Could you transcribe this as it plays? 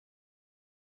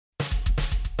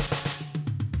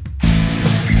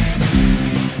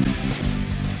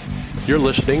You're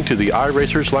listening to the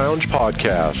iRacers Lounge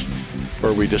podcast,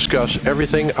 where we discuss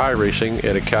everything iRacing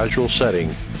in a casual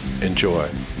setting. Enjoy.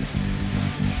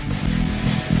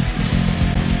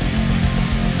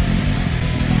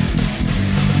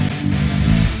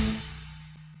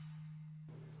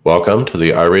 Welcome to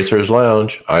the iRacers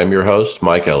Lounge. I'm your host,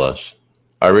 Mike Ellis.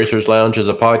 iRacers Lounge is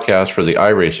a podcast for the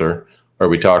iRacer, where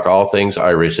we talk all things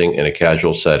iRacing in a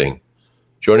casual setting.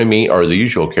 Joining me are the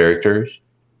usual characters,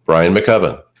 Brian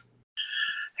McCubbin.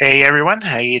 Hey everyone,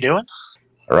 how you doing?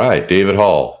 All right, David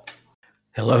Hall.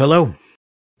 Hello, hello.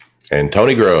 And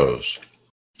Tony Groves.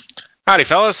 Howdy,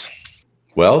 fellas.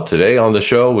 Well, today on the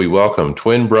show, we welcome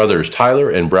twin brothers Tyler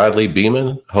and Bradley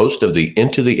Beeman, host of the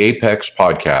Into the Apex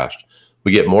podcast.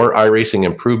 We get more iRacing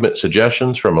improvement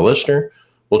suggestions from a listener.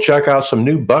 We'll check out some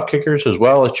new butt kickers as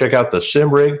well as check out the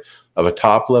sim rig of a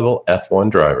top-level F1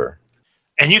 driver.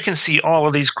 And you can see all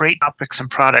of these great topics and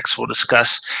products we'll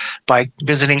discuss by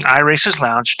visiting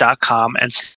iRacersLounge.com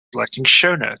and selecting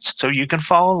show notes. So you can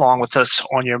follow along with us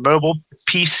on your mobile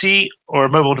PC or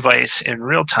mobile device in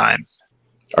real time.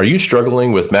 Are you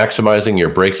struggling with maximizing your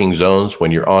braking zones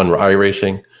when you're on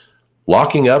iRacing?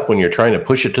 Locking up when you're trying to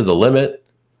push it to the limit?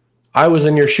 I was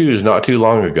in your shoes not too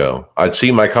long ago. I'd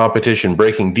see my competition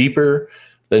braking deeper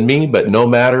than me, but no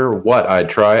matter what I'd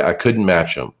try, I couldn't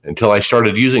match them until I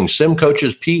started using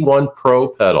SimCoach's P1 Pro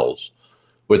pedals.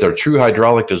 With their true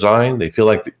hydraulic design, they feel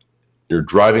like you're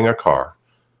driving a car.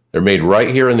 They're made right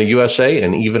here in the USA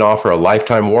and even offer a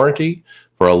lifetime warranty.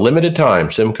 For a limited time,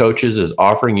 SimCoaches is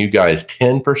offering you guys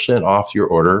 10% off your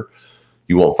order.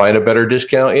 You won't find a better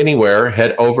discount anywhere.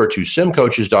 Head over to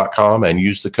simcoaches.com and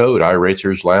use the code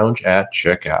iRacersLounge at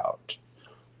checkout.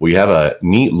 We have a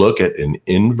neat look at an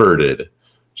inverted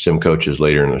SimCoaches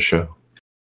later in the show.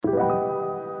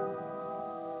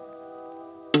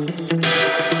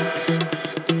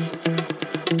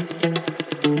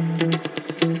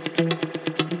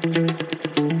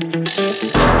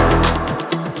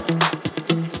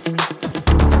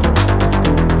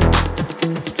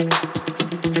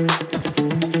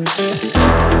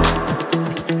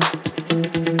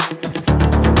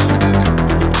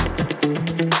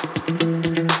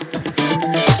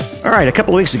 All right, a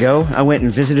couple of weeks ago, I went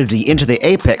and visited the Into the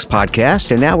Apex podcast,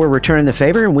 and now we're returning the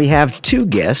favor, and we have two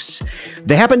guests.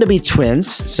 They happen to be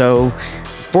twins, so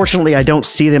fortunately, I don't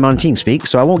see them on TeamSpeak,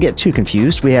 so I won't get too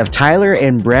confused. We have Tyler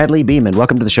and Bradley Beeman.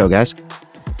 Welcome to the show, guys.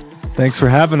 Thanks for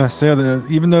having us. Yeah,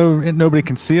 even though nobody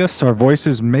can see us, our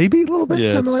voices may be a little bit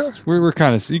similar. We're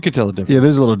kind of, you could tell the difference. Yeah,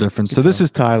 there's a little difference. So this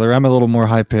is Tyler. I'm a little more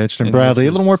high-pitched, and Bradley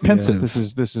a little more pensive. Yeah,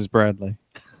 this is Bradley.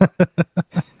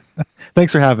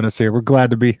 Thanks for having us here. We're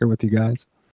glad to be here with you guys.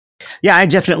 Yeah, I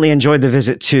definitely enjoyed the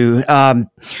visit too.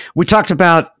 We talked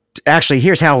about, actually,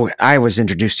 here's how I was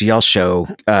introduced to y'all's show.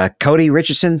 Cody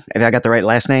Richardson, have I got the right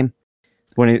last name?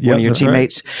 One of your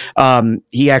teammates. Right.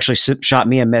 He actually shot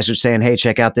me a message saying, hey,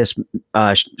 check out this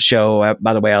show.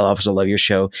 By the way, I also love your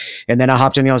show. And then I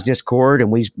hopped on y'all's Discord and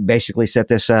we basically set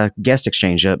this guest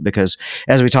exchange up because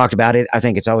as we talked about it, I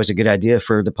think it's always a good idea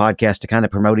for the podcast to kind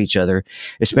of promote each other,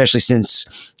 especially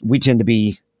since we tend to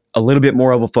be a little bit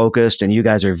more oval focused and you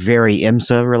guys are very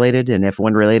IMSA related and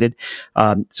F1 related.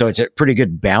 So it's a pretty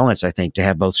good balance, I think, to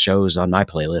have both shows on my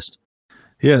playlist.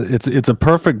 Yeah, it's a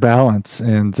perfect balance,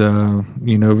 and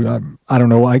I don't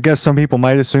know. I guess some people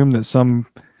might assume that some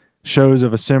shows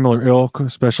of a similar ilk,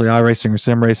 especially iRacing or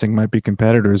sim racing, might be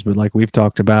competitors. But like we've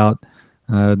talked about,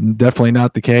 definitely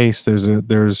not the case. There's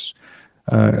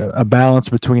a balance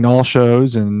between all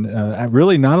shows, and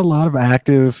really not a lot of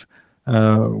active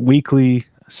weekly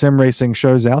sim racing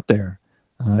shows out there.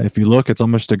 If you look, it's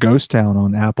almost a ghost town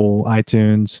on Apple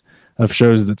iTunes of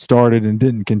shows that started and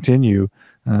didn't continue.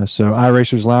 So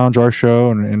iRacers Lounge, our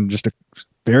show, and just a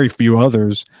very few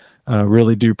others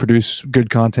really do produce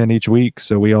good content each week.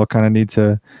 So we all kind of need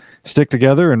to stick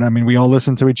together. And I mean, we all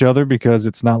listen to each other because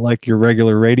it's not like your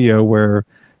regular radio where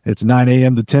it's 9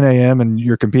 a.m. to 10 a.m. and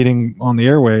you're competing on the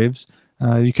airwaves.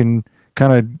 You can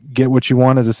kind of get what you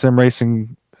want as a sim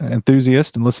racing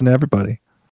enthusiast and listen to everybody.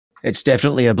 It's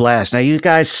definitely a blast. Now, you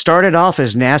guys started off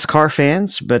as NASCAR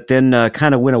fans, but then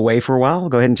kind of went away for a while.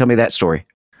 Go ahead and tell me that story.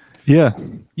 Yeah.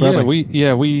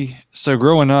 So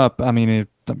growing up, I mean,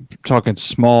 I'm talking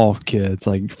small kids,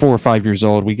 like 4 or 5 years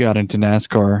old, we got into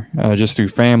NASCAR just through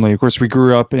family. Of course, we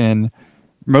grew up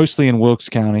mostly in Wilkes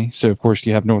County. So, of course,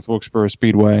 you have North Wilkesboro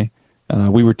Speedway.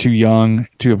 We were too young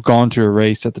to have gone to a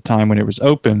race at the time when it was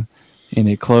open, and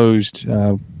it closed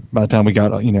by the time we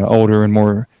got older and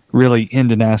more really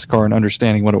into NASCAR and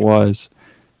understanding what it was.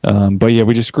 But yeah,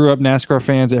 we just grew up NASCAR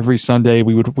fans. Every Sunday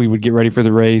we would get ready for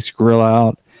the race, grill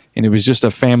out, and it was just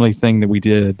a family thing that we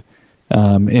did.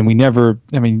 And we never,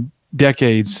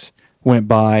 decades went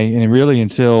by, and really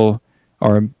until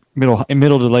our middle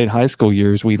to late high school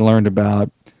years, we learned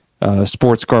about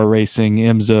sports car racing,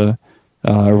 IMSA.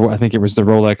 I think it was the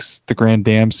Rolex, the Grand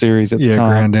Dam series at the time.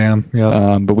 Grand Dam.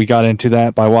 Yeah. But we got into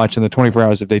that by watching the 24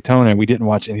 Hours of Daytona, and we didn't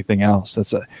watch anything else.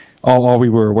 That's all we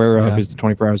were aware of is the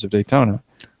 24 Hours of Daytona.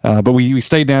 But we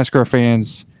stayed NASCAR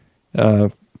fans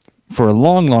for a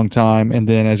long, long time, and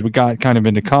then as we got kind of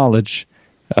into college,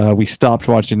 we stopped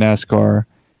watching NASCAR,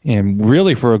 and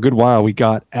really for a good while we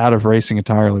got out of racing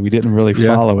entirely. We didn't really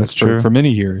follow it for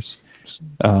many years,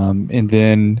 and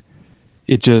then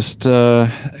it just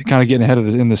kind of getting ahead of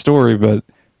in the story, but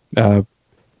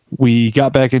we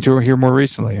got back into it here more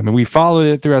recently. I mean, we followed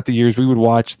it throughout the years. We would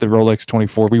watch the Rolex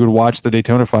 24. We would watch the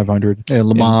Daytona 500. Yeah,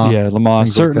 Le Mans. Le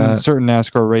Mans. Certain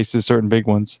NASCAR races, certain big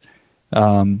ones.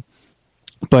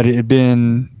 But it had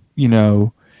been,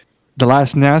 the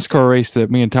last NASCAR race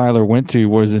that me and Tyler went to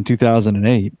was in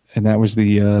 2008, and that was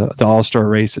the All-Star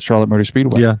race at Charlotte Motor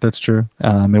Speedway. Yeah, that's true.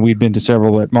 And we'd been to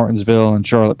several at Martinsville and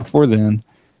Charlotte before then.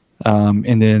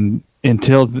 And then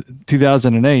until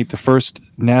 2008, the first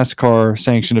NASCAR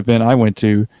sanctioned event I went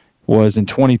to was in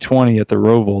 2020 at the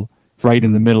Roval, right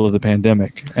in the middle of the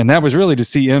pandemic. And that was really to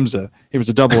see IMSA. It was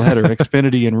a doubleheader,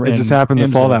 Xfinity and it just happened to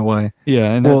fall that way.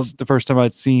 Yeah, and that's the first time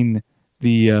I'd seen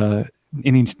the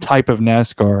any type of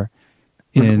NASCAR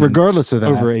regardless of that,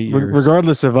 over 8 years.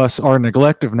 Regardless of our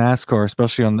neglect of NASCAR,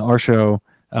 especially on our show,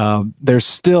 there's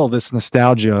still this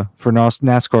nostalgia for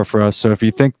NASCAR for us. So if you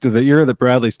think to the era that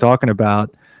Bradley's talking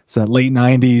about, it's that late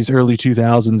 90s, early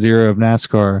 2000s era of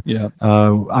NASCAR. Yeah.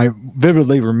 I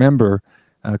vividly remember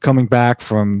coming back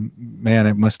from,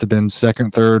 it must have been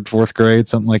second, third, fourth grade,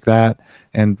 something like that,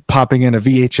 and popping in a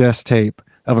VHS tape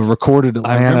of a recorded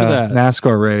Atlanta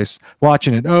NASCAR race,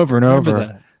 watching it over and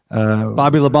over.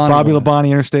 Bobby Labonte,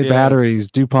 Interstate Batteries,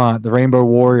 DuPont, the Rainbow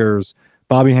Warriors,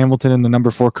 Bobby Hamilton in the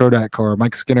number 4 Kodak car,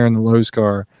 Mike Skinner in the Lowe's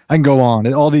car. I can go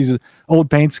on. All these old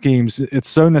paint schemes, it's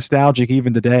so nostalgic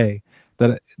even today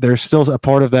that there's still a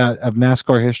part of that, of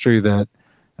NASCAR history that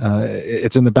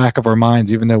it's in the back of our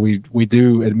minds, even though we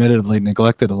do admittedly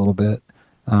neglect it a little bit.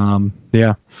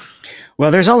 Yeah. Well,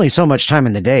 there's only so much time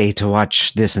in the day to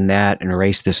watch this and that and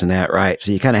erase this and that, right?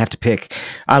 So you kind of have to pick.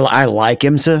 I like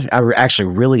IMSA. I actually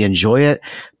really enjoy it,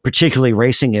 particularly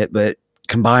racing it, but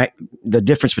combine the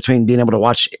difference between being able to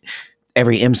watch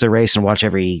every IMSA race and watch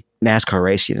every NASCAR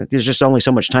race. There's just only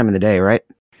so much time in the day, right?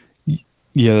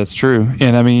 Yeah, that's true.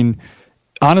 And I mean,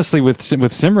 honestly, with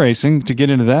sim racing, to get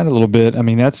into that a little bit, I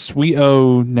mean, we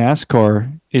owe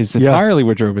NASCAR is entirely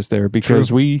what drove us there,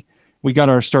 because we got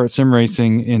our start sim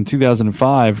racing in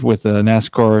 2005 with the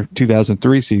NASCAR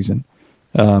 2003 season.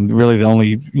 Really the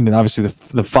only, obviously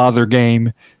the father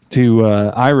game to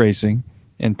iRacing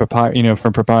and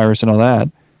from Papyrus and all that.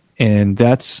 And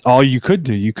that's all you could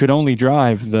do. You could only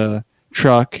drive the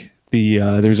truck.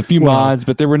 There's a few mods,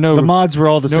 but there were no. The mods were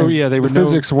all the same. Yeah, the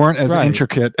physics weren't as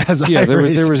intricate as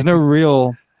iRacing. There was no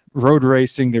real road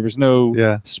racing. There was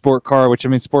no sport car, which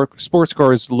sports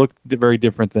cars looked very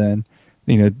different than,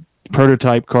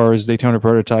 prototype cars, Daytona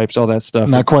prototypes, all that stuff.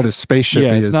 Not quite as spaceship.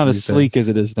 Yeah, it's not as sleek as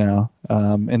it is now.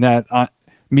 And that,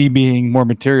 me being more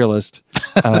materialist,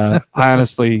 I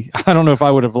honestly, I don't know if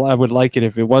I would like it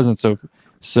if it wasn't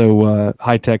so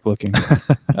high tech looking.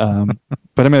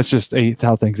 But I mean, it's just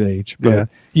how things age. But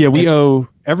we owe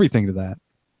everything to that.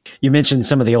 You mentioned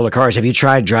some of the older cars. Have you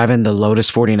tried driving the Lotus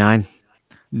 49?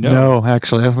 No,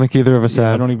 actually, I don't think either of us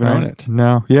have. I don't even own it.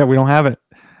 No. Yeah, we don't have it.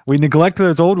 We neglect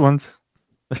those old ones.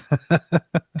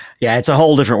 Yeah, it's a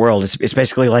whole different world. It's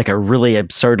basically like a really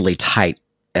absurdly tight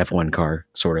F1 car,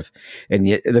 sort of, and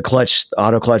the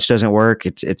auto clutch doesn't work.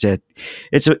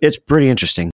 It's pretty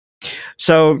interesting.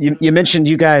 So you mentioned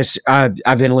you guys.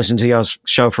 I've been listening to y'all's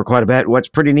show for quite a bit. What's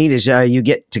pretty neat is you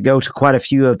get to go to quite a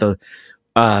few of the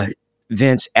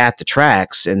events at the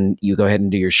tracks, and you go ahead and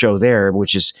do your show there,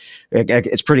 which is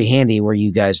it's pretty handy where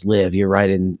you guys live. You're right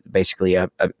in basically a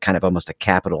kind of almost a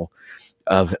capital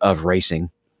of racing.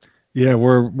 Yeah,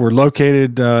 we're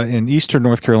located in eastern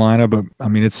North Carolina, but I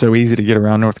mean, it's so easy to get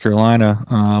around North Carolina.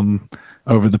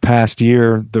 Over the past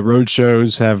year, the road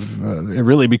shows have it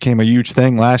really became a huge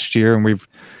thing last year, and we've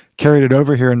carried it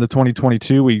over here into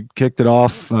 2022. We kicked it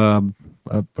off a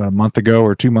month ago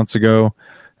or 2 months ago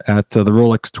at the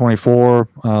Rolex 24.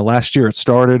 Last year, it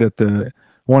started at the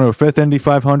 105th Indy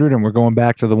 500, and we're going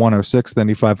back to the 106th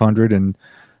Indy 500, and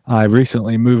I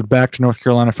recently moved back to North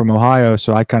Carolina from Ohio,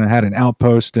 so I kind of had an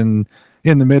outpost in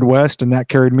the Midwest, and that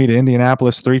carried me to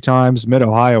Indianapolis 3 times,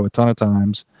 Mid-Ohio a ton of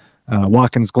times,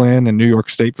 Watkins Glen and New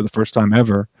York State for the first time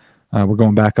ever. We're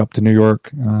going back up to New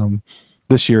York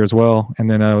this year as well. And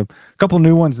then a couple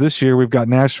new ones this year. We've got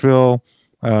Nashville,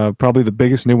 Probably the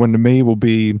biggest new one to me will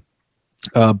be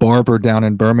Barber down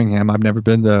in Birmingham. I've never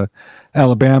been to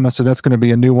Alabama, so that's going to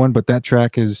be a new one, but that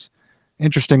track is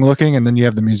interesting looking, and then you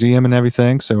have the museum and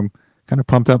everything, so I'm kind of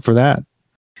pumped up for that.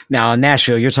 Now in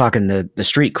Nashville, you're talking the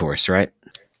street course, right?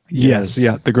 Yes,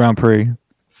 yeah, the Grand Prix.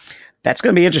 That's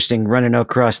going to be interesting running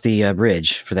across the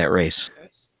bridge for that race.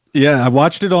 Yeah, I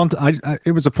watched it on.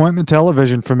 It was appointment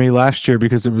television for me last year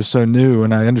because it was so new,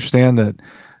 and I understand that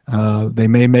they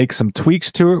may make some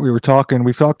tweaks to it. We've talked to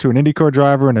an IndyCar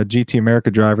driver and a GT America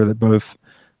driver that both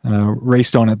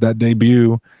raced on it that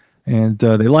debut, and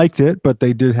they liked it, but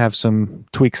they did have some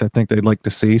tweaks I think they'd like to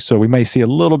see. So we may see a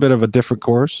little bit of a different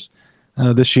course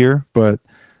this year, but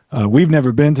we've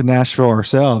never been to Nashville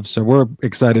ourselves, so we're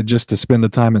excited just to spend the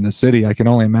time in the city. I can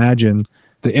only imagine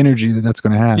the energy that's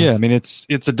going to have. Yeah, I mean it's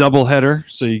a double header,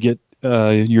 so you get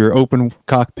your open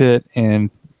cockpit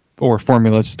or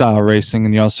Formula style racing,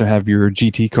 and you also have your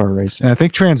GT car racing. And I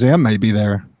think Trans Am may be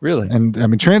there. Really? And I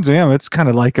mean Trans Am, it's kind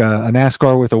of like a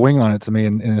NASCAR with a wing on it to me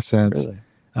in a sense. Really?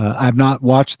 I've not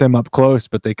watched them up close,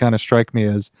 but they kind of strike me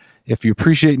as, if you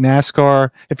appreciate NASCAR,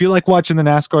 if you like watching the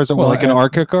NASCARs, like an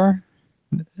ARCA car.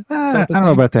 I don't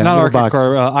know about that. Not ARCA car,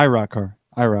 IROC car.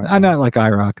 IROC. I'm not like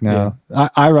IROC. No, yeah.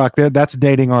 IROC. That's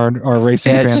dating our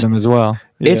racing fandom as well.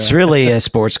 It's really a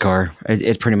sports car.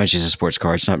 It pretty much is a sports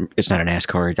car. It's not a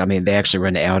NASCAR. I mean, they actually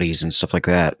run the Audis and stuff like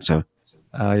that. So,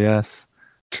 yes.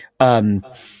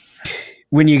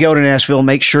 When you go to Nashville,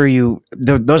 make sure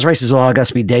those races will all got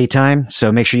to be daytime.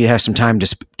 So make sure you have some time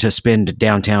to spend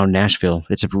downtown Nashville.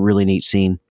 It's a really neat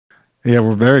scene. Yeah,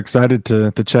 we're very excited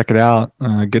to check it out.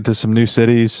 Get to some new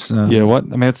cities.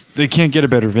 They can't get a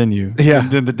better venue. Yeah,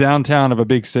 than the downtown of a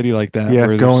big city like that. Yeah,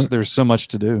 where there's so much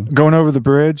to do. Going over the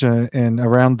bridge and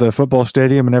around the football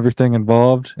stadium and everything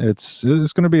involved. It's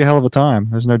going to be a hell of a time.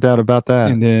 There's no doubt about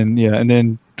that. And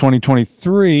then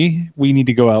 2023, we need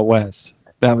to go out west.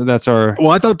 That's our. Well,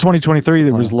 I thought 2023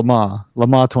 it was Le Mans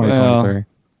 2023. Well,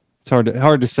 it's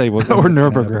hard to say what. Or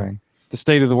Nürburgring. The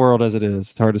state of the world as it is.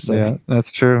 It's hard to say. Yeah, that's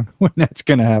true. When that's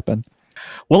going to happen.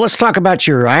 Well, let's talk about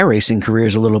your iRacing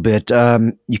careers a little bit.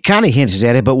 You kind of hinted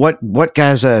at it, but what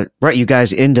guys brought you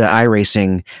guys into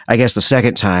iRacing, I guess, the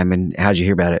second time, and how'd you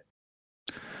hear about it?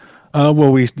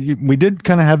 Well, we did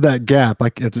kind of have that gap.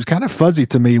 Like, it's kind of fuzzy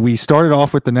to me. We started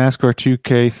off with the NASCAR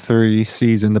 2K3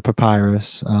 season, the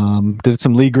Papyrus. Did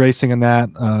some league racing in that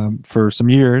for some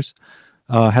years.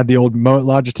 Had the old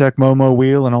Logitech Momo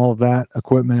wheel and all of that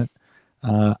equipment.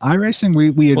 iRacing,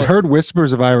 we had heard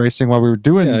whispers of iRacing while we were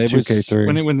doing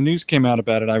 2K3. When the news came out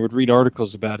about it, I would read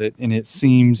articles about it, and it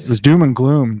was doom and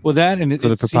gloom. Well, that and it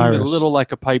seemed a little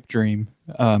like a pipe dream,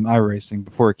 iRacing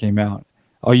before it came out.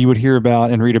 All you would hear about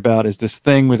and read about is this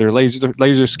thing with their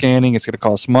laser scanning. It's going to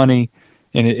cost money,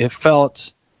 and it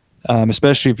felt,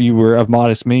 especially if you were of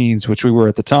modest means, which we were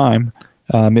at the time,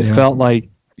 felt like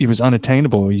it was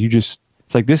unattainable. It's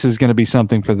like, this is going to be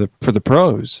something for the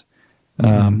pros.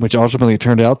 Which ultimately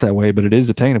turned out that way, but it is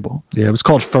attainable. Yeah, it was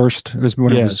called First. It was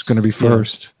when it was going to be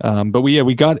First. Yeah. But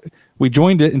we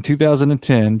joined it in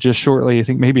 2010, just shortly, I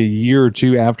think maybe a year or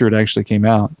two after it actually came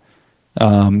out.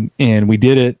 And we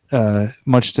did it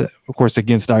much to, of course,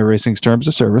 against iRacing's terms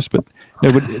of service, but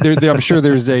I'm sure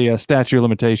there's a statute of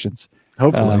limitations.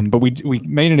 Hopefully. But we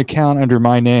made an account under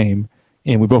my name,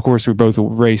 and we both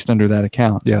raced under that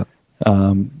account. Yeah.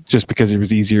 Just because it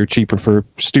was easier, cheaper for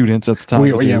students at the time.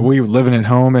 We were living at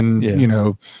home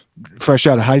and, fresh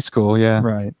out of high school. Yeah.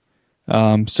 Right.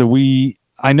 So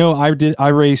I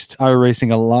raced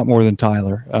iRacing a lot more than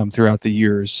Tyler, throughout the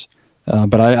years.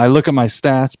 But I look at my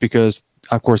stats because,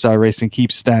 of course, iRacing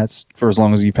keeps stats for as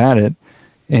long as you've had it.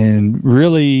 And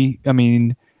really, I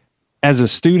mean, as a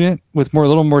student with a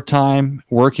little more time,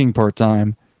 working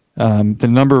part-time, the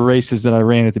number of races that I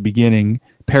ran at the beginning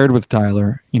paired with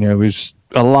Tyler, was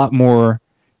a lot more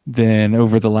than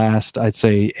over the last, I'd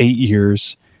say, 8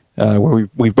 years, where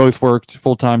we've both worked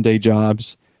full-time day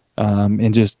jobs,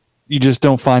 and you just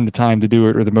don't find the time to do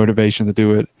it or the motivation to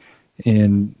do it.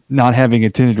 And not having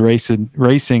attended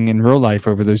racing in real life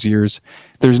over those years,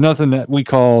 there's nothing that we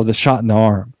call the shot in the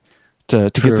arm to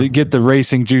get the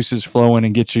racing juices flowing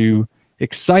and get you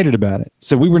excited about it.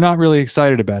 So we were not really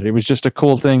excited about it. It was just a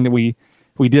cool thing that we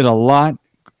did a lot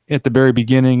at the very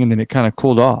beginning, and then it kind of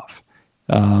cooled off.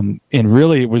 And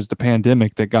really, it was the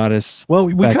pandemic that got us. Well,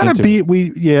 we kind of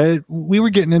we were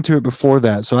getting into it before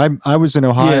that. So I was in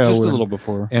Ohio, just a little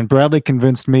before, and Bradley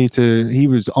convinced me he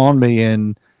was on me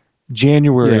in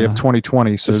January of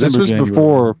 2020. So this was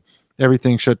before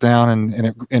everything shut down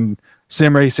and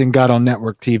sim racing got on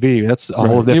network TV. That's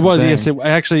all of that. It was, yes. It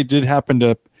actually did happen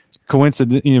to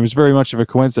coincidence. It was very much of a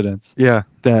coincidence. Yeah.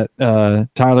 That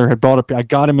Tyler had bought I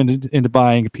got him into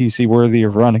buying a PC worthy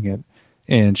of running it,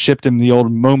 and shipped him the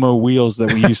old Momo wheels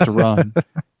that we used to run,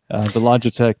 the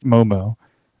Logitech Momo,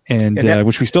 and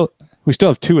which we still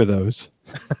have 2 of those.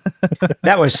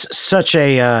 That was such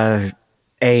a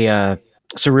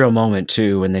surreal moment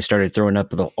too when they started throwing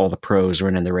up all the pros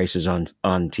running the races on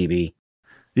TV.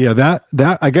 Yeah,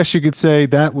 that I guess you could say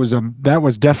that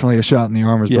was definitely a shot in the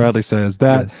arm, as Bradley says.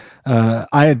 That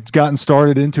I had gotten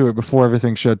started into it before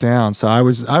everything shut down, so I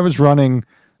was running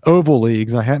oval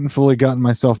leagues. I hadn't fully gotten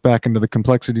myself back into the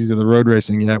complexities of the road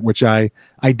racing yet, which I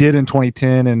did in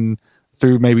 2010 and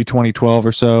through maybe 2012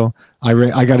 or so.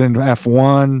 I got into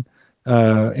F1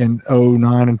 in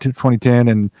 09 and 2010,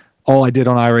 and all I did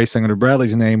on iRacing under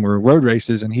Bradley's name were road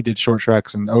races, and he did short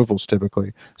tracks and ovals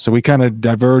typically. So we kind of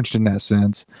diverged in that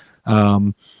sense.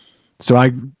 So I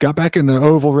got back into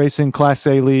oval racing, Class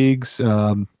A leagues.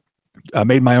 I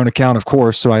made my own account, of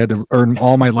course, so I had to earn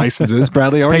all my licenses.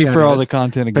 Bradley already pay for all the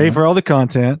content again. Pay for all the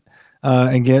content,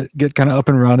 and get kind of up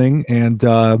and running. And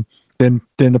then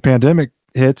the pandemic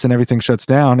hits and everything shuts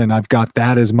down, and I've got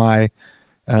that as my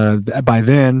by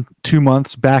then 2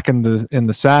 months back in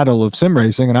the saddle of sim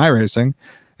racing and iRacing,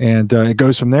 and it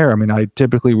goes from there. I mean, I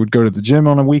typically would go to the gym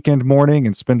on a weekend morning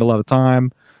and spend a lot of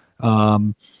time,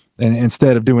 and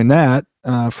instead of doing that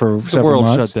for several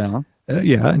months, shut down.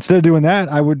 Instead of doing that,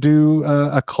 I would do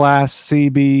a Class C,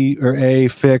 B, or A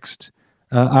fixed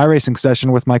iRacing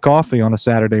session with my coffee on a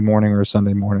Saturday morning or a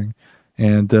Sunday morning.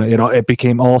 And it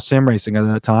became all sim racing at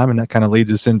that time, and that kind of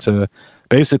leads us into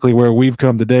basically where we've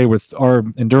come today with our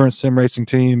endurance sim racing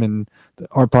team and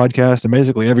our podcast, and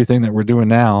basically everything that we're doing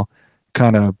now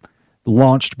kind of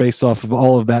launched based off of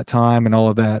all of that time and all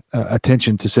of that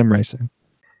attention to sim racing.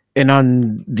 And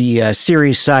on the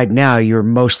series side now, you're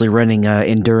mostly running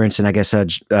endurance and I guess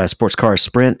sports car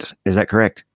sprint. Is that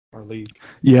correct? Our league.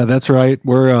 Yeah, that's right.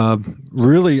 We're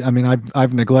really, I mean,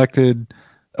 I've neglected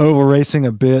oval racing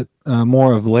a bit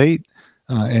more of late.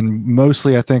 And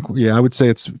mostly, I think, I would say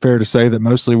it's fair to say that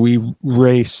mostly we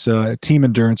race team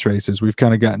endurance races. We've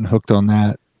kind of gotten hooked on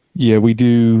that. Yeah, we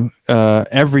do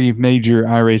every major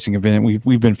iRacing event.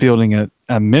 We've been fielding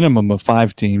a minimum of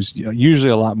 5 teams,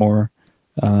 usually a lot more.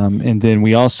 And then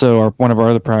we also one of our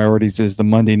other priorities is the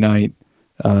Monday night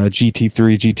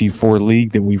GT3, GT4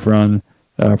 league that we've run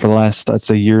for the last, I'd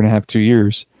say, year and a half, 2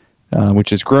 years,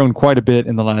 which has grown quite a bit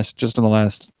in the last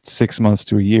 6 months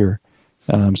to a year.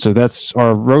 So that's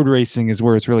our road racing is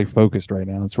where it's really focused right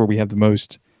now. It's where we have the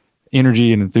most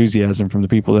energy and enthusiasm from the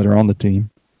people that are on the team.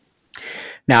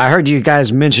 Now, I heard you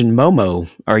guys mention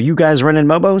Momo. Are you guys running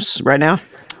Momos right now?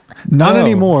 Not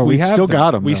anymore. We have still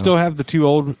got them. We still have the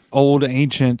 2 old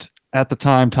ancient, at the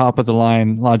time, top of the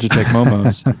line Logitech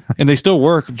Momos, and they still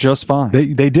work just fine.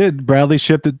 They did. Bradley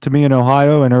shipped it to me in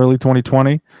Ohio in early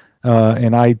 2020,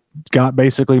 and I got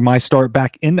basically my start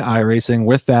back into iRacing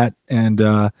with that, and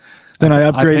then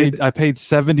I upgraded. I paid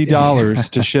 $70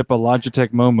 to ship a Logitech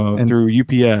Momo through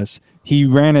UPS. He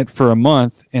ran it for a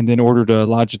month and then ordered a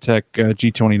Logitech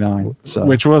G29, so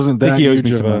which wasn't that huge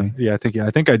of a. Yeah,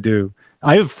 I think I do.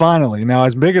 I have finally, now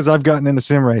as big as I've gotten into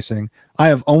sim racing, I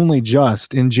have only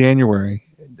just in January,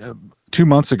 2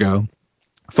 months ago,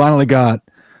 finally got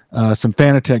some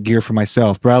Fanatec gear for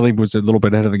myself. Bradley was a little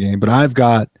bit ahead of the game, but I've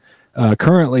got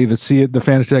currently the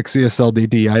Fanatec CSL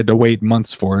DD. I had to wait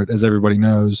months for it, as everybody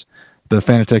knows. The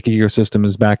Fanatec ecosystem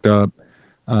is backed up.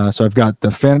 So I've got the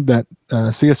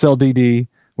CSL DD,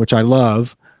 which I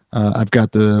love. I've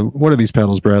got what are these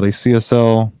pedals, Bradley?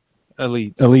 CSL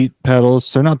Elite pedals.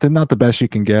 So not the best you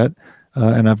can get.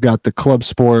 And I've got the Club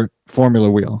Sport Formula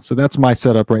wheel. So that's my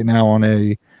setup right now on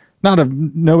no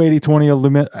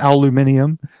 80/20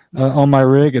 aluminum on my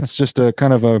rig. It's just a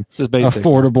kind of a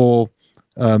affordable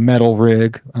metal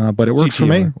rig, but it works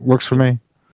for me.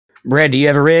 Brad, do you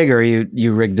have a rig, or are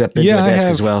you rigged up into the desk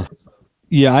as well?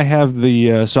 Yeah, I have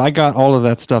the. So I got all of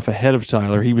that stuff ahead of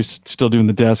Tyler. He was still doing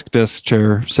the desk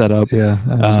chair setup. Yeah,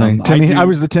 that was me. I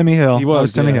was the Timmy Hill. I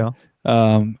was Timmy Hill.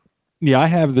 I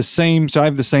have the same. So I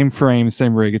have the same frame,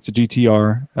 same rig. It's a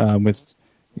GTR with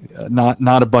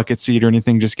not a bucket seat or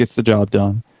anything. Just gets the job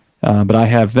done. But I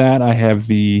have that. I have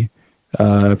the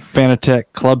Fanatec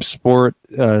Club Sport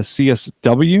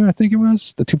CSW. I think it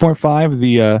was the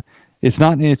 2.5.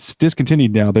 It's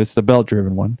discontinued now, but it's the belt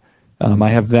driven one. I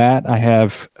have that. I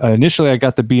have initially I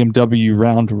got the BMW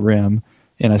round rim,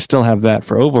 and I still have that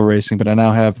for oval racing. But I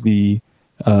now have the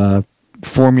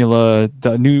Formula,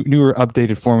 the newer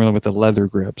updated Formula with the leather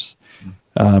grips,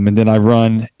 and then I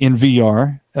run in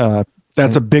VR.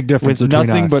 That's a big difference. With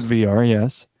nothing but VR,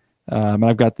 yes. And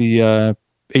I've got the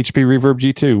HP Reverb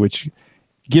G2, which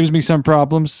gives me some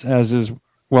problems, as is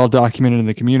well documented in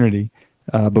the community.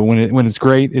 But when it's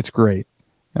great, it's great.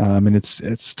 And it's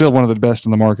still one of the best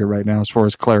in the market right now as far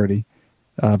as clarity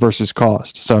versus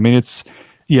cost. So, I mean, that's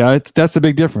the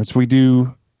big difference.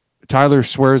 Tyler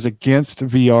swears against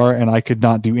VR, and I could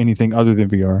not do anything other than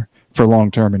VR for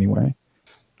long term anyway.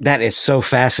 That is so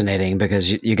fascinating because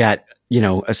you got,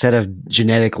 a set of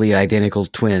genetically identical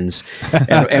twins,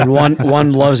 and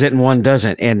one loves it and one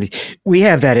doesn't. And we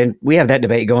have that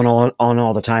debate going on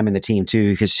all the time in the team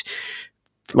too, because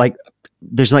like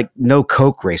there's like no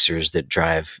Coke racers that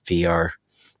drive VR.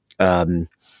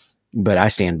 But I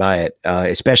stand by it,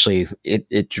 especially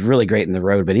it's really great in the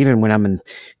road. But even when I'm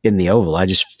in the oval, I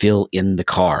just feel in the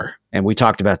car. And we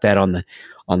talked about that on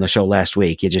the show last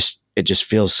week. It just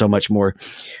feels so much more.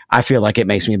 I feel like it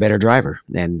makes me a better driver.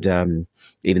 And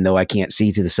even though I can't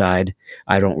see to the side,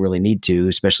 I don't really need to,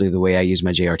 especially the way I use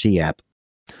my JRT app.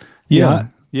 Yeah.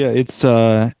 It's.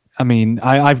 I mean,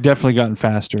 I've definitely gotten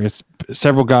faster. It's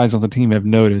several guys on the team have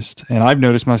noticed, and I've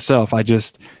noticed myself.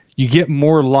 You get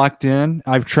more locked in.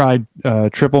 I've tried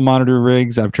triple monitor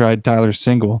rigs. I've tried Tyler's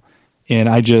single, and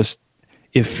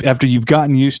if after you've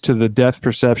gotten used to the depth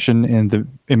perception and the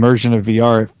immersion of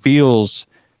VR,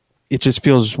 it just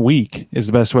feels weak. Is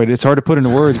the best way. It's hard to put into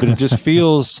words, but it just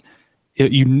feels.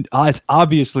 It's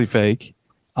obviously fake.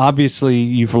 Obviously,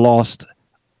 you've lost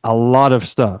a lot of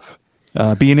stuff.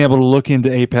 Being able to look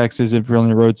into apexes if you're on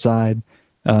the roadside,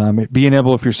 being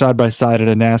able, if you're side by side at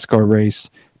a NASCAR race,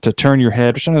 to turn your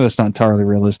head, which I know that's not entirely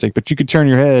realistic, but you could turn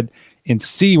your head and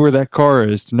see where that car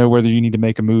is to know whether you need to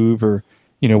make a move or,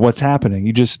 what's happening.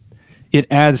 It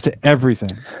adds to everything.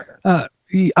 I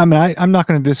mean, I'm not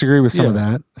going to disagree with some of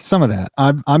that. Some of that.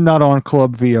 I'm not on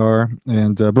Club VR,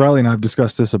 and Bradley and I have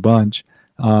discussed this a bunch.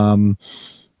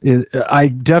 I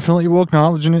definitely will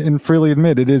acknowledge and freely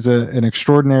admit it is an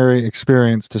extraordinary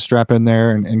experience to strap in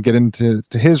there and get into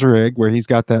his rig where he's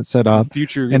got that set up. The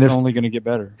future is only going to get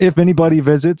better. If anybody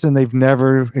visits and they've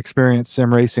never experienced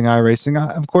sim racing, iRacing,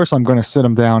 of course I'm going to sit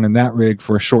them down in that rig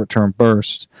for a short-term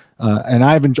burst. And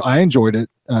I enjoyed it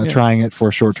trying it for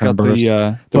a short-term burst.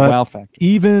 The wow factor.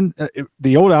 Even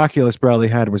the old Oculus Bradley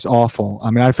had was awful.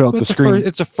 I mean, I felt the screen.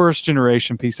 It's a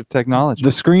first-generation piece of technology.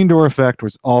 The screen door effect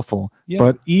was awful. Yeah,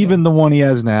 but even the one he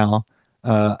has now,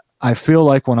 I feel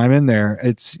like when I'm in there,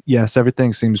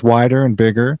 everything seems wider and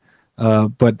bigger.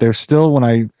 But there's still, when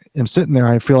I am sitting there,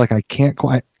 I feel like I can't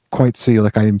quite see,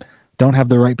 like I don't have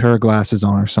the right pair of glasses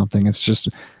on or something. It's just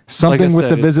something with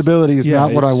the visibility is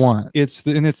not what I want. That's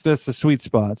the sweet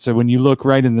spot. So when you look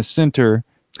right in the center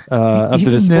of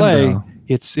the display,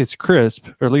 it's crisp,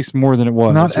 or at least more than it was.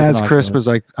 It's not as crisp as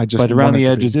I just. But around the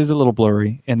edges is a little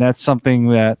blurry, and that's something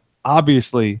that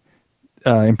obviously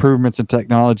improvements in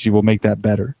technology will make that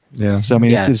better. Yeah. So I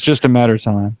mean, it's just a matter of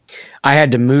time. I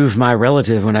had to move my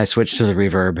relative when I switched to the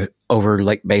Reverb over.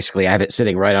 Like basically, I have it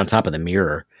sitting right on top of the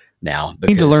mirror now. I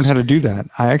need to learn how to do that.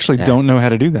 I actually don't know how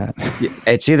to do that.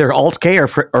 It's either Alt K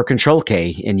or Control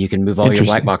K, and you can move all your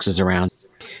black boxes around.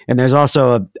 And there's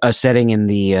also a setting in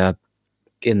the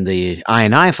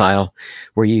INI file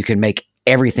where you can make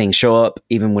everything show up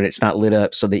even when it's not lit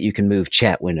up, so that you can move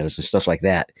chat windows and stuff like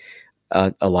that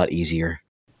a lot easier.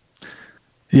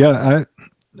 Yeah,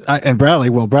 and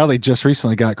Bradley just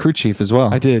recently got crew chief as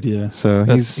well. I did, yeah. So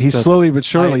he's slowly but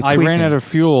surely I ran out of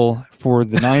fuel for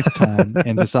the 9th time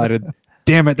and decided,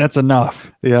 damn it, that's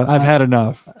enough. Yeah, I've had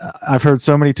enough. I've heard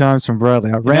so many times from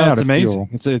Bradley. I ran out of amazing.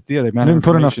 fuel. The amount I didn't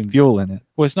put enough fuel in it.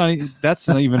 Well, it's not. That's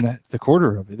not even the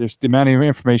quarter of it. There's the amount of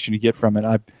information you get from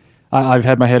it. I've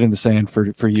had my head in the sand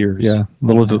for years. Yeah,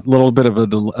 little bit of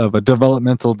a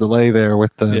developmental delay there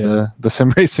with the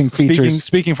sim racing features.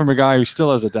 Speaking from a guy who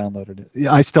still hasn't downloaded it.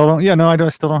 Yeah, I still don't. Yeah, no, I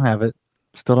still don't have it.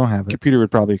 Still don't have it. Computer would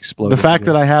probably explode. The fact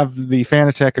that I have the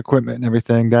Fanatec equipment and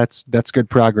everything, that's good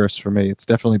progress for me. It's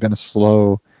definitely been a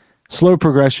slow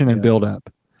progression and build up.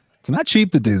 It's not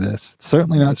cheap to do this. It's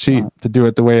certainly not cheap to do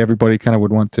it the way everybody kind of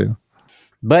would want to.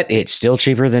 But it's still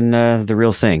cheaper than the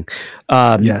real thing.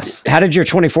 Yes. How did your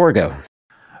 24 go?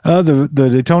 The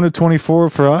Daytona 24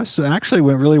 for us actually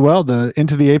went really well. The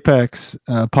Into the Apex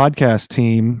podcast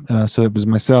team. So it was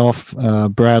myself,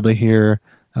 Bradley here,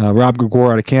 Rob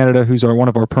Gregor out of Canada, who's one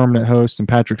of our permanent hosts, and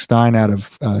Patrick Stein out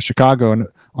of Chicago, and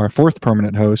our 4th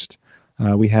permanent host.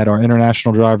 We had our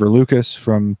international driver Lucas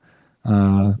from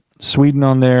Sweden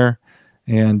on there,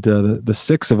 and the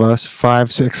 5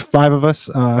 of us.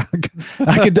 I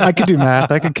could do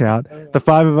math. I could count. The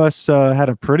 5 of us had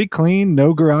a pretty clean,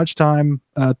 no garage time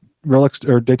Rolex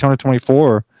or Daytona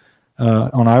 24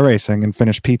 on iRacing, and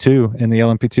finished P2 in the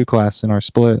LMP2 class in our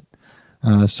split.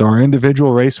 So our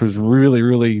individual race was really,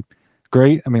 really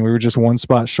great. I mean, we were just one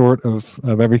spot short of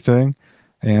everything.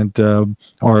 And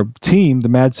our team, the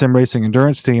Mad Sim Racing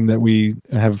Endurance team that we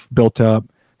have built up,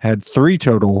 had 3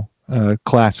 total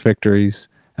class victories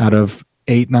out of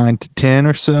 8, 9 to 10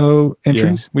 or so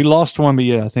entries. Yeah. We lost one, but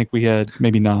I think we had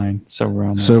maybe 9. So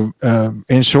around there. So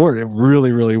in short, it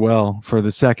really, really well for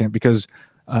the second, because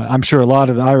I'm sure a lot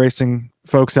of the iRacing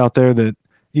folks out there that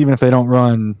even if they don't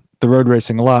run the road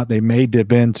racing a lot, they may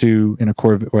dip into in a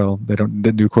Corvette. Well, they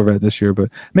didn't do Corvette this year, but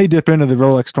may dip into the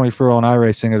Rolex 24 on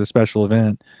iRacing as a special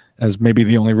event, as maybe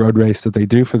the only road race that they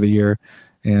do for the year.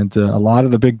 And a lot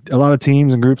of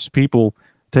teams and groups of people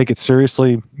take it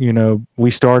seriously. You know,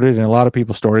 we started, and a lot of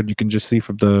people started. You can just see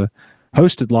from the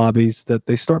hosted lobbies that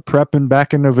they start prepping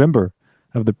back in November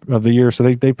of the year. So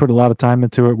they put a lot of time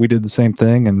into it. We did the same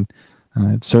thing, and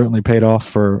it certainly paid off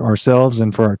for ourselves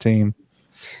and for our team.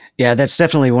 Yeah, that's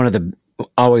definitely one of the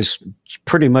always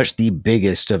pretty much the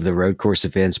biggest of the road course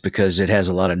events, because it has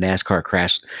a lot of NASCAR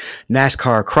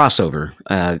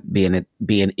crossover,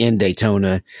 being in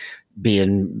Daytona,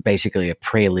 being basically a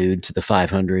prelude to the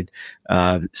 500.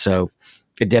 So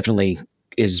it definitely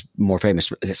is more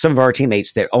famous. Some of our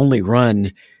teammates that only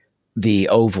run the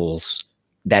ovals,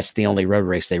 that's the only road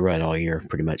race they run all year,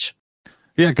 pretty much.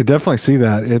 Yeah, I could definitely see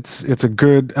that. It's a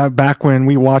good back when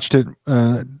we watched it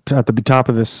at the top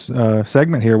of this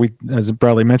segment here. We, as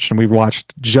Bradley mentioned, we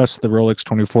watched just the Rolex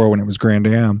 24 when it was Grand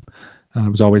Am. It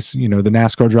was always, the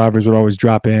NASCAR drivers would always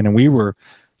drop in, and we were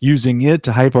using it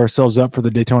to hype ourselves up for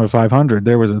the Daytona 500.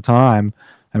 There was a time.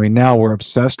 I mean, now we're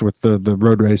obsessed with the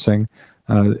road racing.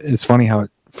 It's funny how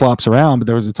it flops around, but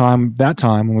there was a time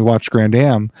when we watched Grand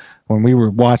Am, when we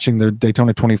were watching the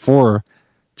Daytona 24.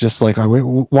 Just like,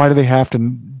 why do they have to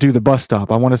do the bus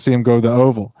stop? I want to see them go the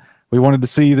oval. We wanted to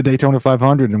see the Daytona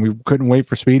 500, and we couldn't wait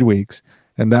for Speed Weeks.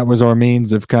 And that was our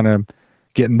means of kind of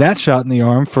getting that shot in the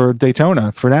arm for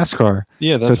Daytona, for NASCAR.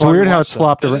 Yeah, that's so it's weird how it's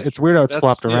flopped around. It's weird how it's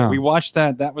flopped around. We watched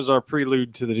that. That was our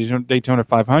prelude to the Daytona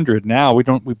 500. Now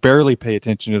we barely pay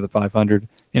attention to the 500,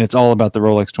 and it's all about the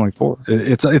Rolex 24.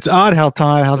 It's odd how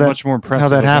that much more impressive how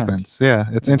that event. happens. Yeah,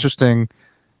 it's interesting.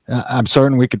 I'm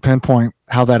certain we could pinpoint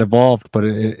how that evolved, but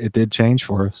it did change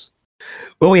for us.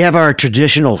 Well, we have our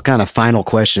traditional kind of final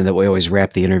question that we always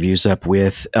wrap the interviews up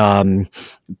with.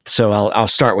 So I'll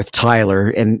start with Tyler,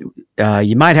 and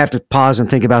you might have to pause and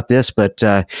think about this, but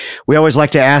we always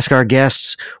like to ask our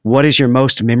guests, what is your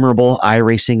most memorable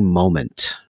iRacing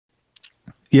moment?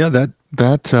 Yeah, that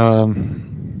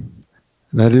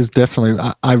is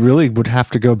definitely. I really would have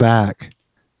to go back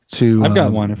to. I've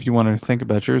got one if you want to think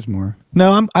about yours more.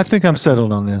 No, I think I'm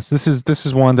settled on this. This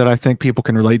is one that I think people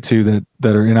can relate to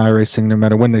that are in iRacing, no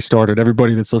matter when they started.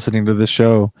 Everybody that's listening to this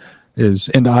show is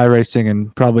into iRacing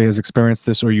and probably has experienced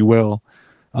this, or you will.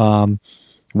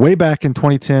 Way back in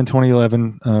 2010,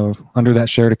 2011, under that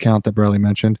shared account that Bradley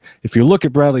mentioned, if you look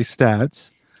at Bradley's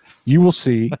stats, you will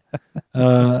see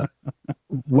at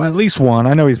least one.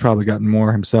 I know he's probably gotten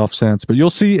more himself since, but you'll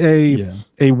see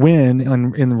a win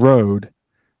in the road.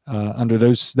 Under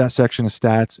that section of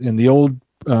stats in the old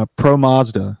Pro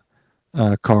Mazda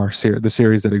car the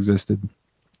series that existed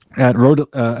at Road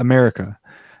America.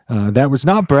 That was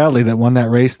not Bradley that won that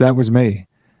race. That was me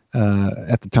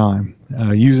at the time,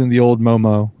 using the old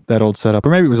Momo, that old setup, or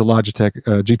maybe it was a Logitech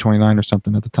G29 or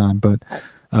something at the time. But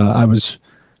I was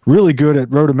really good at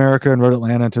Road America and Road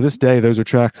Atlanta. To this day, those are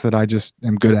tracks that I just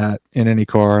am good at in any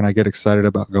car, and I get excited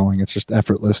about going. It's just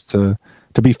effortless to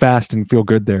be fast and feel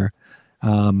good there.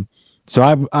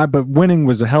 But winning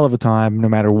was a hell of a time, no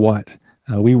matter what.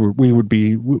 We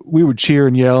would cheer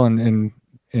and yell and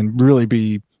really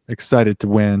be excited to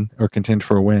win or contend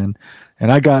for a win.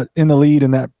 And I got in the lead in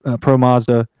that Pro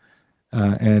Mazda,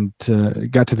 and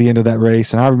got to the end of that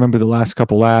race. And I remember the last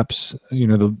couple laps,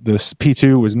 the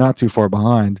P2 was not too far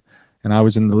behind, and I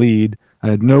was in the lead. I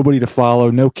had nobody to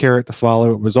follow, no carrot to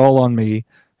follow. It was all on me,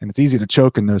 and it's easy to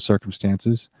choke in those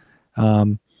circumstances.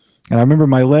 And I remember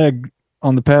my leg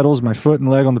on the pedals, my foot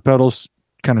and leg on the pedals,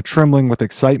 kind of trembling with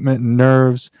excitement and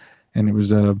nerves. And it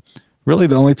was really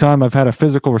the only time I've had a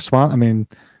physical response. I mean,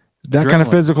 that kind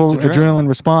of physical adrenaline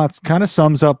response kind of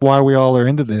sums up why we all are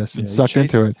into this and sucked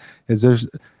into it.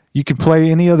 You can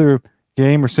play any other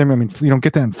game or sim. I mean, you don't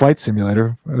get that in Flight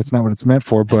Simulator. That's not what it's meant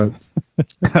for, but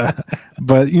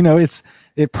but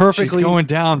it perfectly. She's going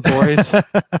down, boys.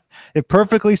 It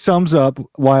perfectly sums up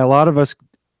why a lot of us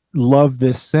love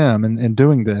this sim and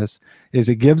doing this. Is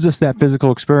it gives us that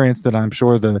physical experience that I'm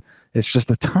sure it's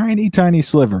just a tiny, tiny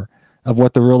sliver of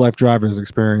what the real life drivers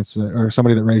experience, or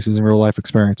somebody that races in real life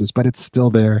experiences, but it's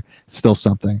still there. It's still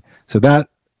something. So that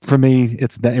for me,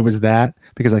 it was that,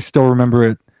 because I still remember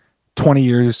it 20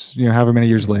 years, however many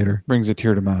years later. Brings a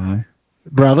tear to my eye.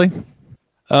 Bradley?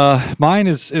 Mine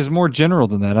is more general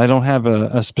than that. I don't have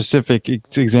a specific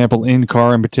example in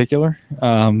car in particular.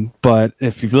 But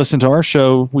if you've listened to our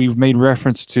show, we've made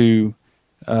reference to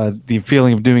the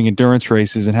feeling of doing endurance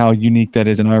races and how unique that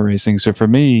is in iRacing. So for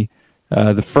me,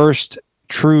 the first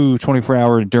true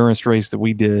 24-hour endurance race that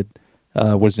we did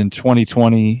was in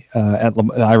 2020 at the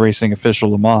iRacing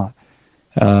official Le Mans.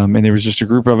 And there was just a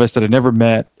group of us that had never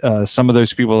met. Some of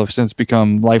those people have since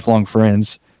become lifelong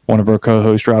friends. One of our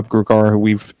co-hosts, Rob Grukar, who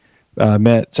we've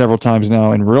met several times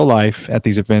now in real life at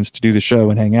these events to do the show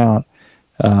and hang out,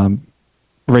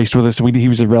 raced with us. He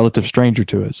was a relative stranger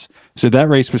to us. So that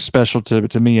race was special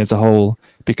to me as a whole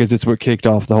because it's what kicked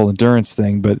off the whole endurance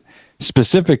thing. But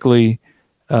specifically,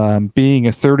 being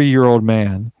a 30-year-old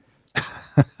man,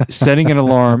 setting an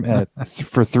alarm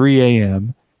for 3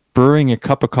 a.m., brewing a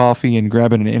cup of coffee and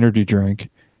grabbing an energy drink,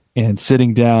 and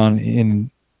sitting down in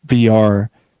VR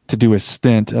to do a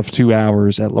stint of 2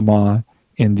 hours at Le Mans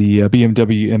in the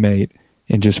BMW M8,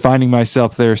 and just finding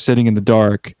myself there sitting in the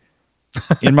dark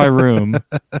in my room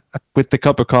with the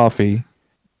cup of coffee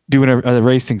doing a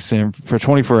racing sim for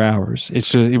 24 hours. It's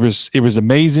just, it was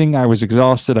amazing. I was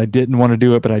exhausted. I didn't want to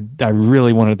do it, but I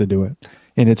really wanted to do it.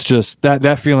 And it's just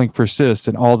that feeling persists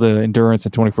in all the endurance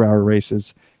and 24-hour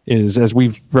races is, as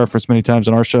we've referenced many times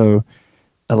on our show,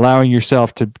 allowing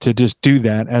yourself to just do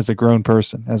that as a grown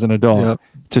person, as an adult,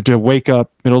 to wake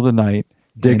up middle of the night,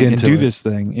 and do this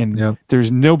thing. And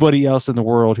there's nobody else in the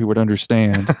world who would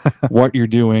understand what you're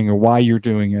doing or why you're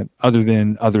doing it other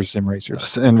than other sim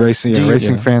racers. And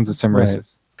racing fans of sim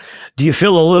racers. Do you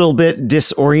feel a little bit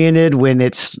disoriented when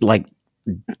it's like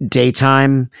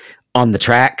daytime on the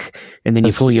track and then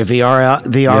you pull your VR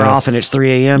off and it's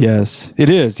 3 a.m.? Yes, it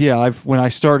is. Yeah. When I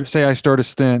start a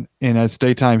stint and it's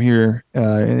daytime here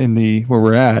where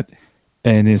we're at,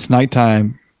 and it's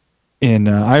nighttime in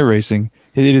iRacing,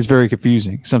 it is very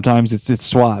confusing. Sometimes it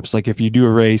swaps. Like if you do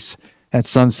a race at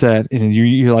sunset and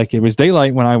you're like, it was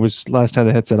daylight when I was last had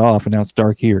the headset off and now it's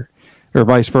dark here, or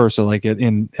vice versa. Like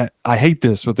I hate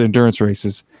this with the endurance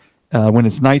races. When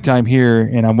it's nighttime here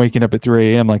and I'm waking up at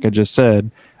 3 a.m., like I just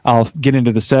said, I'll get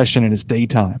into the session and it's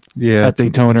daytime. Yeah, at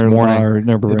Daytona or morning. Or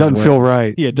it doesn't feel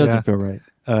right. Yeah, it doesn't feel right.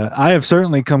 I have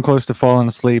certainly come close to falling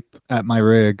asleep at my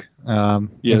rig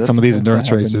in some of these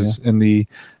endurance races in the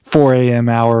 4 a.m.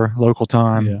 hour local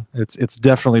time. Yeah. It's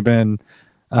definitely been.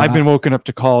 I've been woken up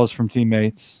to calls from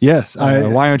teammates. Yes,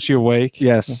 why aren't you awake?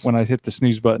 Yes, when I hit the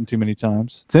snooze button too many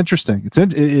times. It's interesting.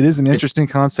 It is an interesting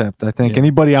concept. I think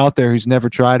anybody out there who's never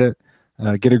tried it,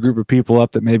 get a group of people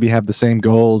up that maybe have the same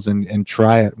goals and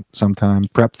try it sometime.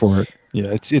 Prep for it.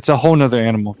 Yeah, it's a whole nother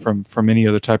animal from any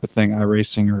other type of thing,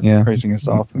 iRacing or racing and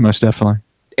stuff. Most definitely.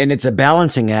 And it's a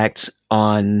balancing act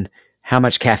on how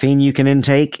much caffeine you can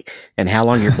intake and how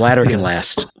long your bladder can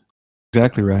last.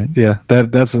 Exactly right. Yeah,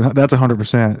 that's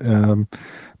 100%.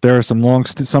 There are some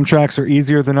some tracks are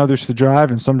easier than others to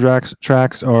drive, and some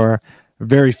tracks are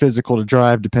very physical to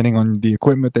drive, depending on the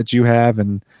equipment that you have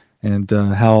and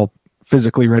how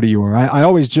physically ready you are. I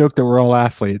always joke that we're all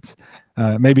athletes,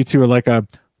 maybe to a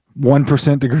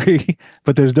 1% degree,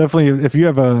 but there's definitely, if you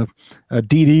have a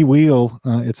DD wheel,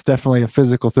 it's definitely a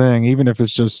physical thing, even if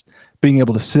it's just being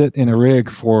able to sit in a rig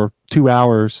for 2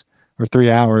 hours or 3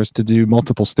 hours to do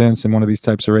multiple stints in one of these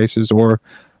types of races, or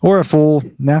a full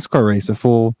NASCAR race, a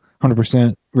full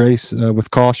 100% race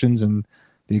with cautions and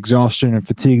the exhaustion and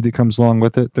fatigue that comes along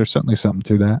with it. There's certainly something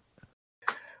to that.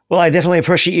 Well, I definitely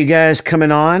appreciate you guys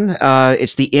coming on.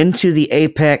 It's the Into the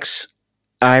Apex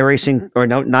iRacing, or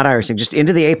no, not iRacing, just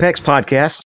Into the Apex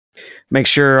podcast. Make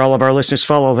sure all of our listeners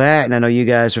follow that. And I know you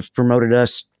guys have promoted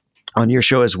us on your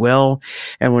show as well.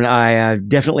 And when I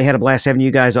definitely had a blast having you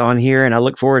guys on here, and I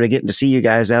look forward to getting to see you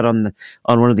guys out on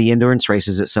one of the endurance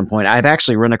races at some point. I've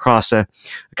actually run across a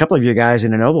couple of you guys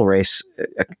in an oval race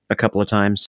a couple of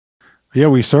times. Yeah,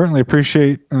 we certainly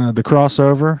appreciate the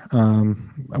crossover.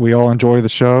 We all enjoy the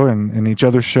show and each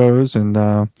other's shows,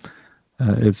 and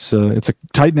it's a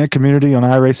tight-knit community on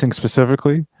iRacing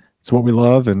specifically. It's what we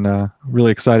love, and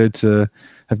really excited to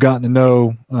have gotten to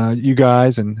know you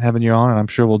guys and having you on, and I'm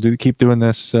sure we'll keep doing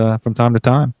this from time to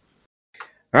time.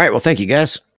 All right, well, thank you,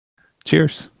 guys.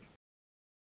 Cheers.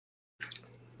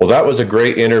 Well, that was a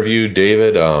great interview,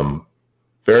 David.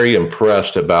 Very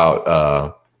impressed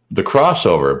about the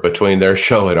crossover between their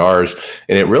show and ours,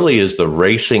 and it really is the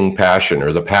racing passion,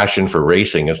 or the passion for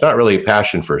racing. It's not really a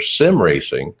passion for sim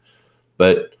racing,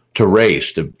 but to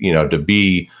race, to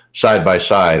be side by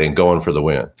side and going for the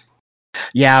win.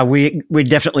 Yeah, we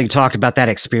definitely talked about that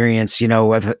experience,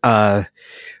 of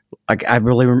Like I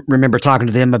really remember talking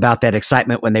to them about that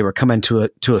excitement when they were coming to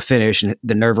a finish and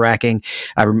the nerve wracking.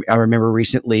 I remember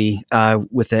recently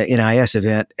with the NIS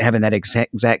event having that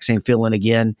exact same feeling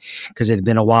again because it had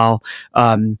been a while.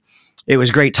 It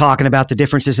was great talking about the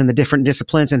differences in the different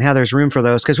disciplines and how there's room for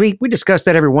those because we discuss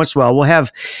that every once in a while.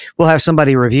 We'll have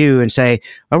somebody review and say,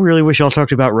 "I really wish y'all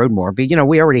talked about road more," but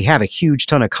we already have a huge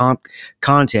ton of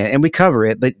content and we cover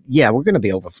it. But yeah, we're going to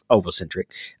be oval centric.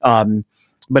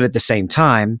 But at the same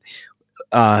time,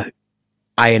 I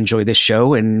enjoy this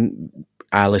show and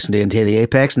I listen to Into the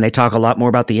Apex and they talk a lot more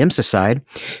about the IMSA side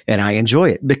and I enjoy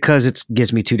it because it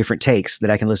gives me two different takes that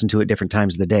I can listen to at different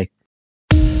times of the day.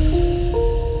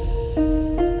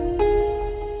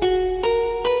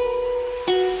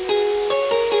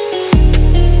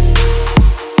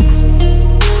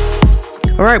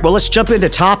 All right, well, let's jump into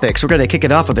topics. We're going to kick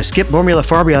it off with the Skip Formula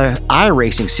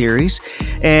iRacing series.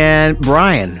 And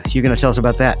Brian, you're going to tell us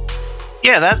about that.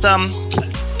 Yeah,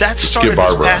 that started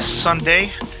this past Sunday.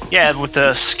 Yeah, with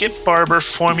the Skip Barber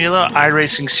Formula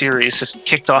iRacing series. Just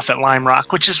kicked off at Lime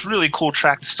Rock, which is a really cool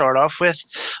track to start off with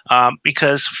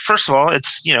because, first of all,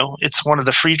 it's one of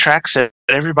the free tracks that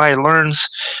everybody learns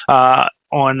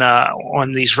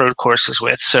on these road courses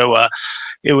with. So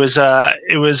it was had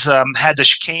the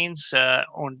chicanes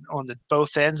on the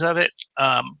both ends of it.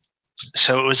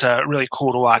 So it was really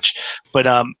cool to watch.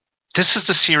 But this is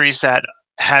the series that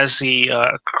has the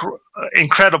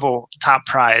incredible top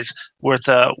prize worth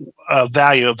a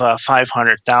value of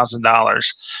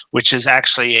 $500,000, which is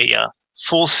actually a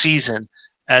full season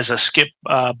as a Skip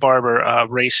Barber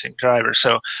racing driver.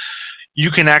 So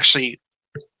you can actually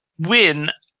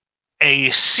win a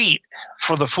seat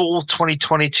for the full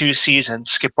 2022 season,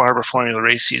 Skip Barber Formula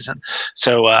race season.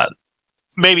 So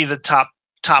maybe the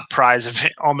top prize of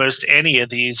almost any of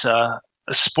these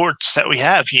sports that we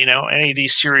have, any of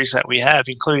these series that we have,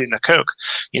 including the Coke,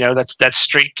 that's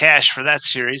straight cash for that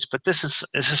series. But this is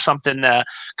something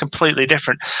completely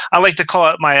different. I like to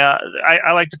call it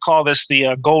I like to call this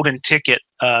the golden ticket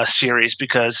series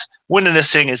because winning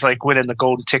this thing is like winning the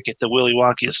golden ticket to Willy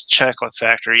Wonka's chocolate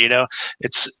factory.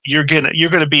 You're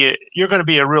gonna be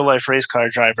a real life race car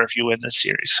driver if you win this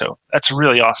series. So that's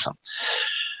really awesome.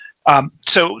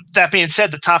 So that being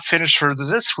said, the top finish for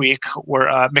this week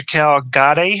were Mikel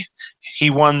Gade.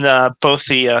 He won both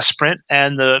the sprint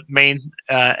and the main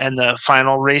and the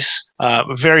final race.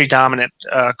 Very dominant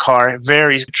car,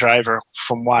 very good driver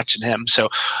from watching him. So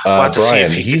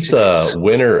Brian, he's the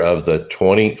winner of the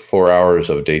 24 Hours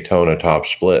of Daytona Top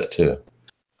Split too.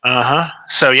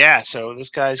 So this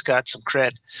guy's got some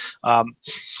cred.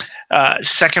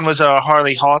 Second was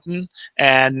Harley Houghton,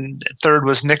 and third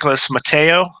was Nicholas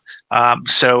Mateo.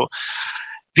 So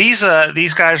these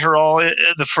guys are all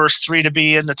the first three to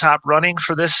be in the top running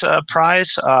for this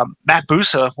prize. Matt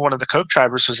Busa, one of the Coke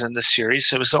drivers, was in this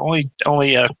series. It was the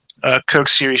only Coke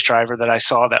Series driver that I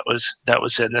saw that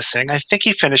was in this thing. I think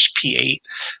he finished P8,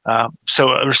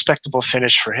 so a respectable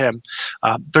finish for him.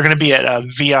 They're going to be at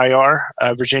VIR,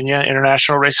 Virginia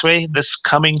International Raceway, this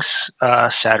coming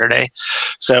Saturday.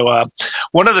 So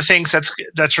one of the things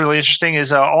that's really interesting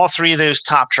is all three of those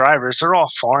top drivers, they're all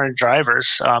foreign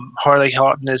drivers. Harley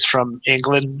Houghton is from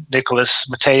England, Nicholas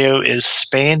Mateo is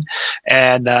Spain,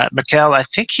 and Mikel, I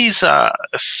think he's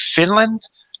Finland.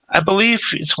 I believe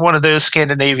it's one of those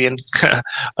Scandinavian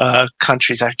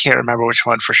countries. I can't remember which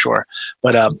one for sure.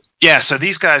 But so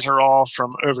these guys are all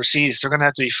from overseas. They're going to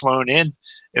have to be flown in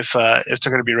if they're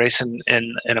going to be racing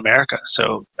in America.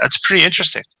 So that's pretty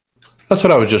interesting. That's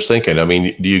what I was just thinking. I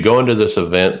mean, do you go into this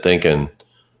event thinking,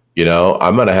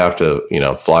 I'm going to have to,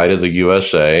 fly to the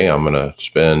USA. I'm going to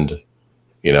spend,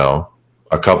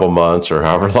 a couple months or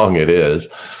however long it is.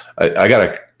 I got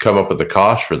to come up with the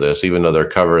cost for this, even though they're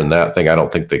covering that thing. I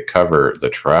don't think they cover the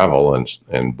travel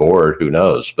and board. Who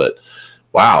knows? But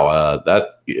wow,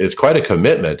 that it's quite a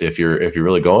commitment if you're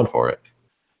really going for it.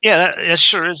 Yeah, it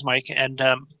sure is, Mike. And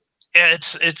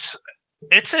it's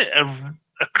a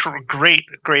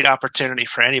great opportunity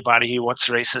for anybody who wants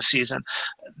to race this season.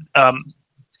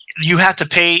 You have to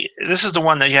pay. This is the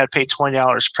one that you had to pay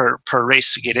 $20 per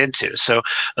race to get into. So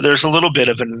there's a little bit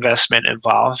of an investment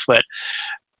involved, but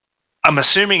I'm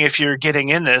assuming if you're getting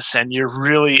in this and you're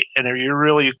really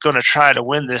going to try to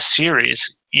win this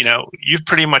series, you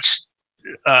pretty much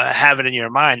have it in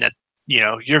your mind that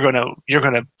you're going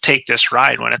to take this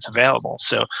ride when it's available.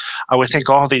 So I would think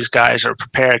all these guys are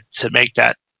prepared to make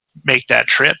that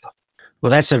trip. Well,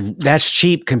 that's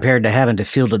cheap compared to having to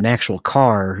field an actual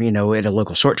car, at a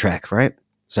local short track, right?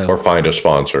 So or find a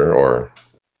sponsor or.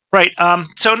 Right.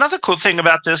 So another cool thing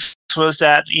about this was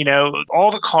that,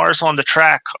 all the cars on the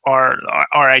track are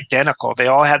identical. They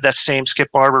all have that same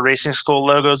Skip Barber Racing School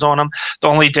logos on them. The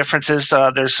only difference is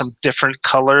there's some different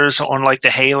colors on like the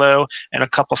halo and a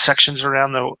couple sections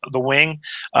around the wing.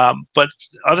 But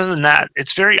other than that,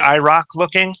 it's very IROC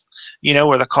looking,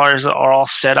 where the cars are all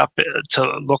set up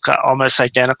to look almost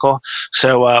identical.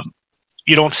 So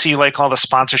you don't see like all the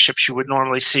sponsorships you would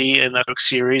normally see in the Coke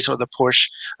series or the Porsche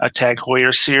Tag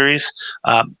Heuer series.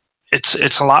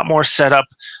 It's a lot more set up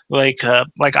like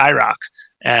IROC,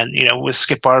 and with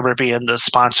Skip Barber being the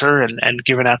sponsor and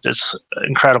giving out this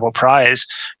incredible prize,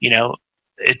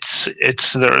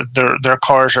 it's their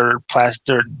cars are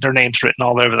their names written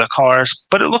all over the cars,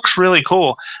 but it looks really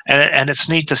cool, and it's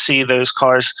neat to see those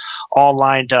cars all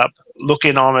lined up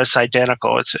looking almost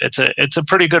identical. It's a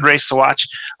pretty good race to watch,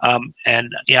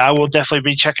 and yeah, I will definitely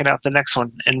be checking out the next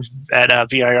one at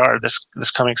VIR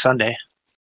this coming Sunday.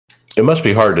 It must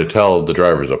be hard to tell the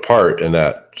drivers apart in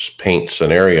that paint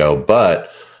scenario,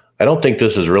 but I don't think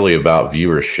this is really about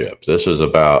viewership. This is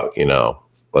about,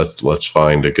 let's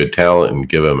find a good talent and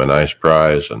give them a nice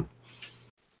prize. And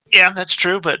yeah, that's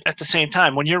true. But at the same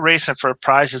time, when you're racing for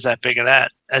prizes as big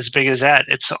as that,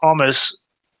 it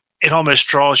almost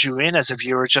draws you in as a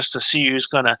viewer just to see who's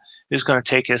gonna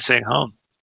take his thing home.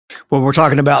 Well, we're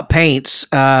talking about paints.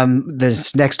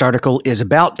 This next article is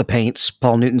about the paints.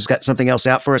 Paul Newton's got something else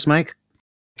out for us, Mike?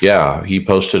 Yeah, he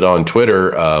posted on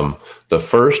Twitter, the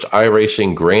first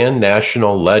iRacing Grand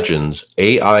National Legends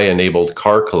AI-enabled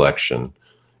car collection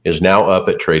is now up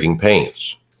at Trading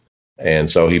Paints.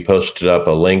 And so he posted up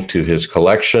a link to his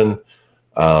collection.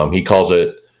 He calls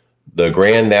it the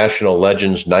Grand National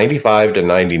Legends 95 to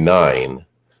 99.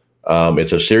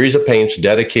 It's a series of paints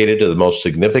dedicated to the most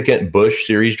significant Busch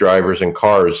Series drivers and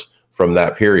cars from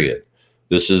that period.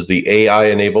 This is the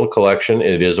AI-enabled collection, and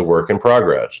it is a work in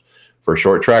progress. For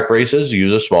short track races,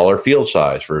 use a smaller field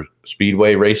size. For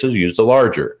speedway races, use the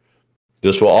larger.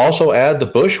 This will also add the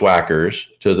Bushwhackers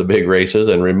to the big races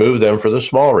and remove them for the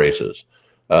small races.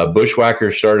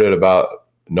 Bushwhackers started about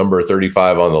number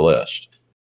 35 on the list.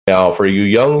 Now, for you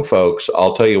young folks,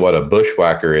 I'll tell you what a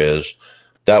Bushwhacker is.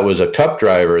 That was a cup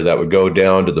driver that would go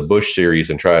down to the Busch Series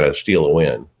and try to steal a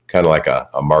win, kind of like a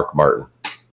Mark Martin.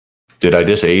 Did I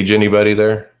just age anybody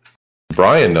there?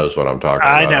 Brian knows what I'm talking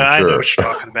about. I know what you're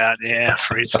talking about. Yeah,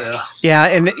 afraid so. Yeah,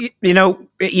 and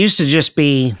it used to just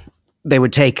be they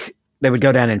would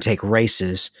go down and take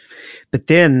races, but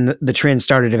then the trend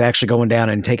started of actually going down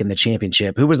and taking the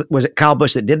championship. Who was it? Kyle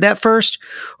Busch that did that first,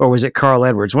 or was it Carl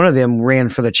Edwards? One of them ran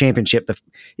for the championship,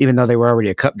 even though they were already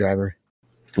a cup driver.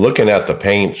 Looking at the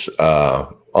paints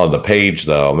on the page,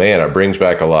 though, man, it brings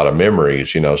back a lot of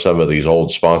memories. Some of these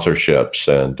old sponsorships,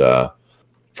 and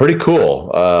pretty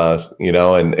cool.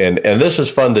 And this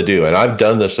is fun to do. And I've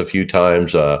done this a few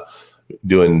times,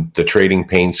 doing the Trading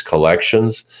Paints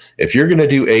collections. If you're going to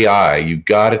do AI, you've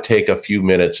got to take a few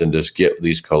minutes and just get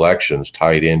these collections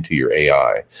tied into your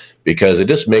AI, because it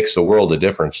just makes the world a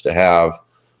difference to have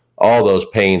all those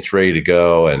paints ready to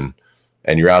go, and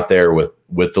you're out there with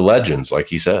the legends, like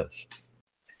he says.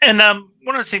 And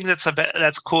one of the things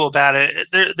that's cool about it,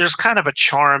 there's kind of a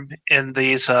charm in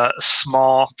these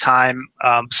small time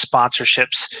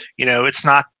sponsorships. It's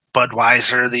not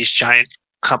Budweiser, these giant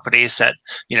companies that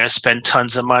spend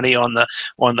tons of money on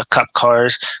the cup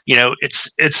cars.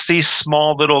 It's these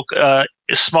small little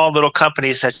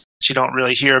companies that you don't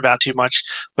really hear about too much,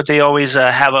 but they always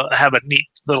have a neat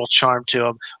little charm to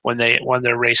them when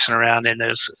they're racing around in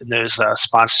those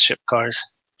sponsorship cars.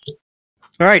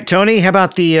 All right, Tony, how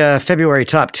about the February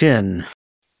top 10?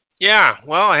 Yeah,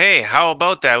 well, hey, how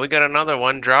about that? We got another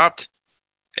one dropped,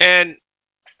 and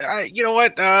you know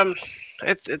what?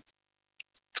 It's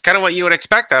kind of what you would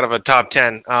expect out of a top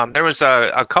 10. There was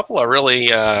a couple of really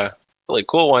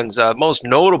cool ones. Most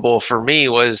notable for me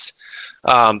was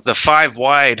the 5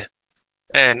 wide,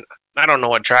 and I don't know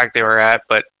what track they were at,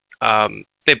 but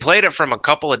they played it from a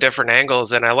couple of different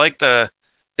angles, and I like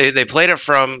they played it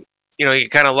from, you're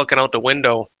kind of looking out the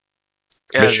window.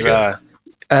 As, no,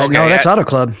 that's Auto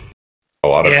Club.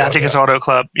 Auto Club, I think it's Auto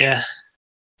Club. Yeah.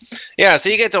 Yeah, so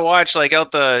you get to watch like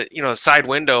out the side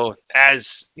window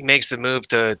as he makes the move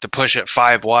to push it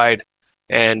 5 wide,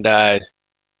 and they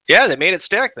made it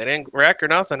stick. They didn't wreck or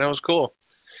nothing. That was cool.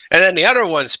 And then the other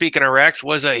one, speaking of wrecks,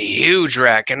 was a huge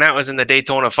wreck, and that was in the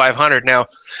Daytona 500. Now,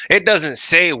 it doesn't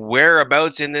say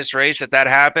whereabouts in this race that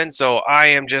happened, so I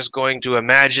am just going to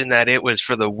imagine that it was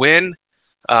for the win.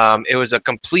 It was a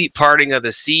complete parting of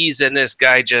the seas, and this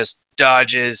guy just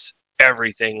dodges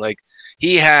everything. Like,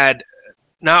 he had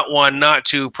not one, not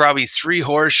two, probably 3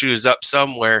 horseshoes up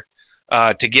somewhere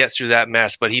to get through that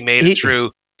mess, but he made it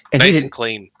through. And nice and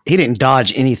clean. He didn't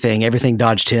dodge anything. Everything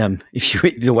dodged him. If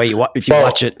you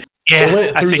watch it. Yeah, it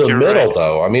went through the middle, right.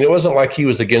 though. I mean, it wasn't like he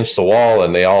was against the wall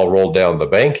and they all rolled down the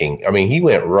banking. I mean, he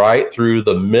went right through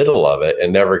the middle of it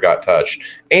and never got touched.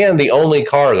 And the only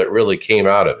car that really came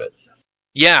out of it.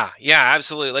 Yeah,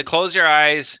 absolutely. Like, close your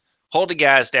eyes, hold the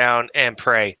gas down, and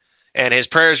pray. And his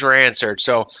prayers were answered.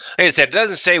 So, like I said, it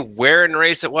doesn't say where in the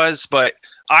race it was, but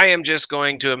I am just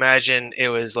going to imagine it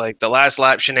was like the last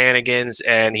lap shenanigans,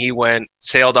 and he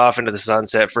sailed off into the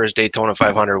sunset for his Daytona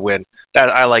 500 win.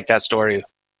 I like that story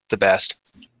the best.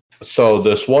 So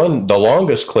the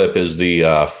longest clip is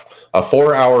a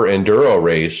 4-hour enduro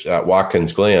race at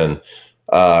Watkins Glen.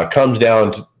 Comes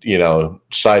down to,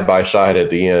 side by side at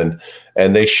the end,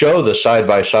 and they show the side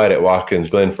by side at Watkins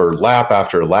Glen for lap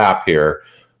after lap here.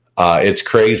 It's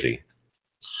crazy.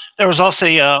 There was also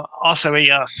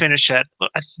a finish at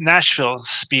Nashville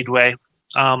Speedway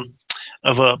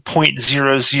of a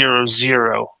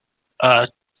 .000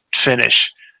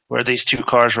 finish, where these two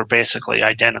cars were basically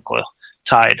identical,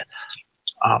 tied.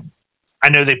 I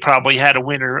know they probably had a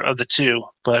winner of the two,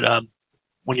 but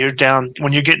when you're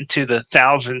getting to the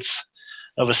thousandths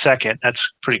of a second,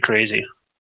 that's pretty crazy.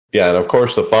 Yeah, and of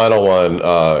course the final one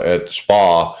at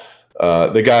Spa.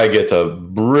 The guy gets a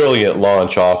brilliant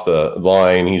launch off the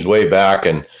line. He's way back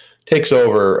and takes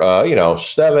over,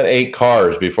 7-8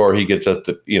 cars before he gets up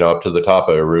to the top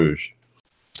of Eau Rouge.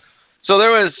 So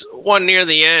there was one near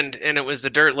the end, and it was the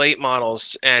dirt late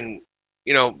models, and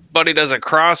Buddy does a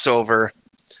crossover.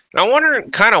 And I'm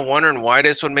wondering why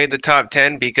this one made the top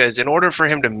 10, because in order for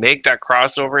him to make that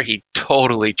crossover, he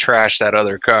totally trashed that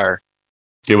other car.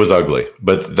 It was ugly,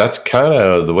 but that's kind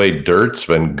of the way dirt's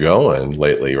been going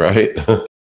lately, right?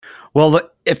 Well,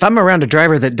 if I'm around a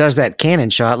driver that does that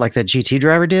cannon shot like that GT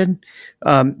driver did,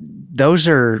 those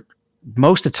are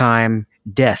most of the time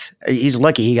death. He's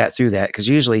lucky he got through that, because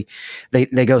usually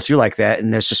they go through like that,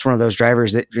 and there's just one of those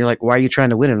drivers that you're like, why are you trying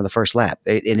to win in the first lap?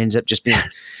 It ends up just being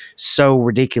so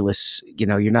ridiculous. You're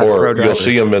not a pro driver. You'll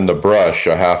see him in the brush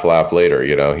a half lap later.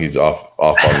 He's off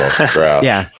on the grass.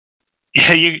 Yeah.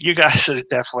 Yeah, you guys are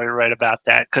definitely right about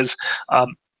that, because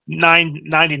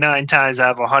 99 times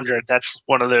out of 100, that's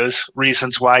one of those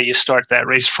reasons why you start that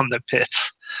race from the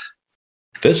pits.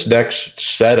 This next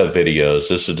set of videos,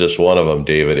 this is just one of them,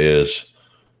 David, is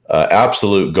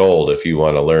absolute gold if you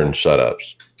want to learn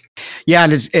setups. Yeah,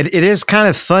 and it is kind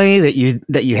of funny that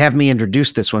you have me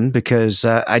introduce this one, because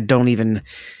I don't even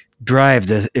drive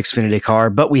the Xfinity car,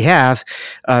 but we have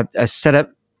a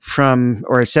setup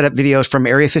videos from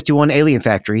Area 51 Alien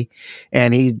Factory,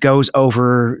 and he goes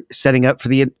over setting up for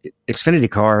the Xfinity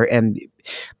car. And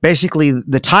basically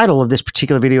the title of this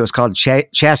particular video is called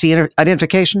Chassis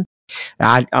Identification.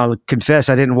 I'll confess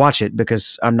I didn't watch it,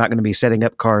 because I'm not going to be setting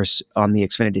up cars on the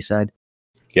Xfinity side.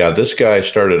 Yeah, this guy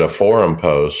started a forum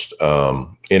post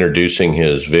introducing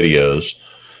his videos,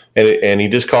 and he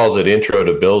just calls it Intro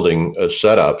to Building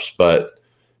Setups, but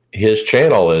his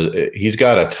channel he's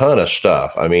got a ton of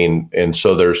stuff. I mean, and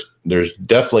so there's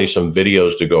definitely some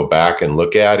videos to go back and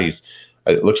look at.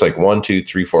 It looks like 1, 2,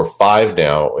 3, 4, 5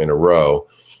 now in a row.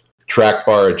 Track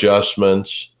bar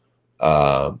adjustments,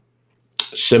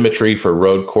 symmetry for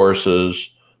road courses,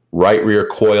 right rear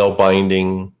coil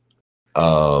binding.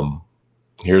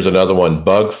 Here's another one: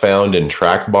 bug found in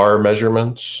track bar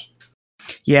measurements.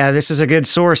 Yeah, this is a good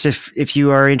source if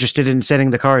you are interested in setting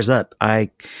the cars up. I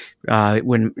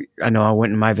went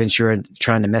in my Ventura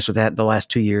trying to mess with that the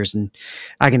last 2 years, and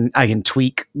I can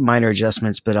tweak minor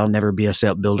adjustments, but I'll never be a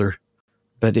set builder.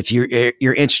 But if you're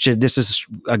interested, this is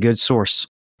a good source.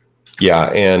 Yeah,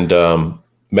 and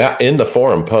Matt, in the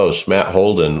forum post, Matt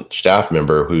Holden, staff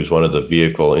member, who's one of the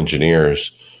vehicle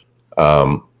engineers,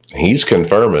 he's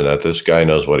confirming that this guy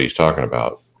knows what he's talking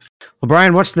about. Well,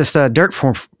 Brian, what's this dirt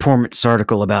performance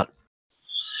article about?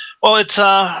 Well, it's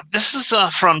this is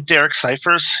from Derek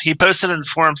Cyphers. He posted in the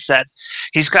forums that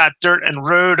he's got dirt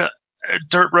road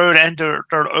and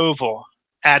dirt oval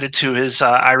added to his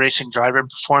iRacing driver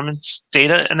performance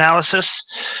data analysis.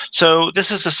 So this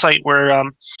is a site where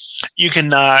you can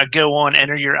go on,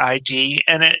 enter your ID,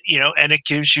 and it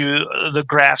gives you the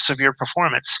graphs of your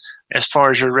performance as far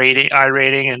as your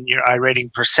iRating and your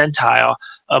iRating percentile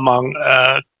among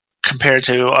compared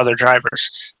to other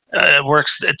drivers.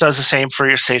 It does the same for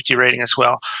your safety rating as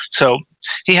well. So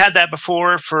he had that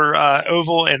before for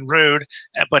oval and road,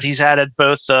 but he's added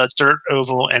both dirt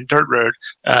oval and dirt road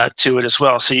to it as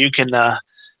well. So you can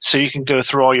go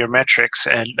through all your metrics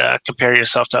and compare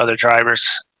yourself to other drivers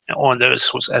on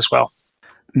those as well.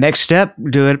 Next step,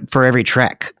 do it for every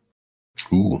track.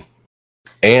 Ooh.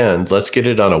 And let's get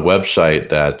it on a website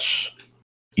that's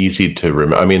easy to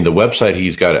remember. I mean, the website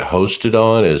he's got it hosted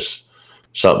on is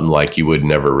something like you would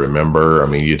never remember. I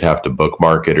mean, you'd have to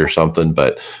bookmark it or something,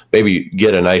 but maybe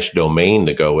get a nice domain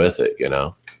to go with it,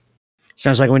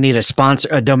 Sounds like we need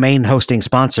a domain hosting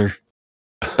sponsor.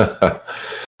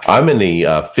 I'm in the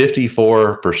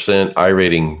 54%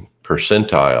 iRating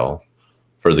percentile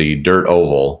for the dirt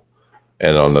oval,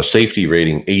 and on the safety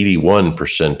rating, 81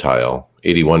 percentile.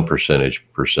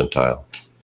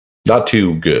 Not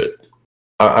too good.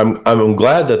 I'm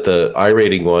glad that the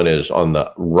iRating one is on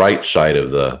the right side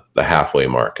of the halfway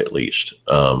mark, at least.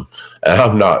 And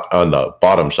I'm not on the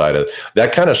bottom side of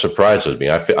that. Kind of surprises me.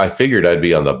 I figured I'd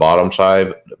be on the bottom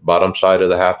side of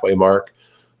the halfway mark,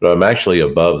 but I'm actually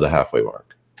above the halfway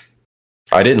mark.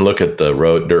 I didn't look at the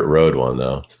dirt road one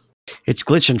though. It's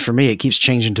glitching for me. It keeps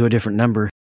changing to a different number.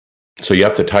 So you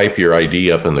have to type your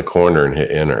ID up in the corner and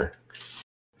hit enter.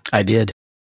 I did.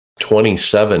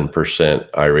 27%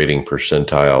 iRating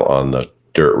percentile on the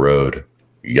dirt road.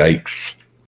 Yikes.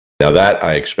 Now that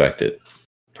I expected.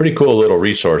 Pretty cool little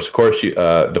resource. Of course, you,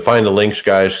 to find the links,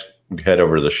 guys, head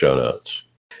over to the show notes.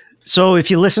 So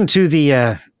if you listen to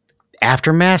the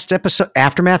Aftermath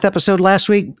episode last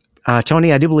week,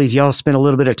 Tony, I do believe y'all spent a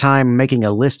little bit of time making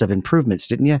a list of improvements,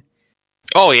 didn't you?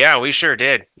 Oh yeah, we sure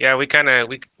did. Yeah, we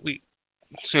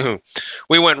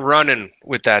we went running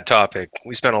with that topic.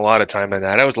 We spent a lot of time on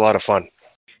that. It was a lot of fun.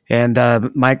 And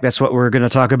Mike, that's what we're going to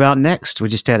talk about next. We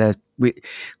just had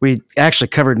we actually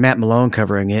covered Matt Malone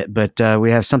covering it, but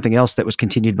we have something else that was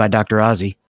continued by Dr.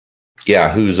 Ozzy.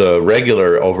 Yeah, who's a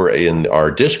regular over in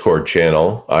our Discord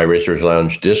channel, iRacers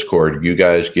Lounge Discord. You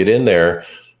guys get in there.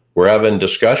 We're having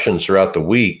discussions throughout the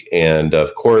week, and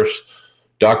of course,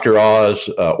 Dr. Oz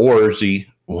Orzy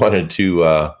wanted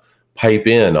to pipe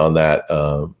in on that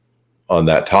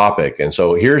topic, and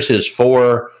so here's his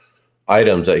 4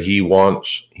 items that he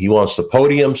wants. He wants the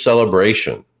podium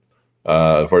celebration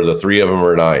for the 3 of them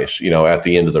are nice, at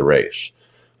the end of the race.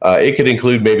 It could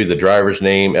include maybe the driver's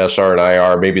name, SR and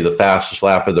IR, maybe the fastest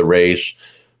lap of the race,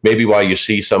 maybe while you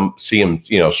see him,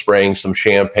 spraying some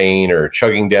champagne or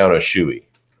chugging down a shoey.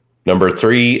 Number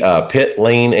 3, pit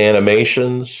lane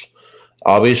animations.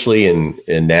 Obviously, in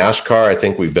NASCAR, I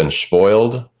think we've been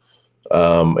spoiled.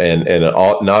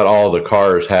 Not all the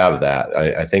cars have that.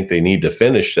 I think they need to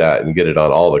finish that and get it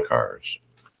on all the cars.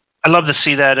 I'd love to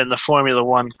see that in the Formula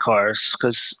One cars,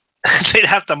 because they'd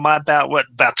have to mop out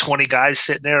about 20 guys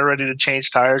sitting there ready to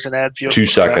change tires and add fuel. 2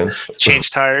 seconds.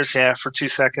 Change tires, for 2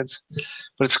 seconds.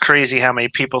 But it's crazy how many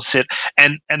people sit.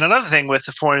 And another thing with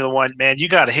the Formula One, man, you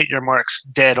got to hit your marks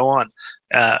dead on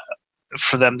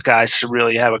for them guys to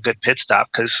really have a good pit stop,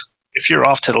 because if you're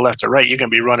off to the left or right, you're going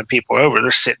to be running people over.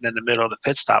 They're sitting in the middle of the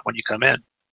pit stop when you come in.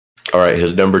 All right,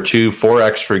 his number 2,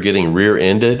 4X for getting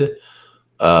rear-ended.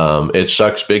 It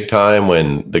sucks big time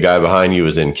when the guy behind you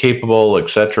is incapable,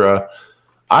 etc.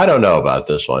 I don't know about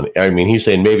this one. I mean, he's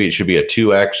saying maybe it should be a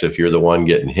 2X if you're the one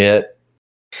getting hit.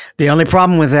 The only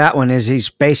problem with that one is he's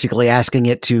basically asking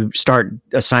it to start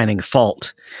assigning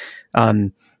fault.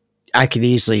 I could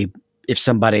easily, if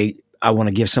I want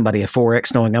to give somebody a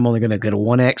 4X knowing I'm only going to get a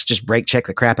 1X, just brake check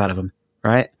the crap out of them,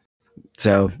 right?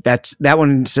 So that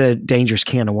one's a dangerous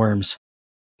can of worms.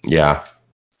 Yeah.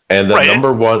 And the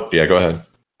number 1, yeah, go ahead.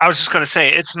 I was just going to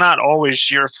say, it's not always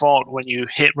your fault when you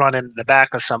run into the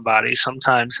back of somebody.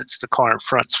 Sometimes it's the car in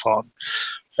front's fault.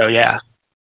 So, yeah.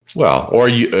 Well, or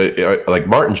you like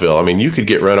Martinsville. I mean, you could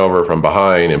get run over from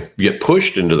behind and get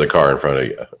pushed into the car in front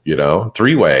of you,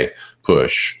 3-way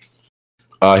push.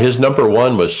 His number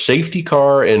 1 was safety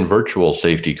car and virtual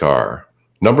safety car.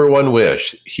 Number 1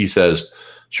 wish, he says,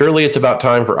 surely it's about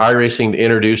time for iRacing to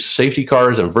introduce safety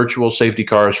cars and virtual safety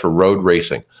cars for road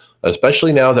racing,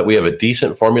 especially now that we have a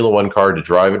decent Formula One car to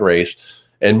drive and race.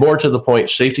 And more to the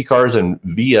point, safety cars and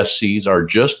VSCs are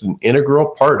just an integral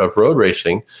part of road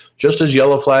racing, just as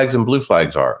yellow flags and blue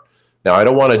flags are. Now, I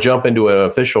don't want to jump into an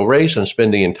official race and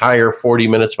spend the entire 40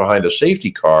 minutes behind a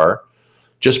safety car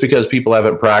just because people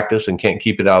haven't practiced and can't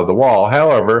keep it out of the wall.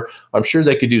 However, I'm sure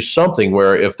they could do something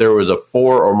where if there was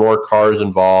 4 or more cars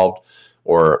involved,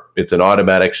 or it's an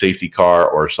automatic safety car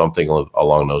or something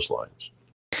along those lines.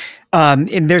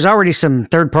 And there's already some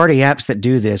third-party apps that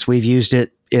do this. We've used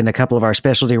it in a couple of our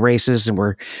specialty races, and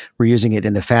we're using it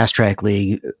in the Fast Track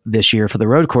League this year for the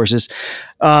road courses.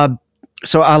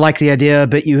 So I like the idea,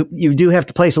 but you do have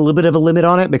to place a little bit of a limit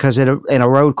on it, because in a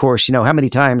road course, how many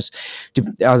times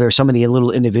are there so many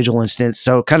little individual incidents?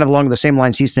 So kind of along the same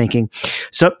lines he's thinking.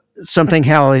 So something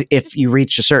how if you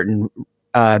reach a certain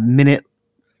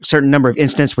certain number of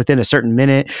incidents within a certain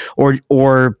minute,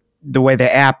 or the way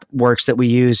the app works that we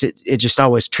use, it just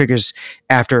always triggers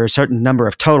after a certain number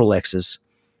of total X's.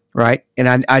 right?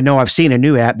 And I know I've seen a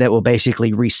new app that will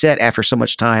basically reset after so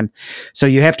much time. So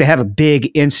you have to have a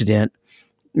big incident,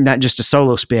 not just a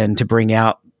solo spin, to bring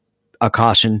out a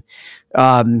caution.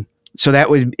 So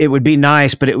it would be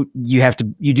nice, but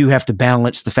you do have to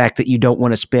balance the fact that you don't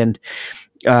want to spend.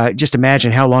 Just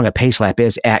imagine how long a pace lap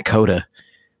is at COTA,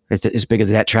 as big as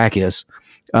that track is.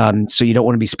 So you don't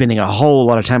want to be spending a whole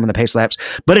lot of time on the pace laps,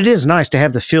 but it is nice to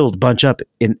have the field bunch up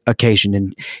in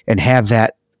occasion and have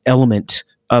that element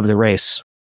of the race.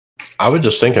 I was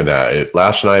just thinking that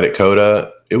last night at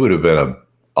COTA, it would have been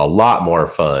a lot more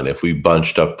fun if we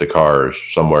bunched up the cars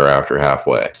somewhere after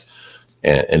halfway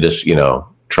and just,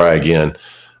 try again.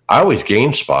 I always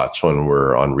gain spots when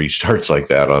we're on restarts like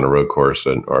that on a road course,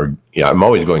 I'm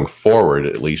always going forward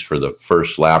at least for the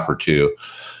first lap or two.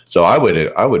 So I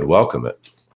would welcome it.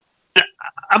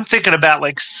 I'm thinking about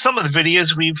like some of the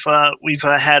videos we've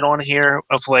had on here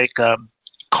of like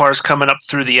cars coming up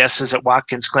through the S's at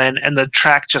Watkins Glen, and the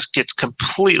track just gets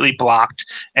completely blocked,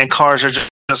 and cars are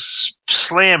just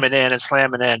slamming in,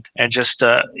 and just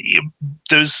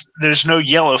there's no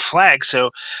yellow flag,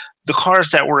 so the cars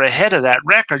that were ahead of that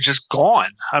wreck are just gone.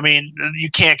 I mean,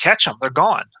 you can't catch them; they're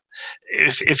gone.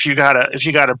 If you got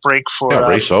a break for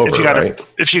race over,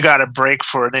 if you got a break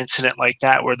for an incident like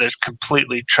that where there's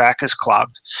completely track is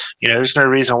clogged, there's no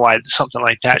reason why something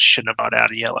like that shouldn't have gone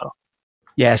out of yellow.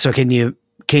 Yeah. So can you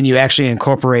actually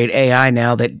incorporate AI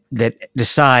now that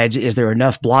decides is there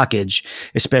enough blockage,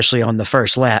 especially on the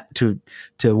first lap, to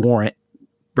warrant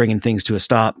bringing things to a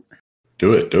stop?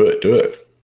 Do it.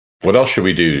 What else should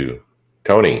we do,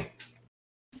 Tony?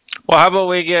 Well, how about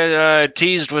we get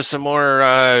teased with some more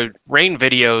rain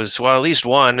videos? Well, at least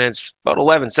one. It's about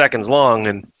 11 seconds long,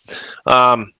 and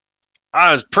I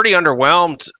was pretty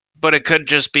underwhelmed. But it could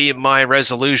just be my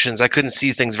resolutions. I couldn't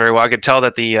see things very well. I could tell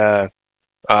that the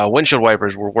windshield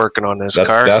wipers were working on this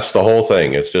car. That's the whole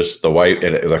thing. It's just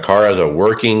the car has a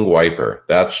working wiper.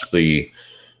 That's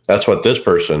what this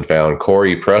person found,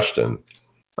 Corey Preston.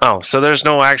 Oh, so there's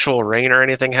no actual rain or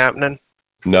anything happening?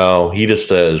 No, he just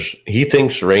says he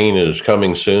thinks rain is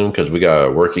coming soon because we got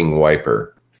a working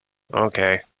wiper.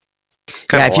 Okay.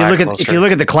 Yeah, if you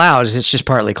look at the clouds, it's just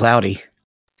partly cloudy.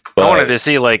 But I wanted to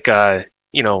see like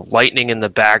lightning in the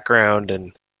background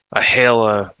and a hail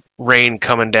of rain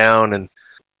coming down, and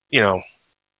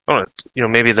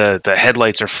maybe the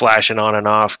headlights are flashing on and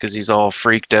off because he's all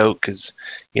freaked out because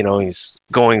he's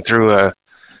going through a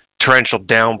torrential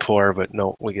downpour. But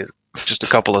no, we get just a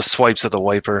couple of swipes of the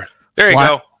wiper. There you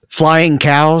go. Flying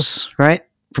cows, right?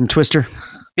 From Twister.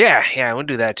 Yeah, we'll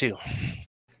do that too.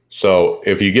 So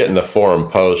if you get in the forum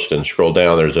post and scroll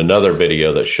down, there's another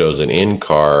video that shows an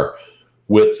in-car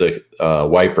with the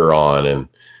wiper on, and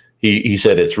he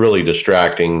said it's really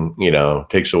distracting,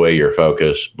 takes away your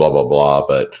focus, blah, blah, blah.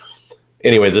 But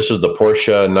anyway, this is the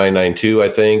Porsche 992, I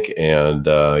think, and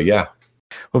yeah.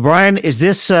 Well, Brian, is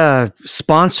this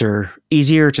sponsor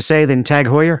easier to say than Tag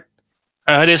Heuer?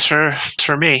 It is for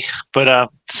me, but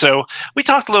so we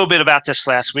talked a little bit about this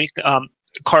last week.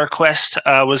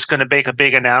 CarQuest was going to make a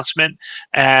big announcement,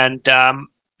 and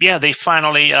they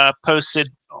finally posted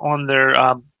on their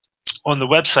on the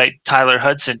website. Tyler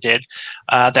Hudson did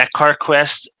that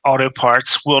CarQuest Auto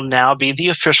Parts will now be the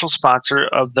official sponsor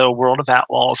of the World of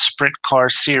Outlaws Sprint Car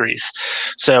Series.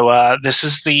 So this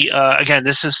is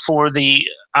this is for the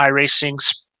iRacing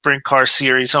Sprint Car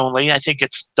Series only. I think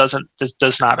this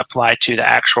does not apply to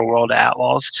the actual World of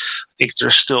Outlaws. I think they're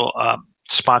still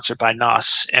sponsored by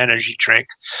NOS Energy Drink.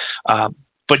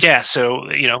 But yeah, so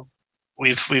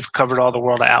we've covered all the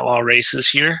World of Outlaw races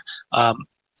here,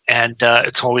 and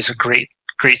it's always a great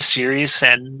series,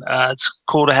 and it's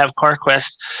cool to have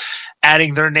CarQuest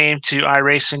adding their name to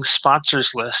iRacing's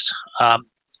sponsors list.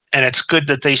 And it's good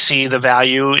that they see the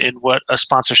value in what a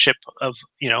sponsorship of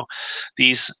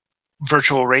these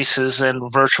virtual races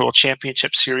and virtual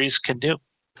championship series can do.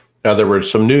 Now, there were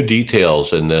some new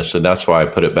details in this, and that's why I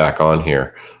put it back on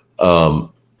here.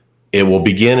 It will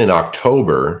begin in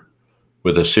October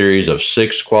with a series of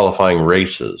 6 qualifying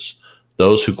races.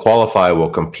 Those who qualify will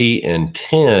compete in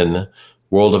 10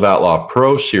 World of Outlaw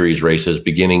Pro Series races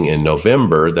beginning in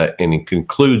November, and it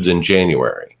concludes in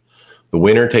January. The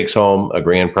winner takes home a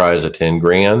grand prize of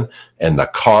 $10,000 and the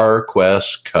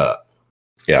CarQuest Cup.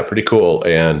 Yeah, pretty cool.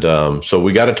 And so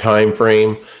we got a time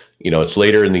frame. It's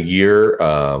later in the year,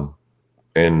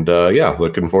 and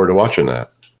looking forward to watching that.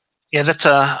 Yeah, that's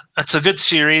a good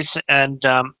series, and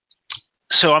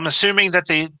so I'm assuming that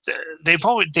they've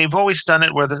always done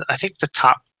it where I think the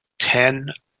top 10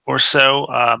 or so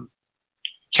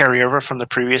carry over from the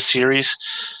previous series.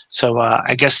 So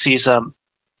I guess these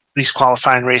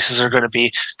qualifying races are going to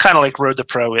be kind of like Road to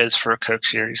Pro is for a Coke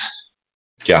Series.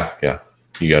 Yeah.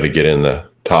 You got to get in the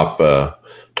top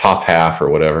half or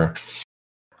whatever.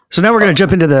 So now we're going to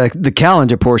jump into the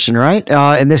calendar portion, right?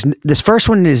 And this first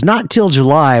one is not till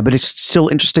July, but it's still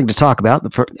interesting to talk about.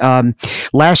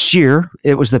 Last year,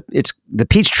 it's the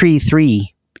Peachtree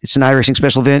 3. It's an iRacing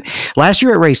special event. Last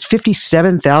year, it raised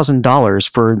 $57,000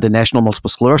 for the National Multiple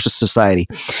Sclerosis Society.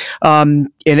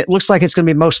 And it looks like it's going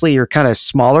to be mostly your kind of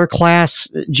smaller class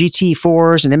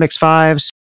GT4s and MX5s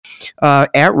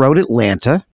at Road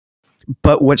Atlanta.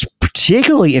 But what's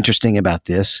particularly interesting about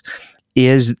this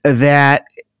is that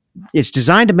it's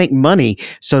designed to make money,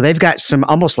 so they've got some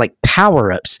almost like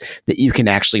power-ups that you can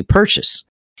actually purchase.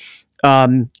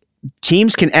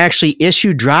 Teams can actually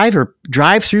issue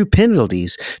drive-through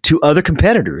penalties to other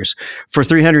competitors for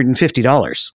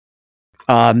 $350.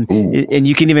 And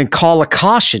you can even call a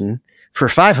caution for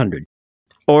 $500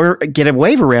 or get a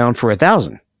waiver round for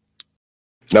 $1,000.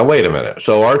 Now, wait a minute.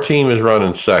 So our team is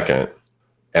running second,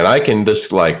 and I can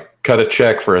just cut a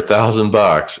check for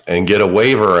 $1,000 and get a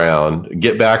waiver round,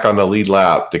 get back on the lead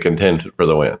lap to contend for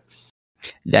the win.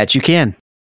 That you can.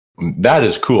 That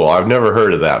is cool. I've never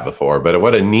heard of that before, but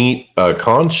what a neat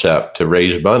concept to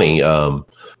raise money.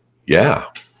 Yeah.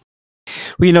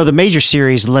 Well, the major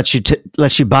series lets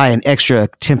you buy an extra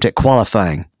attempt at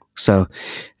qualifying. So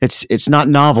it's not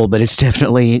novel, but it's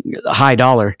definitely high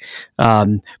dollar.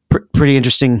 Pretty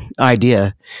interesting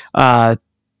idea.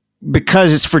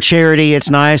 Because it's for charity,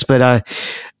 it's nice, but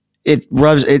it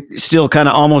still kind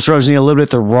of almost rubs me a little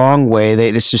bit the wrong way.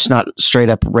 It's just not straight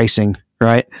up racing,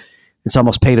 right? It's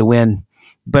almost pay to win.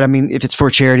 But I mean, if it's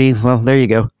for charity, well, there you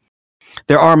go.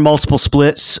 There are multiple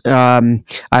splits. I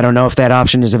don't know if that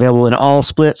option is available in all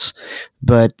splits,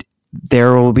 but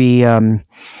there will be.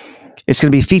 It's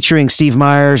going to be featuring Steve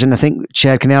Myers, and I think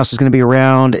Chad Knaus is going to be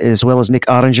around, as well as Nick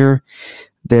Ottinger.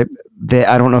 That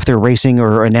I don't know if they're racing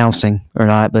or announcing or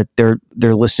not, but they're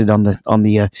listed on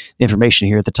the information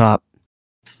here at the top.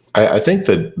 I think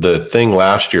that the thing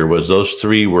last year was those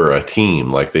three were a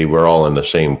team, like they were all in the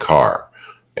same car,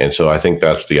 and so I think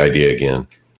that's the idea again.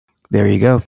 There you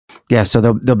go. Yeah, so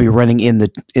they'll be running in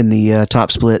the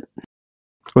top split,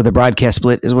 or the broadcast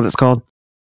split is what it's called.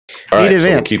 All right,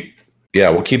 event.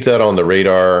 So we'll keep that on the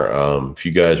radar. If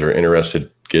you guys are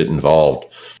interested, get involved.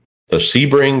 The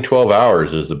Sebring 12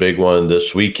 Hours is the big one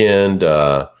this weekend.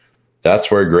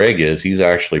 That's where Greg is. He's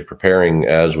actually preparing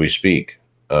as we speak.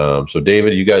 So,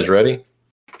 David, you guys ready?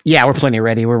 Yeah, we're plenty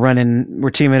ready. We're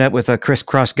teaming up with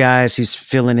Crisscross Guys. He's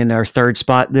filling in our third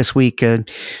spot this week.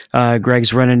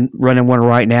 Greg's running one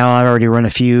right now. I've already run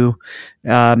a few.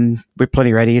 We're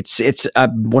plenty ready. It's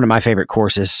one of my favorite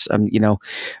courses.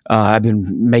 I've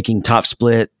been making top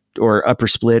split or upper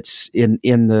splits in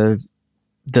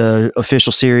the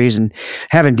official series and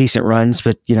having decent runs,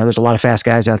 but there's a lot of fast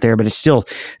guys out there, but it's still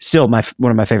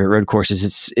one of my favorite road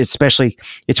courses. It's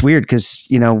weird because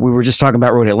we were just talking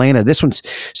about Road Atlanta. This one's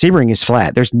Sebring is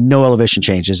flat. There's no elevation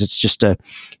changes. It's just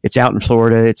it's out in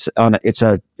Florida. It's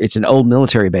an old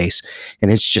military base,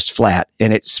 and it's just flat,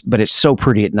 but it's so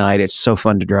pretty at night. It's so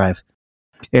fun to drive.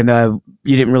 And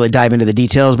you didn't really dive into the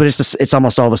details, but it's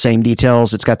almost all the same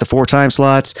details. It's got the 4-time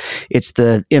slots. It's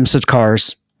the IMSA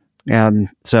cars.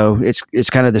 So it's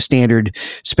kind of the standard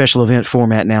special event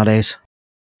format nowadays.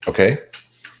 Okay.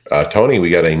 Tony, we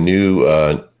got a new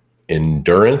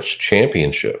endurance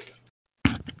championship.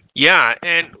 Yeah,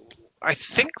 and I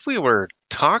think we were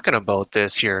talking about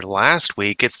this here last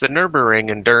week. It's the Nürburgring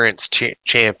Endurance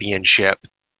Championship,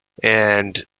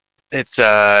 and it's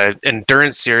an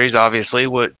endurance series, obviously,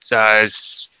 which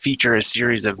feature a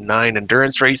series of 9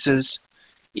 endurance races.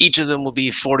 Each of them will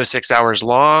be 4 to 6 hours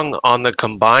long on the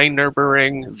combined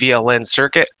Nürburgring VLN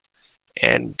circuit.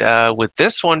 And with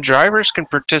this one, drivers can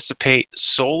participate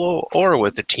solo or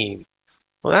with a team.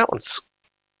 Well, that one's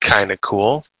kind of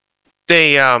cool.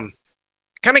 They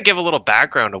kind of give a little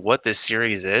background of what this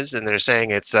series is, and they're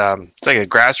saying it's like a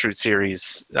grassroots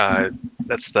series.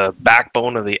 That's the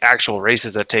backbone of the actual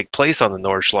races that take place on the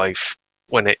Nordschleife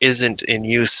when it isn't in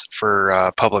use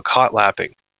for public hot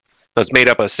lapping. So it's made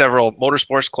up of several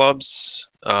motorsports clubs.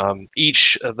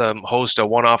 Each of them host a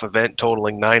one-off event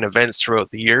totaling 9 events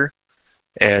throughout the year.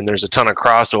 And there's a ton of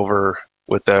crossover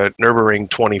with the Nürburgring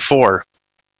 24.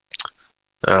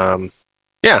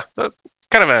 Yeah, that's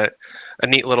kind of a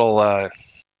neat little, kind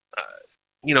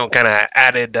of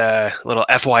added little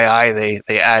FYI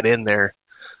they add in there.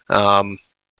 And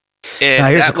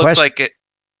that looks like it.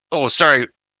 Oh, sorry,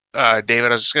 David.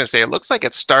 I was just going to say, it looks like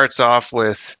it starts off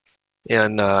with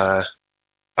on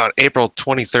April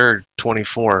 23rd,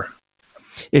 24.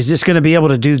 Is this going to be able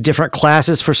to do different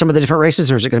classes for some of the different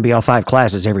races, or is it going to be all 5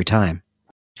 classes every time?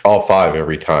 All 5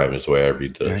 every time is the way I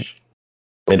read this. Right.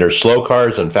 And there's slow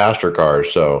cars and faster cars,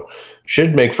 so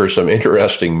should make for some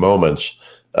interesting moments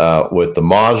with the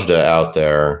Mazda out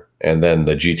there, and then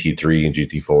the GT3 and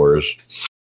GT4s.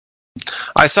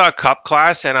 I saw Cup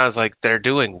class, and I was like, "They're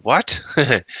doing what?"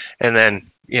 And then,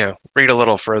 read a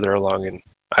little further along, and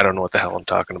I don't know what the hell I'm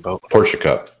talking about. Porsche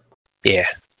Cup. Yeah,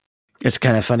 it's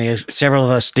kind of funny. Several of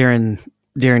us during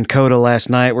COTA last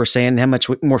night were saying how much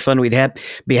more fun we'd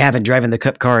be having driving the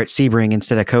Cup car at Sebring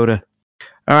instead of COTA.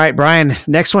 All right, Brian.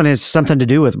 Next one is something to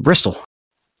do with Bristol.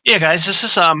 Yeah, guys, this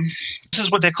is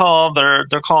what they're calling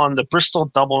the Bristol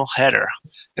Double Header.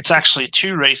 It's actually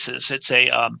 2 races. It's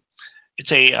a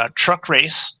truck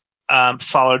race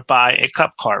followed by a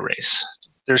Cup car race.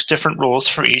 There's different rules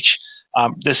for each.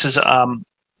 This is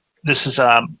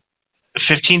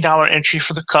 $15 entry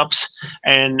for the Cups,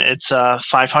 and it's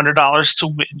 $500 to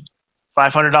win.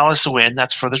 $500 to win.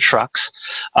 That's for the trucks.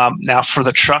 Now, for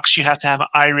the trucks, you have to have an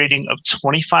I rating of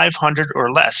 2,500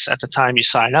 or less at the time you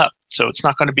sign up. So it's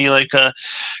not going to be like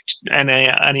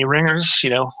any ringers.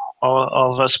 All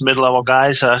of us mid-level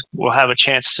guys will have a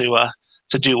chance to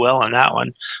do well on that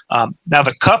one. Now,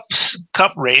 the Cup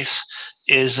race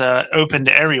is open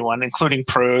to everyone, including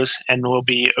pros, and will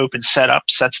be open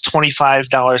setups. That's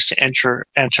 $25 to enter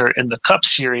in the Cup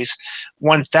Series,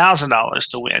 $1,000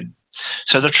 to win.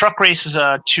 So the truck race is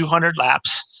 200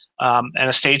 laps and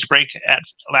a stage break at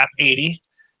lap 80,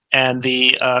 and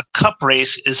the Cup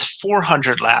race is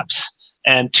 400 laps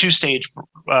and two stages,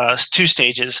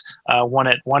 one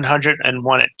at 100 and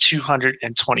one at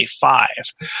 225.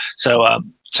 So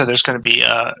there's going to be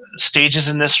stages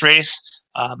in this race.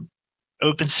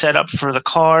 Open setup for the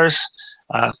cars,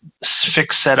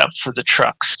 fixed setup for the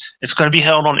trucks. It's going to be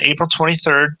held on April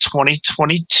 23rd,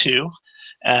 2022.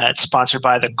 It's sponsored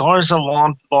by the Garza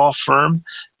Law Firm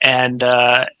and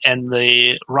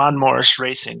the Ron Morris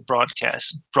Racing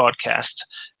broadcast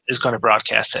is going to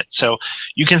broadcast it. So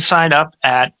you can sign up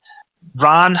at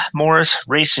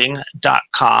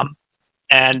ronmorrisracing.com.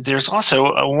 And there's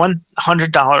also a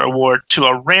 $100 award to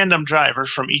a random driver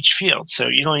from each field. So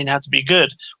you don't even have to be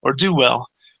good or do well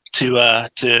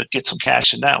to get some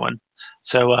cash in that one.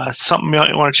 So something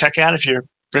you want to check out if you're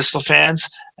Bristol fans,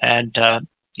 and a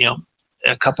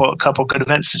couple good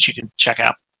events that you can check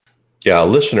out. Yeah, a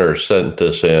listener sent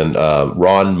this in,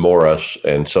 Ron Morris,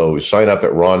 and so sign up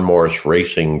at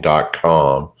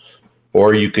ronmorrisracing.com,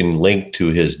 or you can link to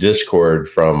his Discord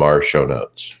from our show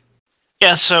notes.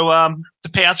 Yeah, so the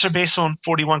payouts are based on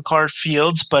 41 car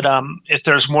fields, but if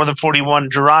there's more than 41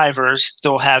 drivers,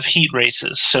 they'll have heat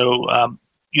races. So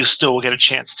you still will get a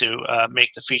chance to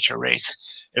make the feature race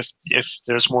if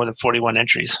there's more than 41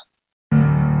 entries.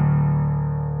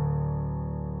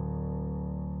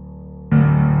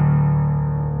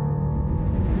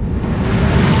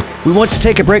 We want to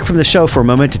take a break from the show for a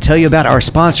moment to tell you about our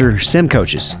sponsor, Sim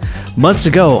Coaches. Months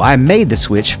ago, I made the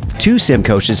switch to Sim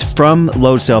Coaches from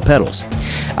Load Cell Pedals.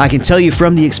 I can tell you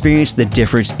from the experience, the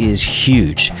difference is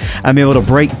huge. I'm able to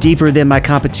brake deeper than my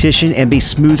competition and be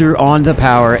smoother on the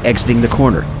power exiting the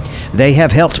corner. They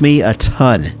have helped me a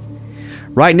ton.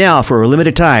 Right now, for a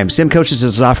limited time, Sim Coaches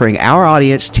is offering our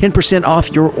audience 10%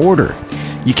 off your order.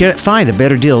 You can't find a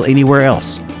better deal anywhere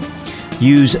else.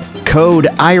 Use code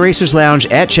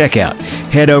iRacersLounge at checkout.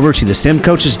 Head over to the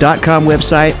simcoaches.com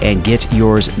website and get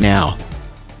yours now.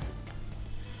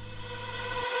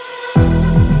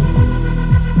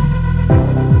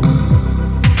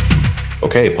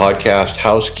 Okay, podcast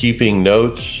housekeeping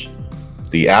notes,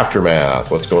 the aftermath.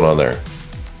 What's going on there?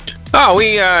 Oh,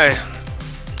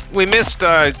 we missed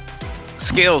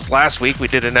Scales last week. We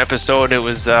did an episode. It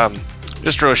was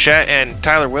Mr. Rochette and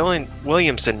Tyler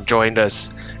Williamson joined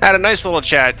us. Had a nice little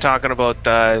chat talking about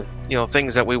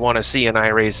things that we want to see in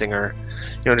iRacing, or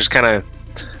just kind of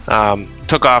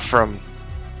took off from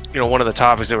one of the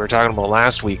topics that we were talking about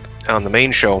last week on the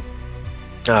main show.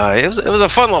 It was a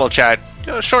fun little chat,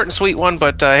 short and sweet one,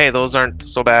 but hey, those aren't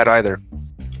so bad either.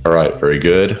 All right, very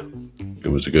good. It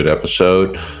was a good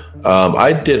episode.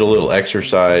 I did a little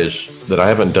exercise that I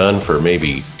haven't done for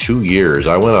maybe 2 years.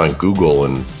 I went on Google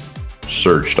and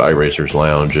searched iRacers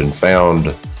Lounge and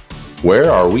found,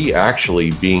 where are we actually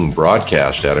being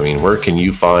broadcast at? I mean, where can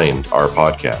you find our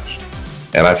podcast?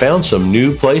 And I found some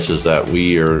new places that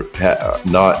we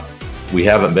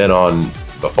haven't been on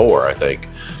before, I think.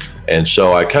 And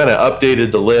so I kind of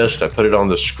updated the list. I put it on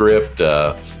the script.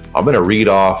 I'm going to read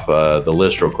off the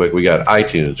list real quick. We got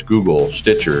iTunes, Google,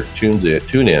 Stitcher,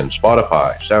 TuneIn,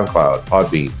 Spotify, SoundCloud,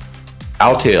 Podbean,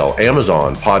 Outtail,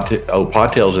 Amazon,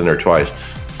 Podtail's in there twice.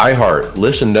 iHeart,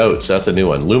 Listen Notes, that's a new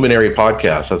one. Luminary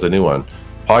Podcast, that's a new one.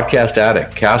 Podcast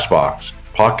Addict, Castbox,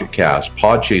 Pocket Cast,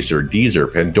 Podchaser,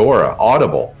 Deezer, Pandora,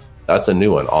 Audible, that's a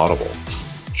new one, Audible.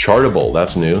 Chartable,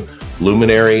 that's new.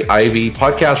 Luminary, Ivy,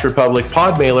 Podcast Republic,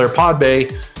 Podmailer,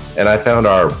 Podbay, and I found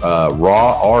our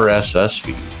raw RSS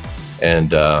feed.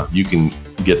 And you can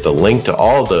get the link to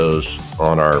all those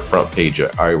on our front page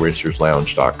at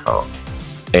iRacersLounge.com.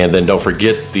 And then don't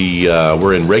forget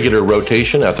we're in regular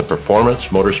rotation at the Performance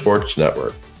Motorsports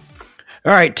Network.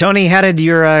 All right, Tony, how did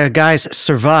your guys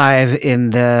survive in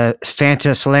the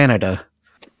Fantaslanida?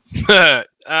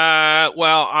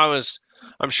 Well,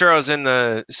 I'm sure I was in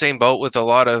the same boat with a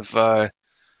lot of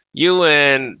you,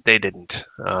 and they didn't.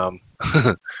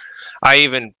 I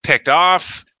even picked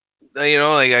off,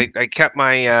 like I kept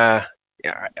my,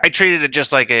 I treated it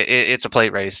just like it's a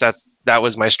plate race. That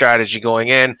was my strategy going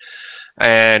in,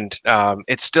 and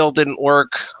it still didn't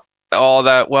work all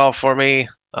that well for me.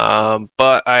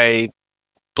 But I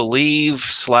believe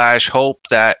 / hope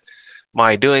that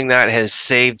my doing that has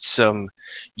saved some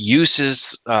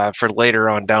uses for later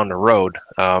on down the road.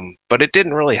 But it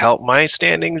didn't really help my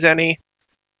standings any.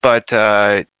 But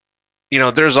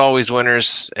there's always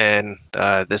winners, and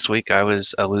this week I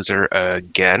was a loser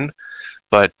again.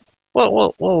 But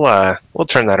we'll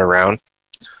turn that around.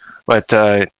 But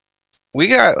we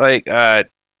got Mr.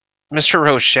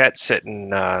 Rochette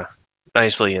sitting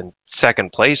nicely in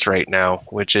second place right now,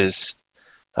 which is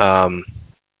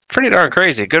pretty darn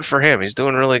crazy. Good for him. He's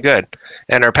doing really good.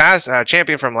 And our past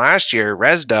champion from last year,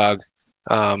 Res Dog,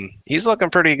 he's looking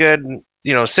pretty good.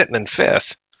 Sitting in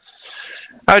fifth.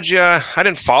 I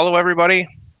didn't follow everybody.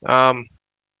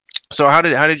 So how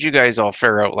did you guys all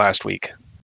fare out last week?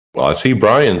 Well, I see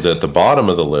Brian's at the bottom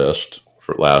of the list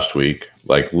for last week,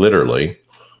 like literally.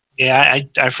 Yeah,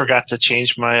 I forgot to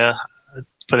change my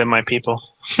put in my people.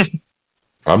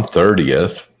 I'm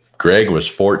 30th. Greg was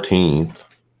 14th.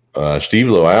 Steve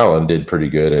Llewellyn did pretty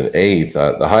good in 8th.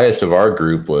 The highest of our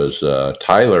group was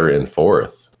Tyler in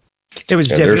 4th. It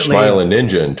was and definitely there's Smiling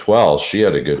Ninja in 12th. She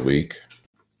had a good week.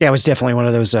 Yeah, it was definitely one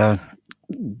of those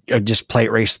just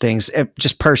plate race things.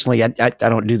 Just personally, I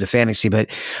don't do the fantasy, but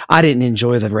I didn't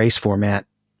enjoy the race format.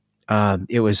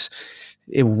 It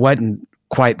wasn't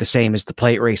quite the same as the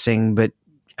plate racing, but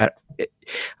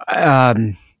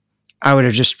I would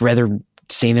have just rather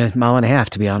seen a mile and a half,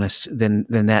 to be honest, than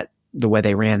that the way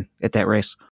they ran at that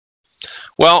race.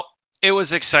 Well, it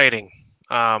was exciting.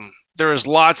 There was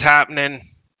lots happening.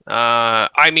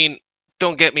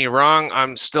 Don't get me wrong.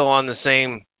 I'm still on the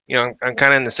same. I'm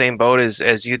kind of in the same boat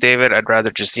as you, David. I'd rather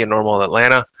just see a normal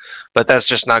Atlanta, but that's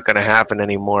just not going to happen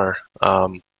anymore. I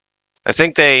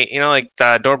think they, like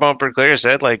Door Bumper Clear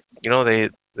said,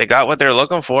 they got what they're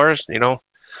looking for.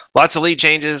 Lots of lead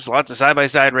changes, lots of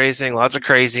side-by-side racing, lots of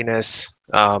craziness.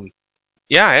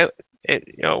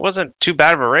 It wasn't too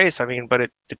bad of a race. But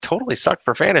it totally sucked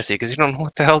for fantasy because you don't know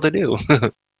what the hell to do.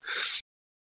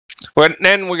 But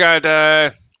then we got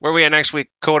where we at next week,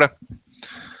 Coda.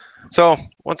 So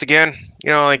once again,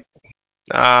 we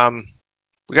got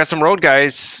some road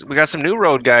guys. We got some new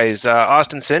road guys,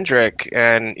 Austin Cindric,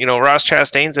 and Ross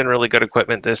Chastain's in really good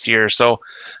equipment this year. So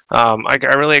I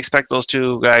really expect those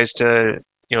two guys to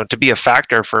to be a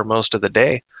factor for most of the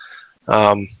day.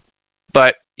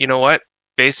 But you know what?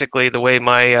 Basically, the way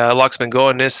my luck's been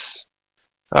going this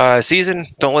season,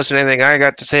 don't listen to anything I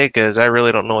got to say because I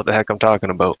really don't know what the heck I'm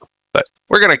talking about. But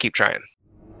we're gonna keep trying.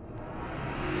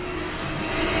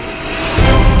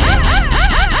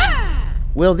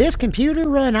 Will this computer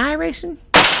run iRacing?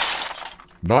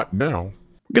 Not now.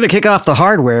 We're going to kick off the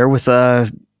hardware with,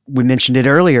 we mentioned it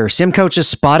earlier, Sim Coaches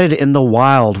spotted in the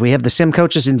wild. We have the Sim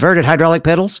Coaches inverted hydraulic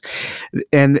pedals,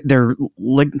 and they're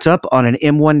linked up on an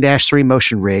M1-3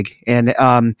 motion rig. And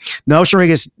the motion rig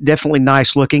is definitely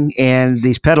nice looking, and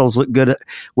these pedals look good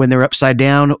when they're upside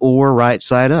down or right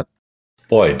side up.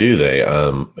 Boy, do they.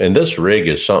 And this rig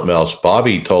is something else.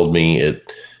 Bobby told me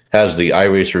it has the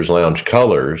iRacers Lounge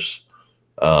colors.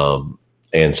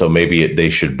 And so maybe they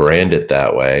should brand it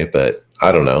that way, but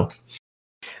I don't know.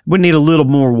 Would need a little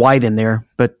more white in there,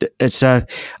 but it's I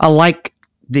like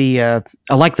the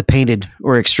painted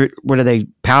or extrude. What do they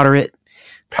powder it?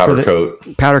 Powder coat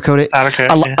it. Powder coat,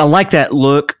 I like that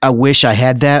look. I wish I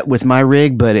had that with my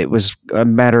rig, but it was a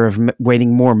matter of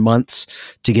waiting more months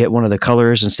to get one of the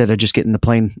colors instead of just getting the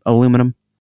plain aluminum.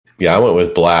 Yeah, I went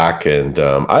with black, and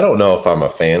I don't know if I'm a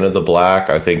fan of the black.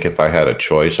 I think if I had a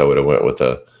choice, I would have went with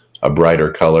a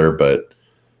brighter color, but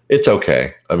it's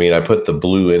okay. I put the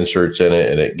blue inserts in it,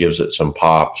 and it gives it some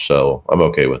pop, so I'm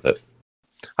okay with it.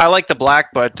 I like the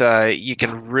black, but you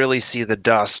can really see the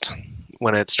dust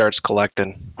when it starts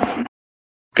collecting.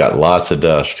 Got lots of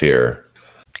dust here.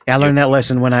 I learned that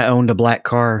lesson when I owned a black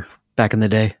car back in the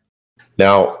day.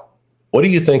 Now, what do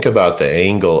you think about the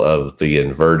angle of the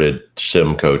inverted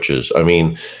Sim Coaches?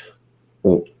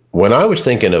 when I was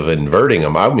thinking of inverting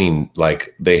them, I mean,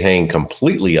 like they hang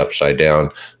completely upside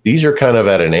down. These are kind of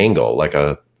at an angle, like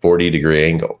a 40-degree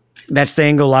angle. That's the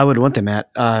angle I would want them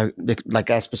at. Like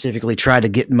I specifically try to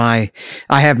get I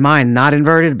have mine not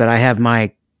inverted, but I have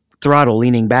my throttle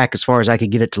leaning back as far as I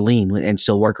could get it to lean and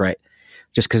still work right.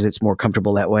 Just because it's more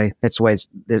comfortable that way. That's the way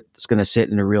it's going to sit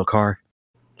in a real car.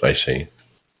 I see.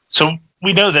 So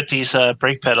we know that these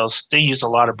brake pedals, they use a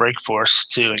lot of brake force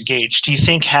to engage. Do you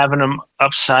think having them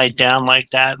upside down like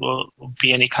that will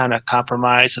be any kind of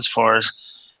compromise as far as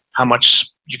how much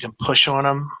you can push on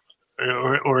them?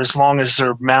 Or as long as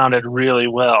they're mounted really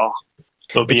well,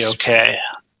 they'll be okay?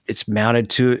 It's mounted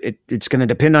to it. It's going to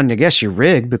depend on, I guess, your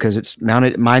rig, because it's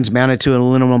mounted. Mine's mounted to an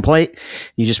aluminum plate.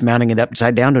 You're just mounting it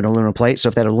upside down to an aluminum plate. So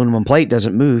if that aluminum plate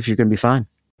doesn't move, you're going to be fine.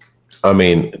 I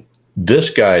mean,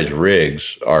 this guy's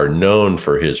rigs are known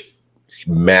for his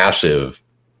massive,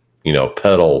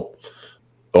 pedal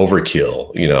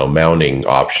overkill, mounting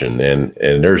option.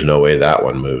 And there's no way that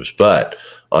one moves. But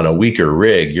on a weaker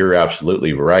rig, you're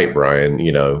absolutely right, Brian.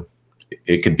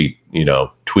 It could be,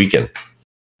 tweaking.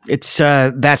 It's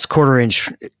that's 1/4-inch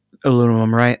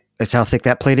aluminum, right? That's how thick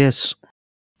that plate is.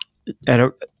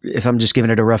 If I'm just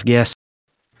giving it a rough guess.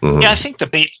 Mm-hmm. Yeah, I think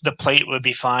the plate would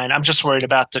be fine. I'm just worried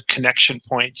about the connection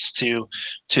points to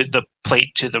the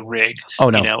plate to the rig.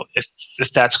 Oh no!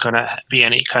 If that's going to be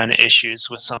any kind of issues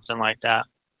with something like that.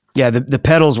 Yeah, the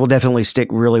pedals will definitely stick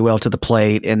really well to the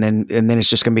plate, and then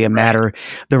it's just going to be a matter.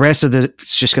 The rest of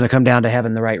it's just going to come down to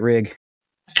having the right rig.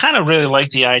 I kind of really like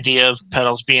the idea of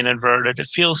pedals being inverted. It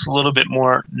feels a little bit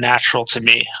more natural to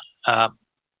me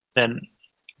than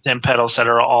pedals that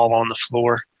are all on the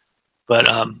floor. But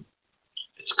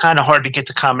it's kind of hard to get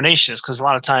the combinations because a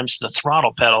lot of times the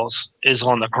throttle pedals is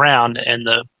on the ground and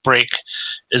the brake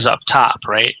is up top,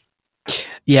 right?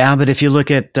 Yeah, but if you look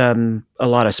at a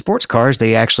lot of sports cars,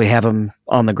 they actually have them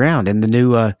on the ground. And the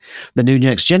new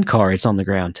next gen car, it's on the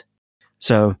ground.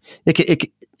 So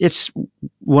it's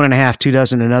 1.5, 2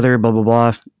 dozen, another, blah blah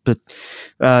blah. But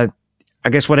I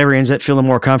guess whatever ends up feeling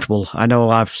more comfortable. I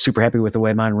know I'm super happy with the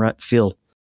way mine feel.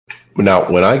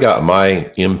 Now, when I got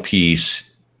my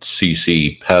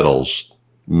MPCC pedals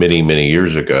many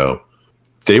years ago,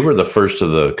 they were the first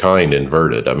of the kind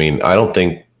inverted. I mean, I don't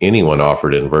think anyone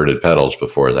offered inverted pedals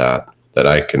before that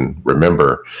I can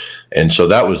remember. And so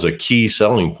that was a key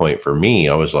selling point for me.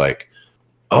 I was like,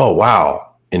 oh,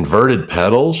 wow, inverted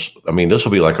pedals? I mean, this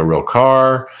will be like a real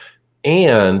car.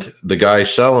 And the guy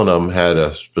selling them had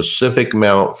a specific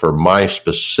mount for my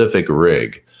specific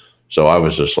rig. So I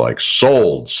was just like,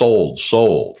 sold.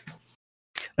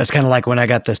 That's kind of like when I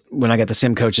got the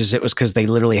Sim coaches, it was because they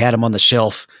literally had them on the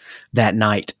shelf that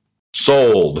night.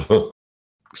 Sold.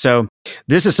 So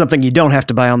this is something you don't have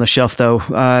to buy on the shelf, though.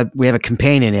 We have a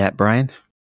companion app, Brian.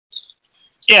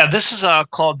 Yeah, this is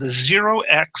called the Zero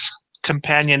X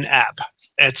Companion app.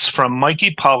 It's from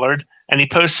Mikey Pollard, and he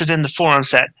posted in the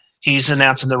forums that he's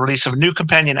announcing the release of a new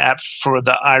companion app for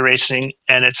the iRacing,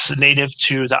 and it's native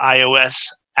to the iOS,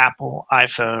 Apple,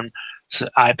 iPhone,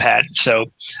 iPad. So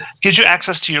it gives you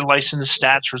access to your license,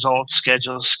 stats, results,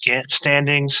 schedules,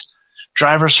 standings,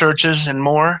 driver searches, and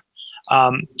more.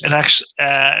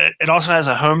 It also has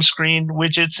a home screen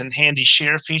widgets and handy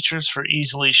share features for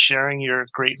easily sharing your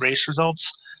great race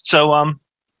results. So,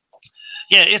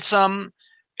 it's again,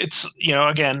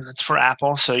 it's for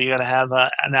Apple, so you got to have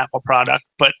an Apple product.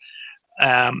 But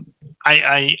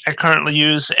I currently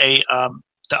use the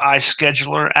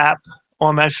iScheduler app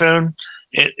on my phone.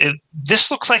 This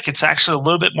looks like it's actually a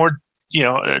little bit more,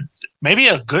 maybe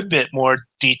a good bit more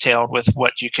detailed with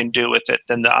what you can do with it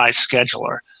than the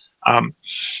iScheduler.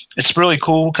 It's really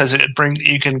cool because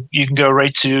you can go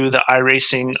right to the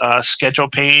iRacing schedule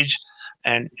page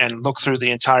and look through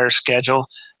the entire schedule.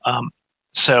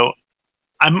 So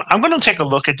I'm going to take a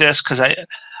look at this because I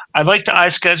like the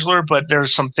iScheduler, but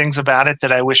there's some things about it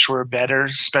that I wish were better,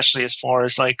 especially as far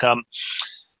as like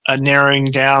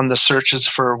narrowing down the searches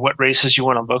for what races you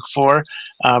want to look for.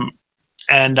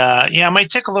 I might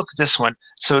take a look at this one.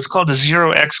 So it's called the Zero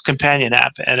X Companion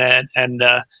app, and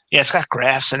it's got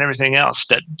graphs and everything else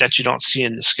that you don't see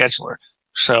in the scheduler.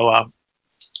 So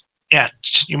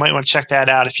you might want to check that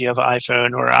out if you have an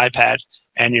iPhone or iPad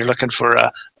and you're looking for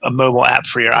a mobile app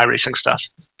for your iRacing stuff.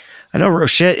 I know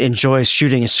Rochette enjoys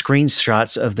shooting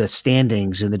screenshots of the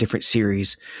standings in the different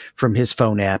series from his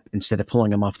phone app instead of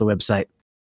pulling them off the website.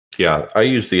 Yeah, I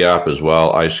use the app as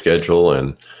well, iSchedule,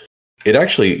 and it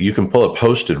actually, you can pull up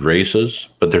posted races,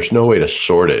 but there's no way to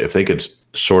sort it. If they could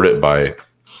sort it by,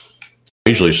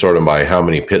 usually sort them by how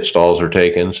many pit stalls are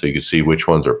taken, so you can see which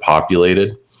ones are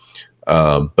populated.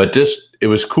 But it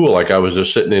was cool. Like I was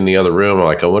just sitting in the other room. I'm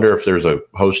like, I wonder if there's a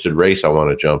hosted race I want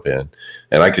to jump in,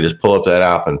 and I could just pull up that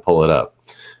app and pull it up.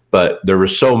 But there were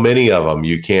so many of them,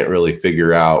 you can't really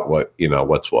figure out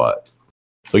what's what.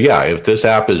 So yeah, if this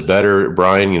app is better,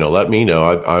 Brian, let me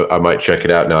know. I might check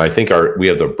it out. Now I think we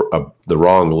have the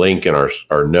wrong link in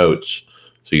our notes,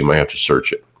 so you might have to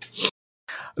search it.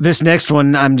 This next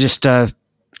one, I'm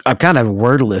kind of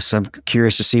wordless. I'm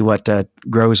curious to see what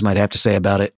Groves might have to say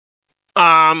about it.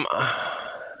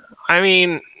 I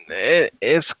mean,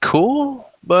 it's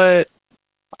cool, but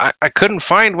I couldn't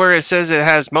find where it says it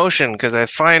has motion, because I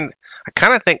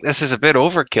kind of think this is a bit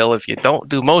overkill if you don't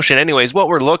do motion. Anyways, what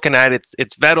we're looking at, it's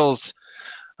Vettel's,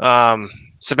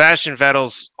 Sebastian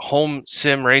Vettel's home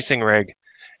sim racing rig,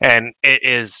 and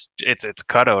it's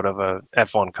cutout of a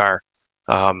F1 car,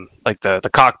 like the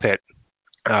cockpit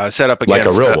set up against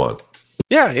like a real one.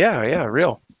 Yeah,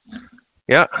 real.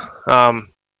 Yeah,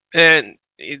 and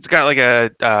it's got like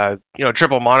a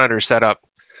triple monitor setup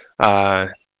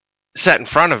set in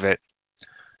front of it,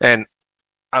 and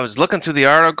I was looking through the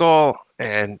article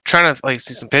and trying to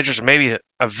see some pictures or maybe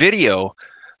a video,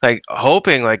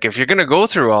 hoping if you're gonna go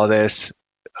through all this,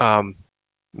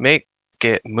 make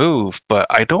it move. But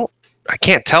I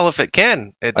can't tell if it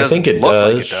can. It doesn't I think it look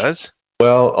does. like it does.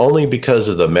 Well, only because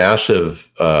of the massive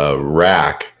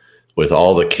rack with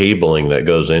all the cabling that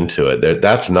goes into it.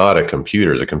 That's not a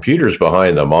computer. The computer's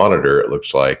behind the monitor, it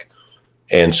looks like.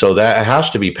 And so that has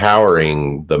to be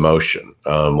powering the motion.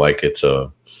 I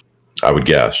would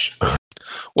guess.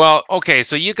 Well, okay,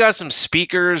 so you got some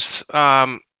speakers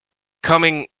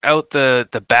coming out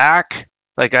the back,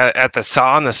 at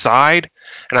on the side,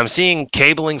 and I'm seeing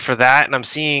cabling for that, and I'm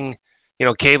seeing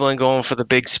cabling going for the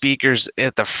big speakers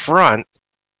at the front.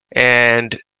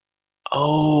 And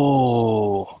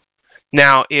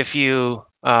now if you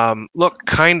look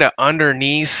kind of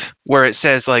underneath where it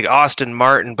says Aston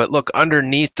Martin, but look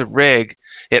underneath the rig,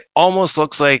 it almost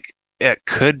looks like it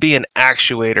could be an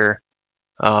actuator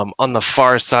on the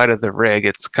far side of the rig.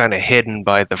 It's kind of hidden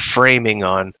by the framing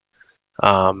on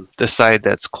the side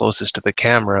that's closest to the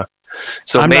camera.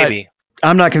 So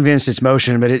I'm not convinced it's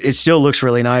motion, but it still looks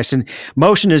really nice. And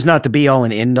motion is not the be all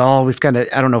and end all. We've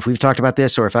I don't know if we've talked about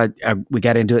this or if we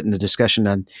got into it in the discussion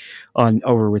on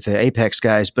over with the Apex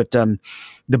guys, but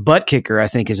the butt kicker, I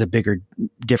think, is a bigger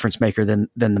difference maker than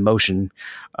the motion.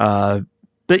 But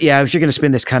yeah, if you're going to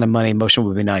spend this kind of money, motion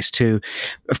would be nice too.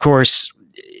 Of course,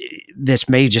 this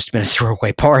may just been a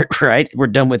throwaway part, right? We're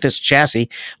done with this chassis.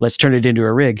 Let's turn it into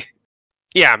a rig.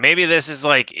 Yeah, maybe this is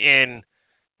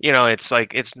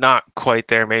it's not quite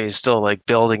there. Maybe he's still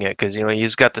building it, because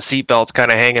he's got the seat belts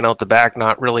kind of hanging out the back,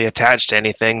 not really attached to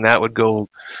anything. That would go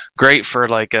great for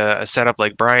a setup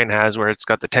like Brian has, where it's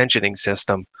got the tensioning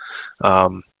system.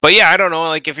 But yeah, I don't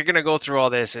know. If you're gonna go through all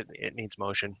this, it needs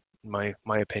motion, in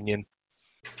my opinion.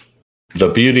 The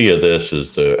beauty of this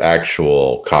is the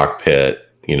actual cockpit.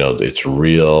 It's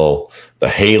real. The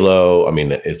halo. I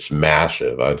mean, it's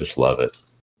massive. I just love it.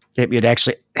 You'd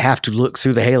actually have to look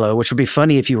through the halo, which would be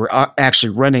funny if you were actually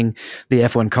running the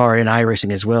F1 car in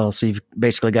iRacing as well. So you've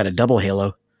basically got a double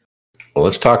halo. Well,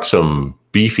 let's talk some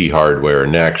beefy hardware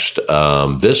next.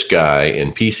 This guy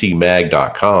in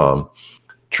PCMag.com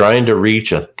trying to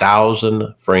reach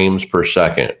 1,000 frames per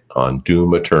second on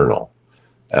Doom Eternal.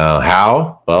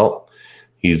 How? Well,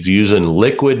 he's using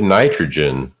liquid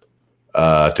nitrogen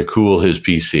to cool his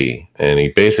PC. And he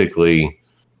basically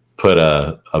put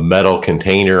a metal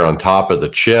container on top of the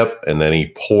chip, and then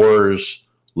he pours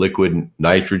liquid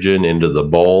nitrogen into the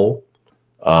bowl.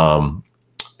 And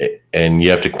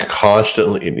you have to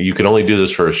constantly, you can only do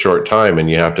this for a short time, and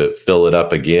you have to fill it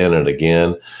up again and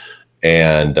again.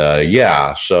 And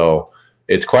so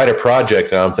it's quite a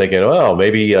project. And I'm thinking, well,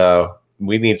 maybe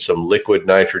we need some liquid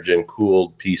nitrogen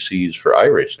cooled PCs for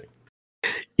iRacing.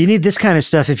 You need this kind of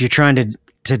stuff if you're trying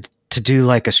to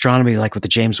do astronomy, with the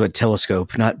James Webb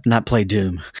Telescope, not play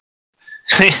Doom.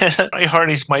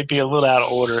 Hardy's might be a little out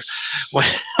of order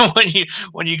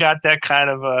when you got that kind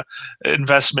of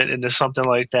investment into something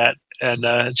like that, and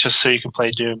it's just so you can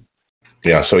play Doom.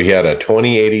 Yeah, so he had a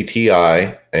 2080 Ti,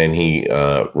 and he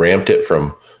ramped it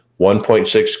from 1.6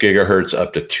 gigahertz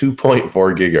up to 2.4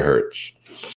 gigahertz.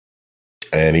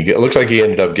 And it looks like he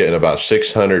ended up getting about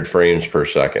 600 frames per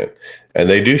second. And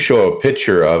they do show a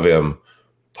picture of him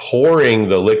pouring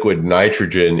the liquid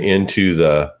nitrogen into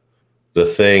the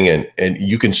thing, and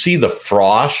you can see the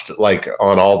frost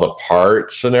on all the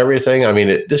parts and everything. I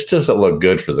mean, this doesn't look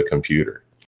good for the computer.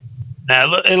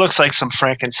 It looks like some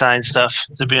Frankenstein stuff,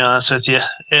 to be honest with you.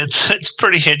 It's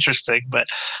pretty interesting, but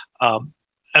I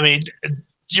mean,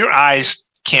 your eyes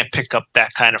can't pick up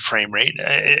that kind of frame rate.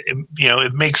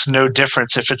 It makes no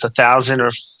difference if it's 1,000 or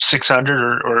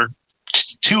 600 or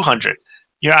 200.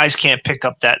 Your eyes can't pick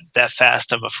up that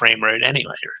fast of a frame rate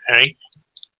anyway, right?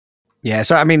 Yeah,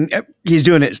 so I mean, he's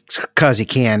doing it because he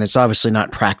can. It's obviously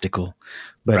not practical,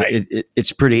 but Right.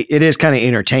 it is kind of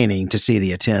entertaining to see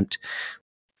the attempt.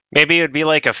 Maybe it would be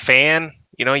like a fan.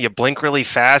 You blink really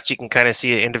fast, you can kind of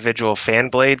see individual fan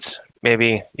blades.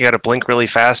 Maybe you got to blink really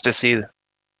fast to see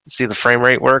the frame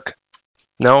rate work.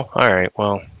 No? All right.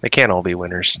 Well, they can't all be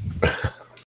winners.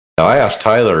 Now, I asked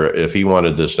Tyler if he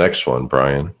wanted this next one,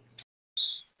 Brian.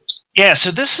 Yeah,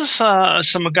 so this is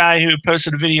some guy who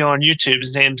posted a video on YouTube.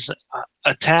 His name's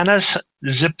Atanas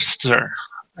Zipster.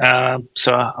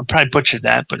 So I probably butchered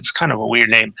that, but it's kind of a weird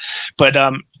name. But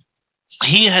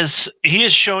he has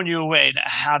shown you a way to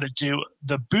how to do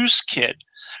the boost kit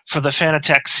for the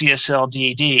Fanatec CSL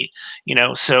DD.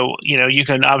 So you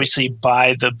can obviously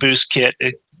buy the boost kit.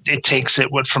 It takes it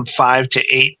from 5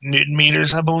 to 8 Newton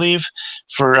meters, I believe,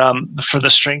 for the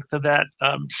strength of that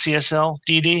CSL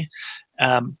DD.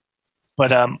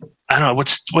 But I don't know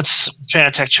what's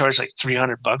Fanatec charge, like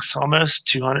 $300 almost,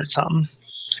 200 something.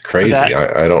 Crazy.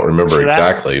 I don't remember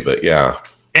exactly, but yeah.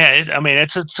 Yeah,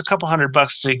 it's a couple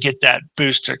 $100 to get that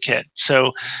booster kit.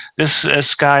 So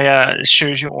this guy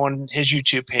shows you on his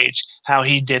YouTube page how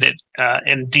he did it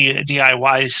in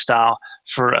DIY style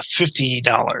for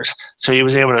 $50. So he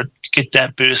was able to get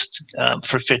that boost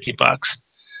for $50.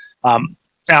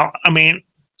 Now,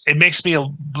 it makes me a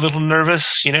little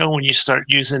nervous, when you start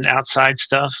using outside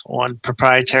stuff on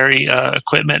proprietary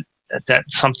equipment, that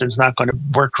something's not going to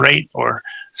work right or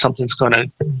something's going to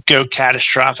go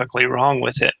catastrophically wrong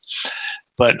with it.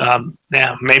 But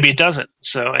maybe it doesn't.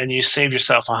 So, and you save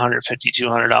yourself $150,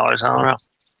 $200. I don't know.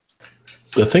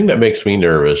 The thing that makes me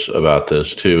nervous about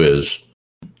this too is,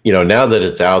 now that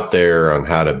it's out there on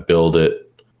how to build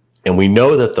it, and we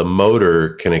know that the motor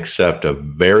can accept a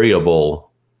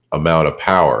variable amount of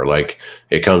power. Like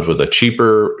it comes with a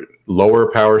cheaper,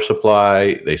 lower power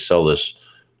supply. They sell this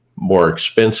more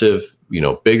expensive,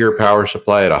 bigger power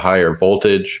supply at a higher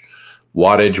voltage,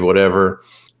 wattage, whatever.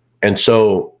 And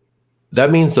so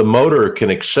that means the motor can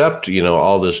accept,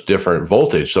 all this different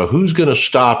voltage. So who's going to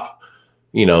stop,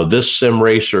 this sim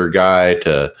racer guy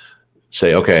to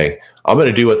say, okay, I'm going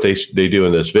to do what they do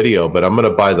in this video, but I'm going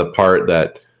to buy the part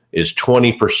that is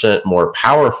 20% more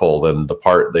powerful than the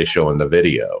part they show in the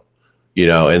video,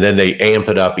 and then they amp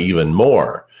it up even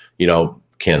more.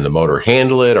 Can the motor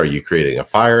handle it? Are you creating a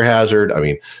fire hazard?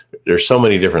 There's so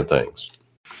many different things.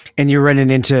 And you're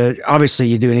running into, obviously,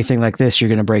 you do anything like this, you're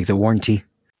going to break the warranty.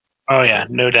 Oh, yeah,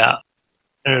 no doubt.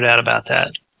 No doubt about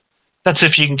that. That's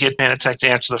if you can get Fanatec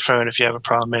to answer the phone if you have a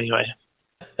problem anyway.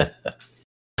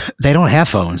 They don't have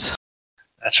phones.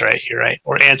 That's right. You're right.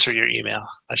 Or answer your email,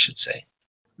 I should say.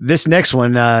 This next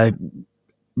one, not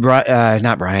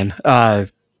Brian,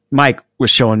 Mike was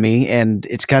showing me, and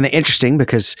it's kind of interesting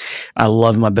because I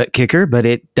love my butt kicker, but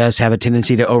it does have a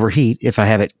tendency to overheat if I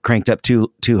have it cranked up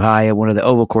too high at one of the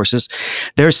oval courses.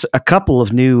 There's a couple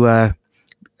of new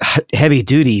heavy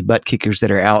duty butt kickers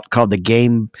that are out called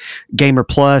the Gamer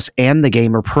Plus and the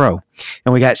Gamer Pro,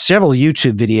 and we got several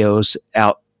YouTube videos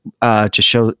out to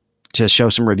show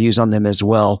some reviews on them as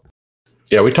well.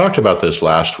 Yeah, we talked about this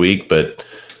last week, but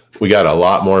we got a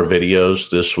lot more videos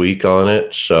this week on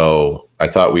it. So I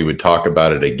thought we would talk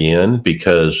about it again,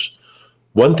 because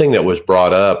one thing that was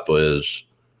brought up was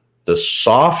the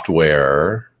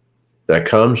software that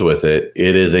comes with it.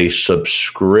 It is a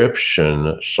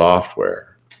subscription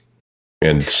software.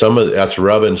 And that's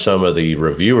rubbing some of the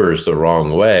reviewers the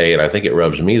wrong way. And I think it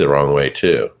rubs me the wrong way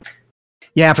too.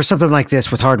 Yeah, for something like this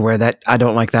with hardware, that I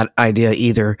don't like that idea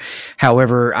either.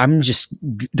 However, I'm just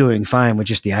doing fine with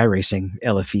just the iRacing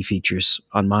LFE features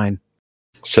on mine.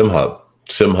 SimHub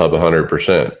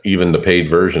 100%, even the paid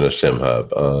version of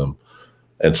SimHub.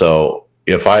 And so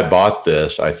if I bought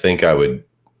this, I think I would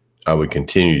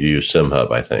continue to use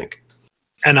SimHub, I think.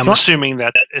 And I'm assuming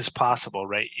that is possible,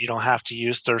 right? You don't have to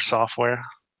use their software.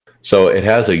 So it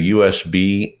has a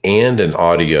USB and an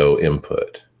audio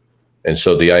input. And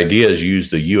so the idea is use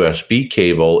the USB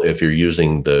cable if you're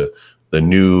using the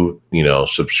new,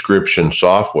 subscription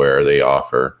software they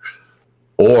offer,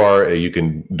 or you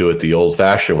can do it the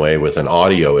old-fashioned way with an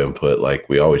audio input like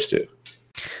we always do.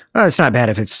 Well, it's not bad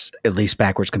if it's at least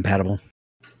backwards compatible.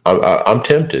 I'm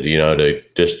tempted, to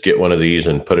just get one of these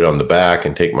and put it on the back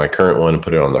and take my current one and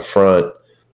put it on the front.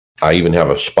 I even have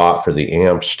a spot for the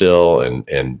amp still,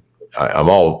 and I'm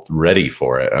all ready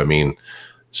for it.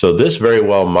 So this very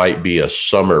well might be a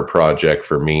summer project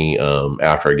for me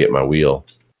after I get my wheel.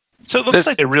 So it looks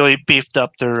like they really beefed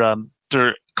up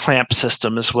their clamp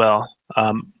system as well.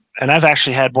 And I've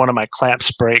actually had one of my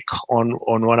clamps break on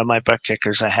one of my butt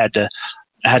kickers. I had to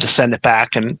send it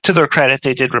back, and to their credit,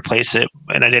 they did replace it,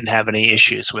 and I didn't have any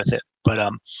issues with it.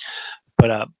 But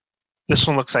this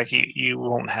one looks like you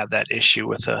won't have that issue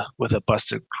with a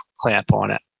busted clamp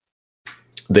on it.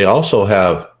 They also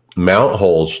have mount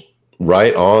holes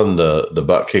right on the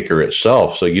butt kicker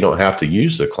itself, so you don't have to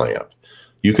use the clamp.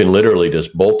 You can literally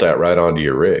just bolt that right onto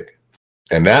your rig.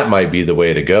 And that might be the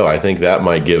way to go. I think that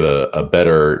might give a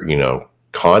better,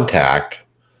 contact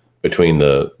between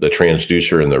the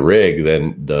transducer and the rig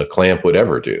than the clamp would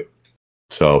ever do.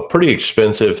 So pretty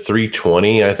expensive,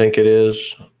 $320, I think it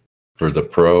is, for the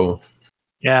Pro.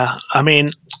 Yeah, I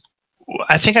mean,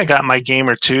 I think I got my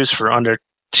Gamer 2s for under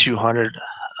 $200.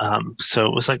 So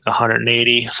it was like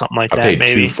 $180, something like that. I paid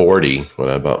maybe $240 when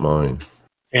I bought mine.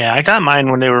 Yeah, I got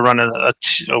mine when they were running a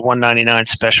 $199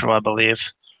 special, I believe.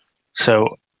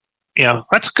 So,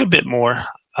 that's a good bit more.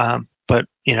 But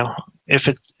if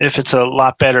it's a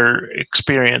lot better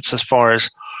experience as far as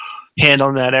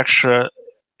handling that extra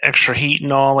heat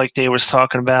and all, like Dave was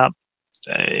talking about,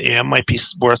 it might be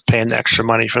worth paying the extra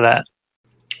money for that.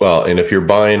 Well, and if you're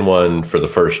buying one for the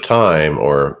first time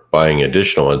or buying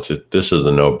additional ones, this is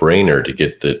a no-brainer to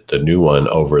get the new one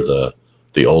over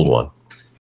the old one.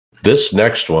 This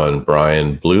next one,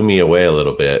 Brian, blew me away a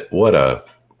little bit. What a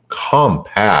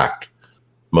compact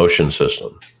motion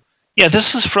system. Yeah,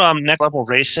 this is from Next Level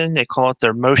Racing. They call it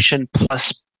their Motion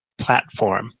Plus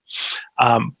platform.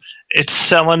 It's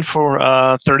selling for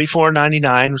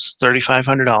 $34.99, which is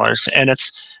 $3,500, and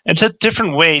it's a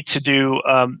different way to do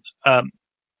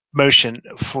motion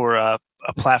for a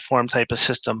platform type of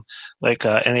system, like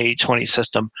an 80/20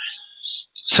 system.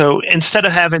 So instead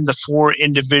of having the 4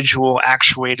 individual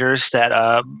actuators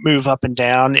that move up and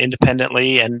down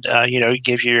independently and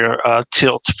give you your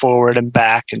tilt forward and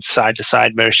back and side to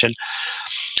side motion,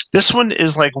 this one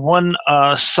is like one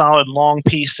solid long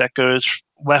piece that goes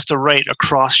left to right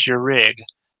across your rig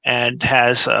and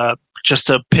has just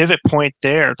a pivot point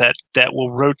there that will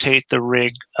rotate the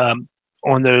rig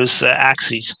on those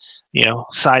axes,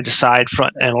 side to side,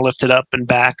 front, and lift it up and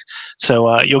back.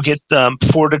 So you'll get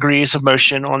 4 degrees of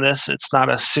motion on this. It's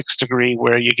not a 6 degree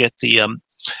where you get the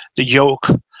yoke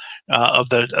of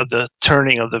the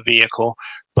turning of the vehicle,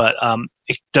 but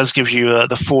it does give you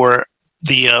the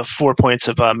 4 points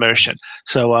of motion.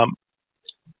 So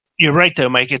you're right though,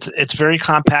 Mike. It's very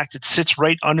compact. It sits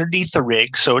right underneath the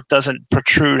rig, so it doesn't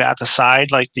protrude out the side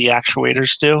like the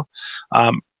actuators do.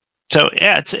 So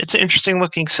yeah, it's an interesting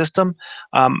looking system.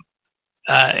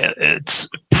 It's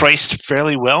priced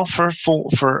fairly well for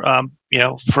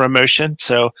a motion.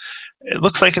 So it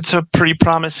looks like it's a pretty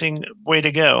promising way to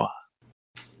go.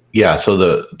 Yeah. So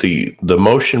the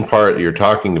motion part you're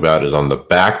talking about is on the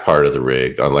back part of the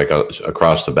rig, on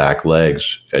across the back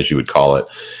legs, as you would call it,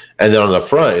 and then on the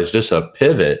front is just a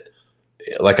pivot,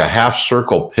 like a half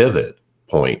circle pivot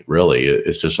point. Really,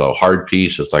 it's just a hard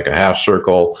piece. It's like a half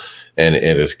circle. And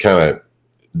it's kind of,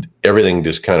 everything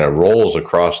just kind of rolls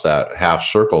across that half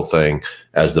circle thing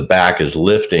as the back is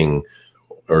lifting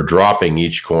or dropping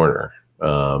each corner.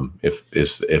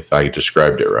 If I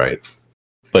described it right,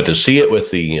 but to see it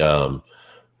with the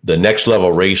Next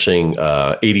Level Racing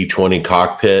 80/20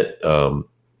 cockpit, the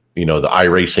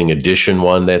iRacing Edition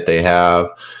one that they have,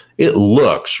 it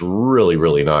looks really,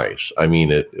 really nice. I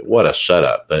mean, what a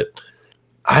setup! But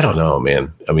I don't know,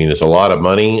 man. I mean, it's a lot of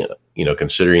money.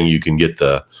 Considering you can get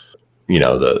the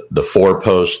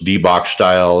 4-post D-box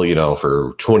style,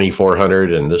 for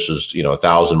 $2,400, and this is,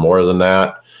 $1,000 more than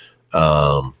that.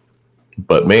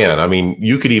 But man, I mean,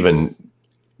 you could even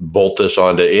bolt this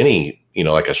onto any,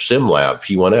 like a SimLab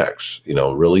P1X,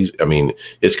 really, I mean,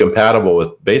 it's compatible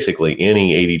with basically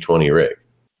any 80/20 rig.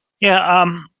 Yeah.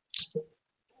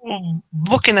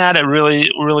 Looking at it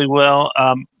really, really well,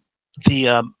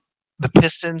 the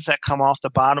pistons that come off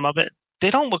the bottom of it, they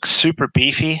don't look super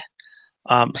beefy.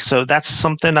 So that's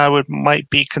something I might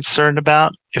be concerned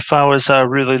about if I was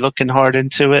really looking hard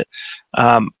into it.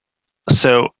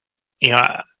 So,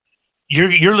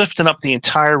 you're lifting up the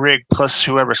entire rig plus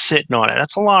whoever's sitting on it.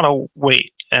 That's a lot of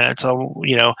weight. And it's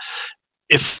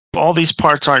if all these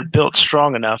parts aren't built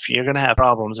strong enough, you're going to have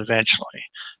problems eventually.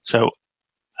 So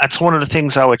that's one of the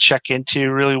things I would check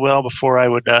into really well before I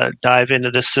would dive into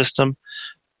this system.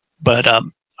 But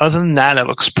other than that, it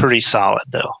looks pretty solid,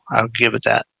 though. I'll give it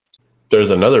that. There's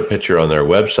another picture on their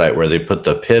website where they put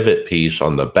the pivot piece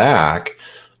on the back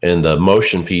and the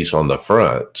motion piece on the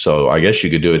front. So I guess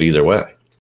you could do it either way.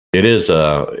 It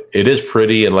is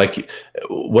pretty, and like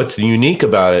what's unique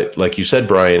about it, like you said,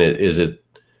 Brian,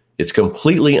 it's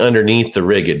completely underneath the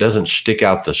rig. It doesn't stick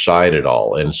out the side at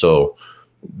all, and so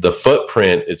the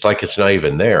footprint, it's like it's not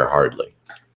even there hardly.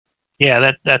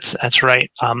 Yeah, that's right.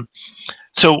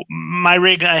 So my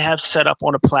rig I have set up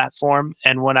on a platform,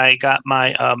 and when I got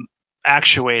my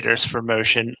actuators for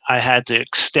motion, I had to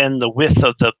extend the width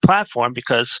of the platform,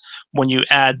 because when you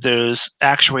add those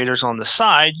actuators on the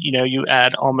side, you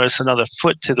add almost another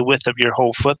foot to the width of your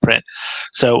whole footprint.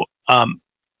 So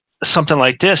something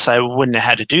like this, I wouldn't have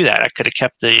had to do that. I could have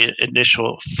kept the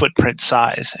initial footprint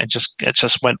size and it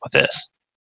just went with this.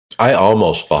 I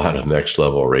almost bought a Next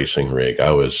Level racing rig.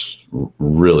 I was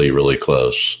really, really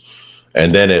close.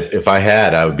 And then if I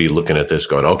had, I would be looking at this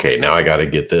going, okay, now I got to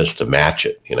get this to match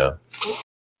it, Here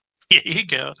you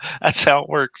go. That's how it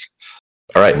works.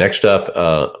 All right, next up,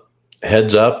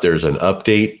 heads up, there's an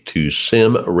update to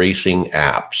Sim Racing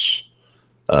Apps.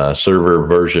 Server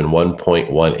version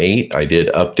 1.18. I did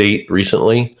update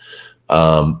recently.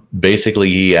 Basically,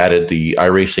 he added the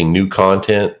iRacing new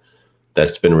content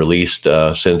that's been released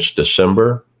since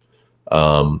December.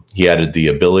 He added the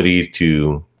ability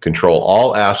to control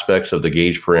all aspects of the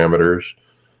gauge parameters.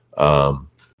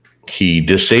 He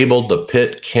disabled the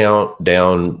pit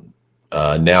countdown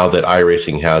now that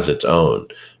iRacing has its own.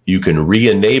 You can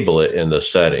re-enable it in the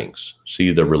settings.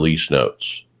 See the release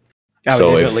notes. I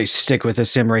would definitely stick with the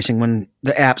sim racing one,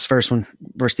 the apps first one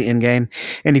versus the in game.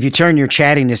 And if you turn your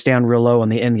chattiness down real low on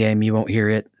the in game, you won't hear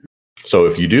it. So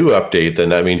if you do update, then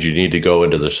that means you need to go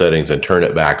into the settings and turn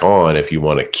it back on if you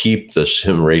want to keep the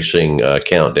sim racing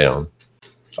countdown.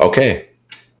 Okay.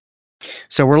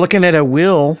 So we're looking at a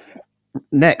wheel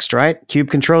next, right?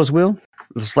 Cube Controls wheel.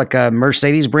 It's like a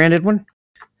Mercedes branded one.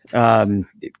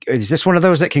 Is this one of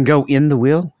those that can go in the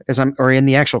wheel or in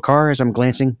the actual car as I'm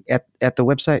glancing at the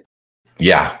website?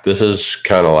 Yeah, this is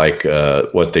kind of like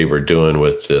what they were doing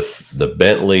with the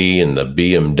Bentley and the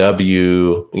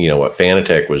BMW, what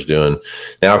Fanatec was doing.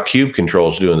 Now Cube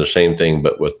Control is doing the same thing,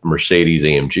 but with Mercedes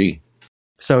AMG.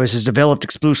 So this is developed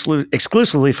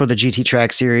exclusively for the GT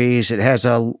Track series. It has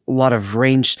a lot of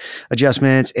range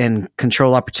adjustments and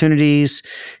control opportunities,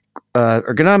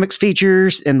 ergonomics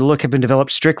features, and the look have been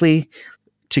developed strictly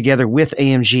together with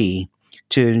AMG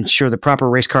to ensure the proper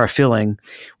race car filling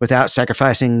without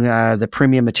sacrificing the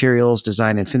premium materials,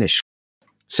 design, and finish.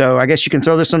 So I guess you can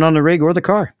throw this one on the rig or the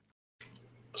car.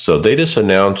 So they just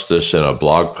announced this in a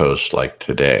blog post like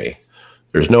today.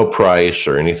 There's no price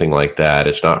or anything like that.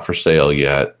 It's not for sale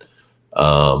yet.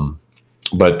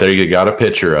 But there you got a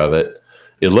picture of it.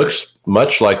 It looks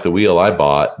much like the wheel I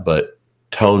bought, but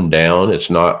toned down. It's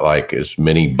not like as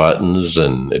many buttons,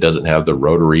 and it doesn't have the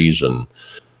rotaries and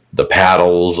the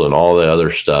paddles and all the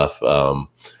other stuff.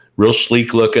 Real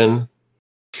sleek looking.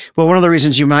 Well, one of the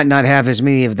reasons you might not have as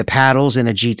many of the paddles on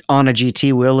a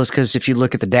GT wheel is because if you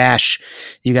look at the dash,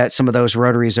 you got some of those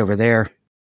rotaries over there.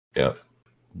 Yeah.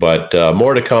 But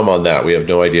more to come on that. We have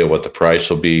no idea what the price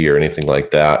will be or anything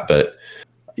like that. But,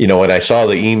 when I saw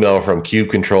the email from Cube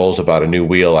Controls about a new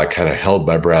wheel, I kind of held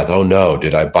my breath. Oh, no.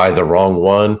 Did I buy the wrong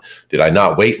one? Did I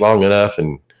not wait long enough?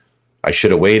 And I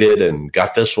should have waited and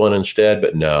got this one instead.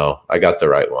 But no, I got the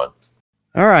right one.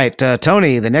 All right,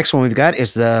 Tony, the next one we've got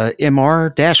is the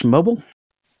MR-Mobile.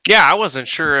 Yeah, I wasn't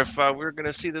sure if we were going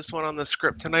to see this one on the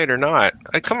script tonight or not.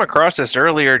 I come across this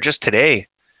earlier just today,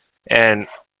 and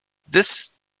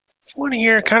this one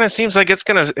here kind of seems like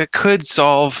it could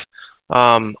solve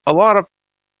a lot of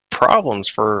problems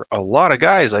for a lot of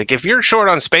guys. Like if you're short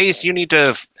on space, you need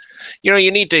to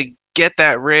get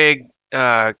that rig,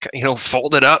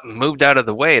 folded up and moved out of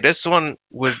the way. This one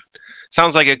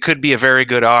sounds like it could be a very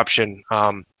good option,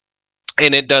 and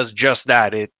it does just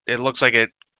that. It looks like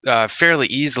it fairly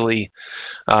easily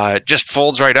just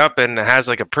folds right up and has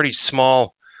like a pretty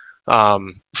small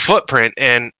footprint,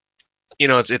 and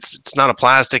it's not a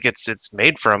plastic. It's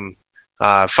made from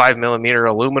 5mm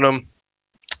aluminum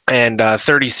and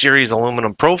 30 series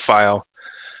aluminum profile,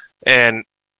 and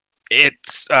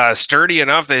it's sturdy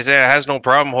enough. They say it has no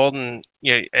problem holding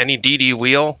any DD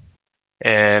wheel.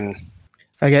 And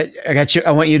I got you.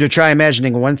 I want you to try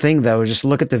imagining one thing though. Just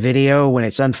look at the video when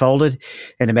it's unfolded,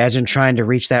 and imagine trying to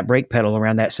reach that brake pedal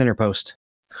around that center post.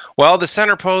 Well, the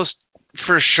center post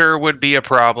for sure would be a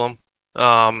problem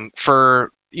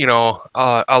for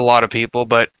a lot of people,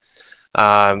 but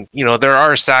there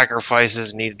are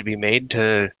sacrifices needed to be made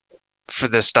for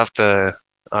this stuff to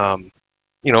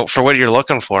for what you're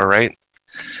looking for, right?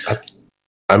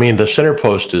 I mean, the center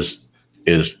post is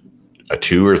a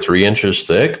 2 or 3 inches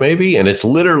thick, maybe, and it's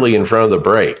literally in front of the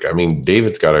brake. I mean,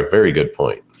 David's got a very good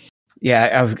point.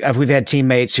 Yeah, we've had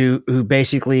teammates who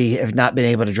basically have not been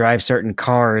able to drive certain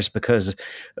cars because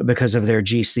of their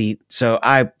G seat. So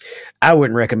I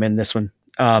wouldn't recommend this one.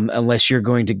 unless you're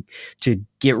going to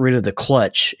get rid of the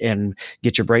clutch and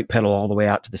get your brake pedal all the way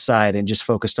out to the side and just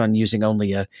focused on using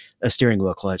only a steering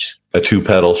wheel clutch. A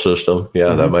 2-pedal system.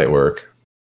 Yeah, that might work.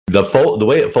 The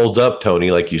way it folds up,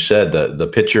 Tony, like you said, the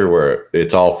picture where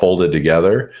it's all folded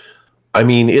together, I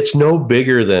mean, it's no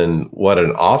bigger than what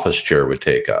an office chair would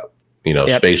take up,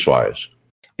 space-wise.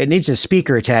 It needs a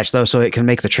speaker attached, though, so it can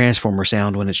make the transformer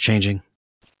sound when it's changing.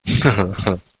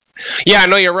 Yeah,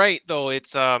 no, you're right, though.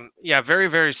 It's very,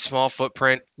 very small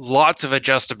footprint, lots of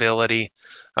adjustability.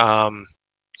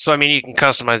 So I mean, you can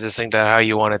customize this thing to how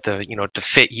you want it to, to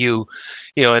fit you.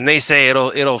 And they say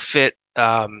it'll fit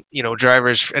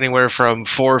drivers anywhere from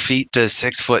 4 feet to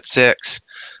 6'6".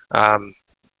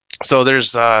 So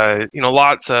there's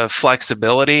lots of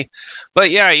flexibility.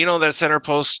 But yeah, the center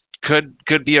post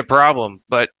could be a problem.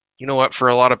 But you know what, for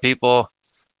a lot of people,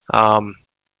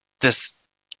 this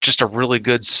just a really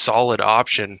good solid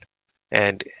option,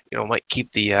 and might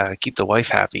keep the wife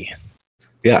happy.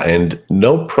 Yeah, and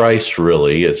no price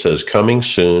really. It says coming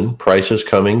soon. Price is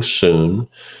coming soon.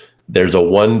 There's a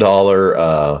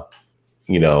 $1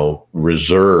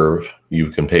 reserve. You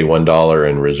can pay $1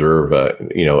 and reserve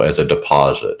as a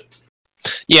deposit.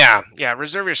 Yeah,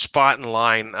 reserve your spot in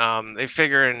line. They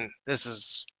figure this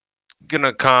is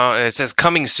gonna come. It says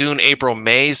coming soon, April,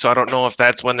 May. So I don't know if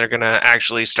that's when they're gonna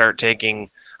actually start taking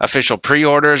official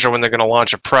pre-orders or when they're gonna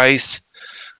launch a price.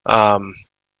 I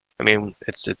mean,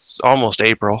 it's almost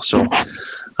April, so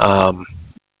yeah.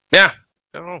 I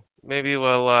don't know. Maybe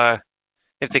we'll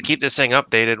if they keep this thing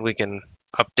updated, we can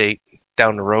update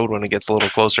down the road when it gets a little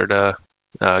closer to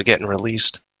getting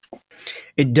released.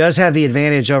 It does have the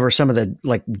advantage over some of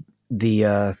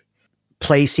the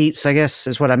play seats, I guess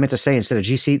is what I meant to say, instead of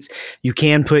G seats. You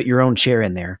can put your own chair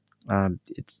in there.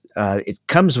 It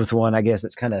comes with one, I guess,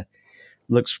 that's kind of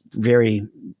looks very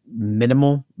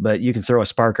minimal, but you can throw a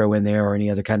Sparco in there or any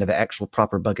other kind of actual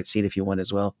proper bucket seat if you want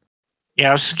as well. Yeah,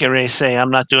 I was just getting ready to say,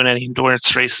 I'm not doing any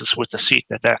endurance races with the seat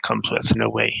that comes with. No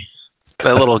way.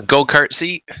 That little go-kart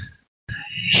seat?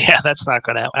 Yeah, that's not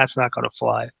gonna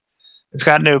fly. It's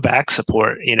got no back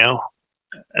support,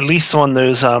 At least on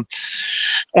those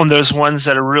ones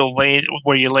that are real lay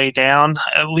where you lay down,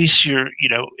 at least it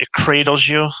cradles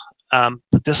you.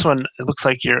 But this one, it looks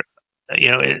like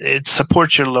it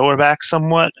supports your lower back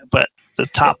somewhat, but the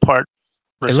top part.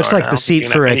 It looks like the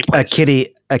seat for a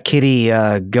kiddie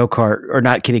go-kart, or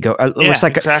not kiddie go. It looks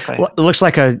like exactly. It looks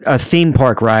like a theme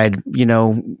park ride,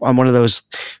 on one of those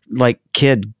like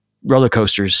kid roller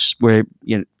coasters where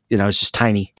it's just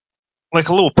tiny, like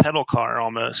a little pedal car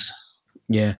almost.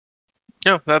 Yeah.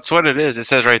 No, that's what it is. It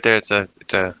says right there, it's a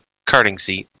karting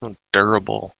seat, a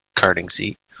durable karting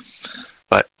seat.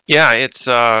 But yeah, it's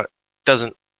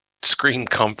doesn't scream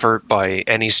comfort by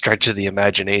any stretch of the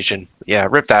imagination. Yeah,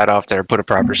 rip that off there, put a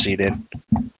proper seat in,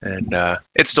 and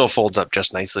it still folds up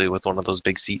just nicely with one of those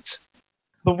big seats.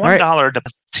 The $1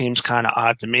 seems kind of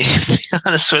odd to me, to be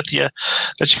honest with you,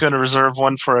 that you're going to reserve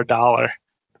one for $1.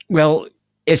 Well,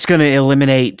 it's going to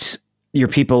eliminate your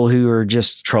people who are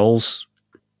just trolls,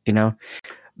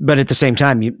 But at the same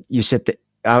time, you sit that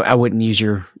I wouldn't use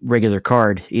your regular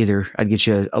card either. I'd get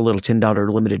you a little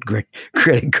 $10 limited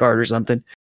credit card or something.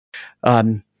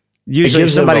 Usually, it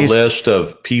gives them a list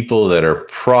of people that are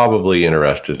probably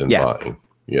interested in buying.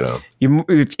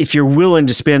 If you're willing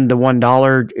to spend the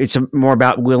 $1, it's more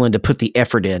about willing to put the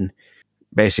effort in,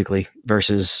 basically,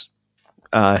 versus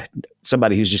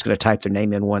somebody who's just going to type their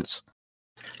name in once.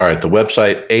 All right, the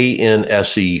website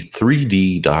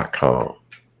anse3d.com.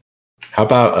 How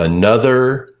about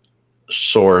another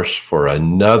source for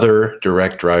another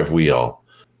direct drive wheel?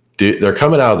 They're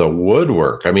coming out of the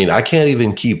woodwork. I mean, I can't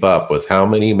even keep up with how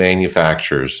many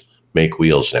manufacturers make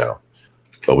wheels now.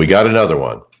 But we got another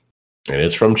one, and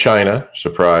it's from China.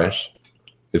 Surprise.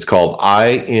 It's called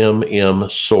IMM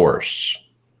Source,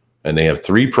 and they have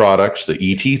 3 products, the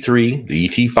ET3, the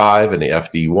ET5, and the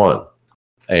FD1.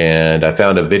 And I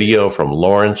found a video from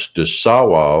Lawrence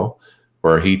DeSawo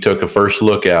where he took a first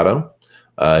look at them.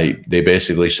 They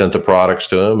basically sent the products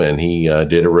to him, and he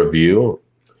did a review,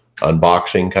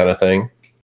 unboxing kind of thing.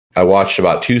 I watched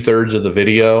about 2/3 of the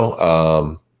video.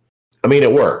 I mean,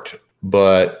 it worked,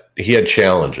 but he had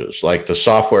challenges. Like the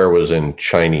software was in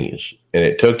Chinese, and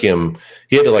it took him,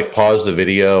 he had to pause the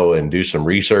video and do some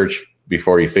research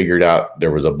before he figured out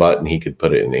there was a button he could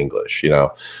put it in English,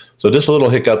 So just little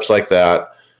hiccups like that.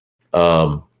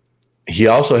 He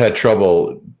also had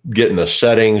trouble getting the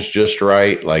settings just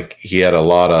right. Like he had a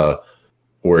lot of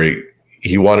where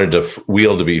he wanted the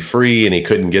wheel to be free and he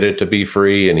couldn't get it to be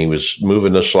free, and he was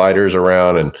moving the sliders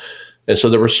around. And so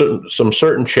there were some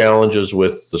certain challenges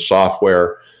with the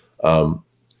software.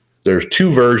 there's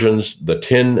two versions, the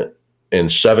 10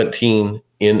 and 17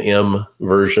 NM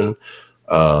version.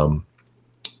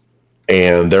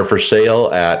 And they're for sale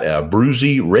at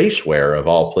Abruzzi Racewear, of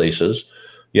all places.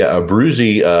 Yeah,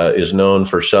 Abruzzi is known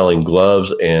for selling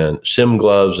gloves and sim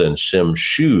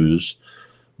shoes.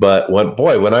 But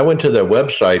when I went to their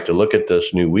website to look at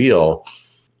this new wheel,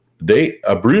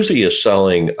 Abruzzi is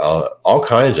selling all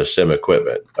kinds of sim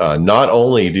equipment. Not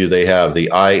only do they have the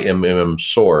IMM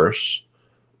Source,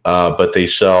 but they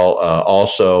sell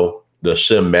also the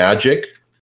Sim Magic,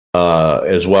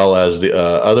 as well as the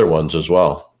other ones as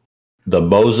well. The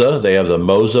Moza, they have the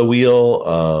Moza wheel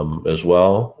as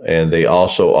well, and they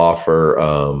also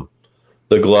offer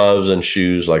the gloves and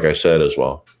shoes, like I said, as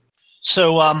well.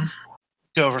 So,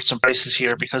 go over some prices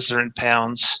here because they're in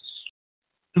pounds.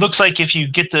 It looks like if you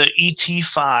get the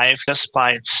ET5 just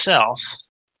by itself,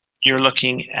 you're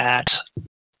looking at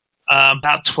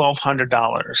about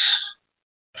 $1,200.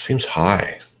 Seems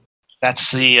high.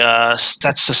 That's the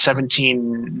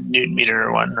 17 Newton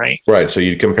meter one, right? Right. So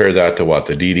you compare that to what,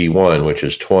 the DD1, which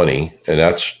is 20, and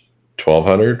that's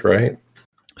 1,200, right?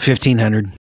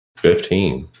 1,500.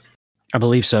 15. I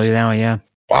believe so. Now, yeah.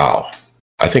 Wow.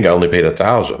 I think I only paid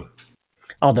 1,000.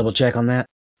 I'll double check on that.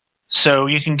 So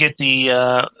you can get the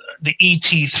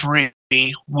ET3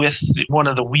 with one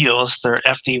of the wheels, their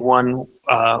FD1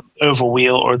 oval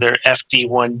wheel, or their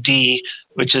FD1D,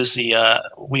 which is the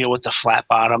wheel with the flat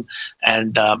bottom,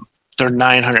 and they're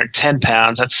 910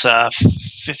 pounds. That's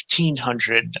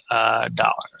 $1,500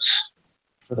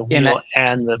 for the wheel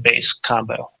and the base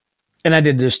combo. And I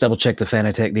did just double check the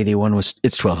Fanatec DD1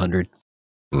 it's $1,200.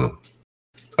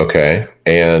 Okay,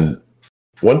 and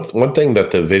one thing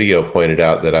that the video pointed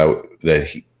out that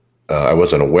I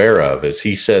wasn't aware of is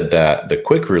he said that the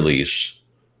quick release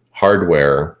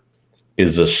hardware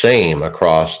is the same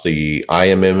across the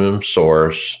IMM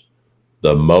Source,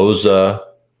 the Moza,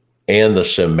 and the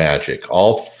Sim Magic.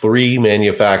 All three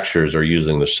manufacturers are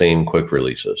using the same quick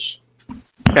releases.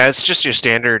 Yeah, it's just your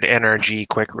standard NRG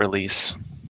quick release.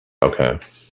 Okay.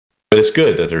 But it's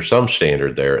good that there's some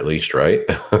standard there at least, right?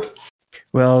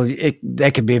 Well,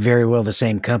 that could be very well the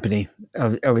same company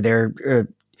over there.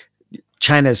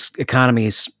 China's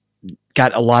economy's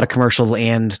got a lot of commercial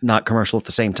and not commercial at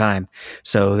the same time.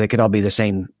 So they could all be the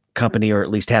same company, or at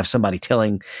least have somebody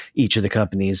telling each of the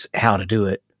companies how to do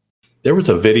it. There was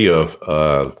a video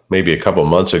of maybe a couple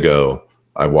months ago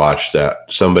I watched that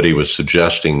somebody was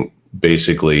suggesting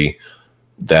basically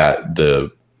that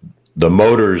the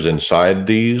motors inside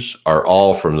these are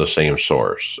all from the same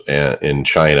source in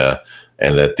China,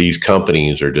 and that these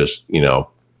companies are just,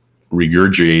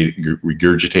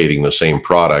 regurgitating the same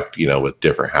product, with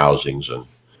different housings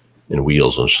and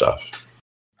wheels and stuff.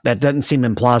 That doesn't seem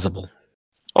implausible.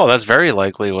 Oh, that's very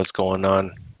likely what's going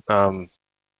on.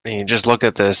 You just look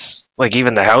at this, like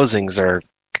even the housings are,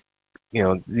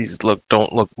 these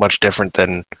don't look much different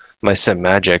than my Sim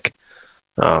Magic.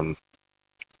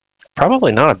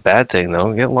 Probably not a bad thing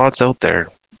though. Get lots out there.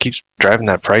 Keeps driving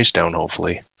that price down,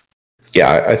 hopefully.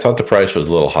 Yeah, I thought the price was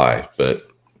a little high, but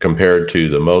compared to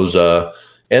the Moza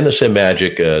and the Sim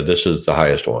Magic, this is the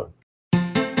highest one.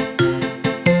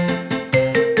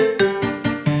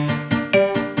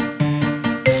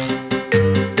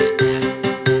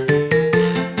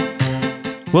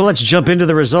 Well, let's jump into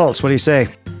the results. What do you say?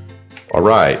 All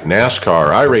right,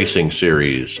 NASCAR iRacing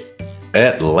Series,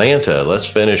 Atlanta. Let's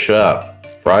finish up.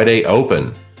 Friday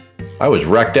Open. I was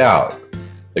wrecked out.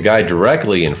 The guy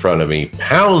directly in front of me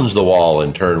pounds the wall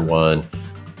in turn one,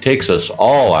 takes us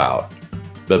all out.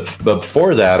 But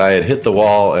before that, I had hit the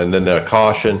wall and then a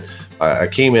caution. I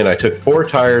came in, I took 4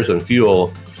 tires and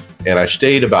fuel, and I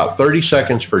stayed about 30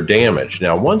 seconds for damage.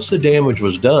 Now, once the damage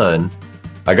was done,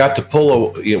 I got to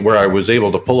where I was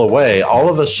able to pull away. All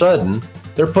of a sudden,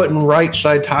 they're putting right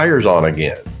side tires on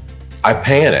again. I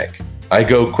panic. I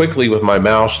go quickly with my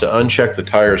mouse to uncheck the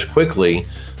tires quickly.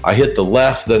 I hit the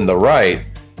left, then the right,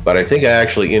 but I think I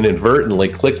actually inadvertently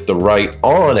clicked the right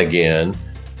on again.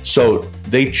 So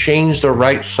they changed the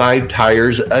right side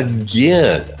tires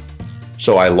again.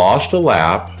 So I lost a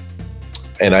lap,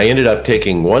 and I ended up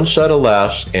taking 1 set of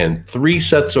lefts and 3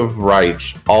 sets of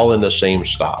rights all in the same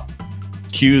stop.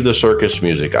 Cue the circus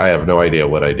music. I have no idea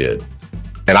what I did.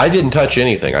 And I didn't touch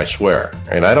anything, I swear.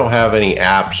 And I don't have any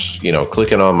apps,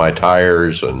 clicking on my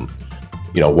tires. And,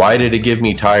 why did it give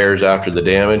me tires after the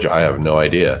damage? I have no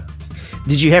idea.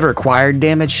 Did you have required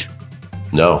damage?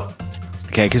 No.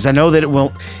 Okay, because I know that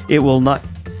it will not,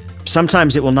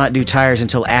 sometimes it will not do tires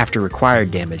until after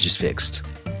required damage is fixed.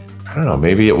 I don't know,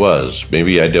 maybe it was.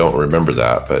 Maybe I don't remember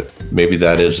that, but maybe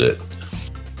that is it.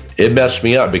 It messed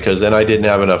me up because then I didn't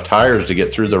have enough tires to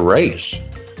get through the race.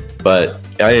 but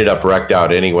I ended up wrecked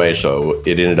out anyway, so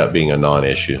it ended up being a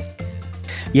non-issue.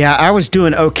 Yeah, I was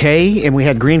doing okay, and we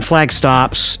had green flag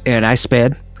stops, and I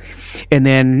sped. And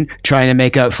then trying to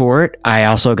make up for it, I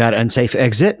also got unsafe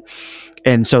exit.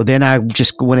 And so then I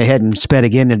just went ahead and sped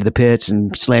again into the pits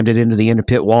and slammed it into the inner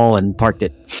pit wall and parked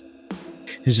it.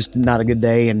 It was just not a good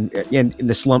day, and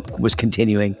the slump was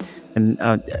continuing. And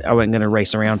I wasn't going to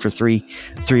race around for three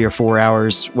or 4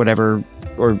 hours, whatever,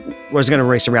 or was going to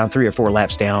race around 3 or 4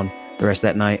 laps down the rest of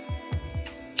that night.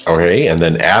 Okay, and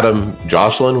then Adam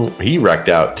Jocelyn, he wrecked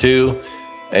out too.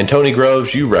 And Tony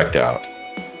Groves, you wrecked out.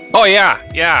 Oh, yeah.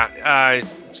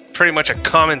 It's pretty much a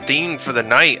common theme for the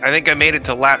night. I think I made it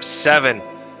to lap 7,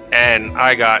 and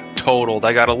I got totaled.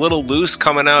 I got a little loose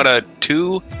coming out of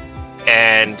 2,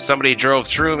 and somebody drove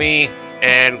through me,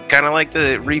 and kind of like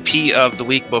the repeat of the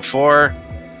week before,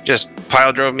 just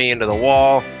pile drove me into the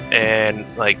wall, and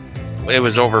like it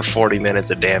was over 40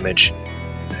 minutes of damage.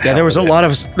 Yeah, there was a lot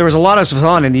of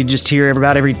fun, and you just hear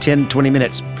about every 10, 20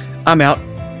 minutes, I'm out.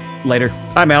 Later.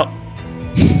 I'm out.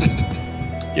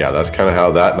 Yeah, that's kind of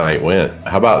how that night went.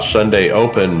 How about Sunday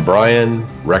Open? Brian,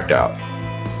 wrecked out.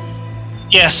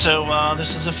 Yeah, so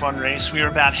this is a fun race. We were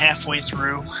about halfway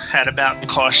through, had about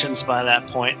cautions by that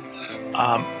point.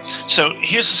 So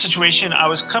here's the situation. I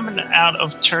was coming out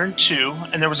of turn 2,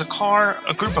 and there was a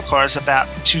group of cars about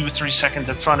 2-3 seconds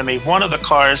in front of me. One of the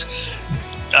cars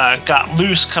got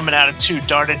loose coming out of 2,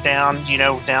 darted down,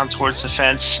 down towards the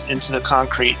fence into the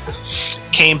concrete,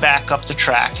 came back up the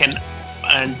track, and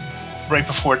right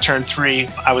before turn 3,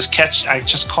 I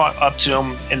just caught up to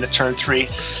him in the turn 3.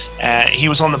 He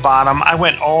was on the bottom. I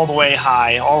went all the way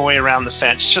high, all the way around the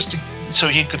fence, just so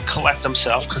he could collect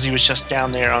himself, because he was just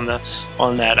down there on that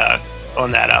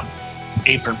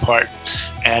apron part,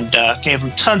 and gave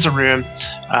him tons of room,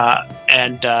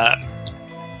 and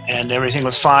everything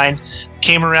was fine.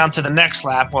 Came around to the next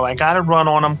lap. Well, I got a run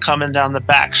on him coming down the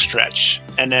back stretch,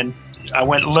 and then I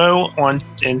went low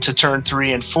into turn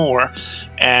 3 and 4,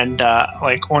 and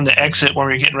like on the exit when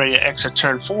we were getting ready to exit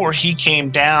turn 4, he came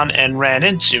down and ran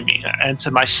into me and to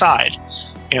my side.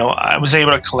 I was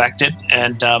able to collect it,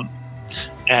 and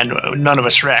none of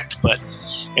us wrecked, but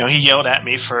he yelled at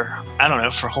me for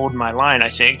holding my line, I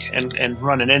think, and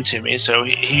running into me. So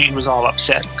he was all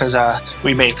upset because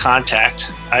we made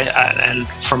contact. And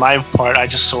for my part, I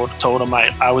just told him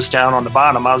I was down on the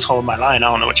bottom. I was holding my line. I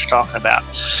don't know what you're talking about.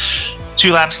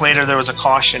 2 laps later, there was a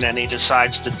caution, and he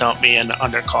decides to dump me in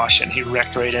under caution. He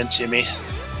wrecked right into me.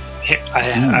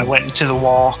 I went into the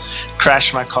wall,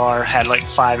 crashed my car, had like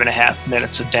 5.5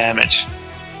 minutes of damage.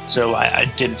 So I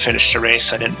didn't finish the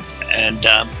race. I didn't, and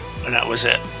that was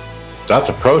it. That's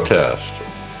a protest.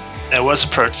 It was a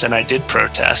protest, and I did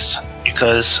protest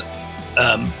because,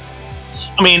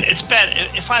 it's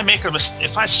bad if I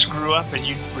if I screw up and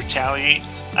you retaliate.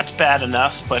 That's bad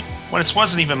enough, but when it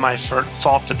wasn't even my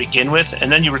fault to begin with, and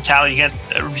then you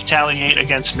retaliate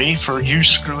against me for you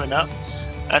screwing up,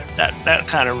 that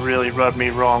kind of really rubbed me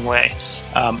wrong way.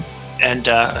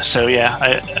 So yeah,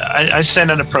 I sent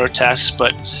in a protest,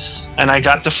 and I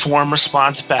got the form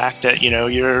response back that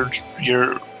your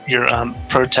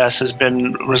protest has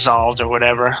been resolved or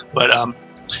whatever. But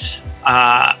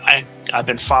I've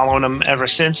been following him ever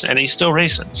since, and he's still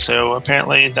racing. So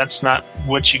apparently that's not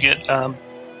what you get.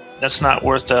 That's not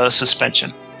worth a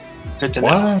suspension. Good to know.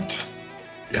 What?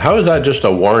 How is that just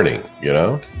a warning?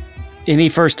 Any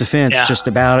first offense, just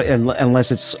about,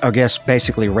 unless it's, I guess,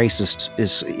 basically racist,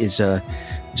 is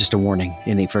just a warning.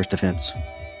 Any first offense.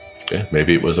 Yeah,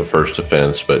 maybe it was a first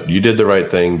offense, but you did the right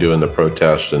thing doing the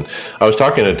protest. And I was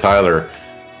talking to Tyler.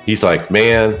 He's like,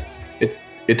 man,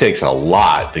 it takes a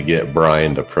lot to get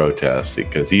Brian to protest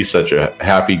because he's such a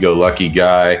happy-go-lucky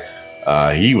guy.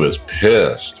 He was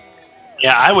pissed.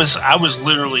 Yeah, I was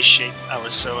literally shaking. I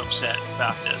was so upset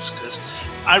about this because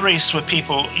I race with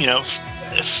people,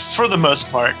 for the most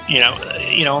part,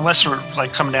 unless we're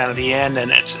like coming down to the end and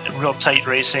it's real tight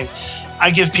racing, I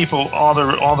give people all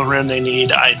the room they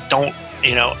need. I don't,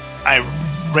 I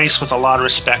race with a lot of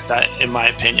respect, in my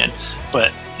opinion.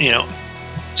 But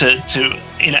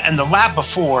and the lap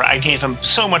before, I gave him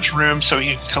so much room so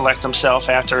he could collect himself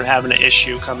after having an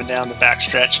issue coming down the back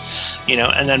stretch,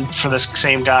 and then for this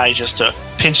same guy just to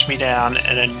pinch me down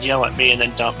and then yell at me and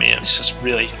then dump me. It was just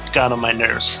really got on my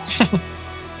nerves.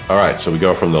 All right, so we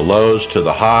go from the lows to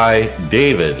the high.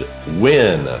 David,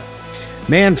 win.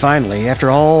 Man, finally,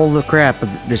 after all the crap,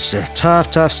 this is a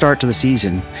tough start to the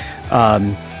season.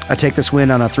 I take this win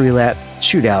on a 3-lap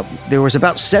shootout. There was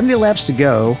about 70 laps to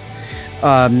go.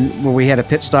 Where we had a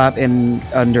pit stop and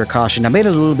under caution. I made it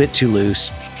a little bit too loose,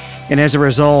 and as a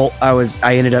result,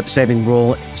 I ended up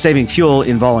saving fuel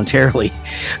involuntarily,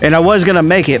 and I was going to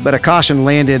make it, but a caution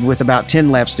landed with about 10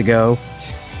 laps to go,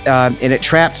 and it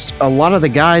trapped a lot of the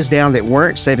guys down that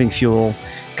weren't saving fuel,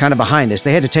 kind of behind us.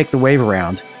 They had to take the wave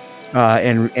around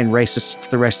and race us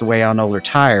the rest of the way on older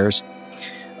tires.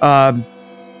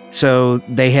 So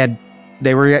they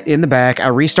were in the back. I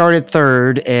restarted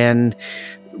third, and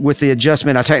with the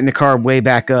adjustment, I tightened the car way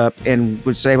back up and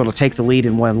was able to take the lead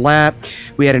in one lap.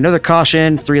 We had another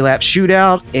caution, 3-lap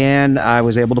shootout, and I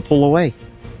was able to pull away.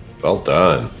 Well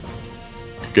done.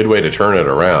 Good way to turn it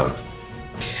around.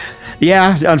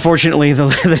 Yeah, unfortunately,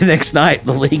 the next night,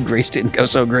 the league race didn't go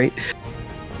so great.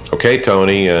 Okay,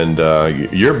 Tony, and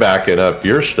you're backing up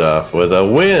your stuff with a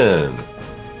win.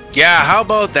 Yeah, how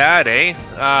about that, eh?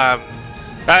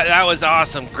 That was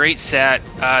awesome. Great set.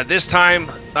 This time,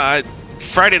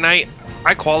 Friday night,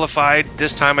 I qualified.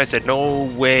 This time I said, no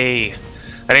way.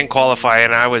 I didn't qualify,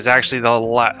 and I was actually the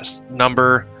last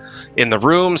number in the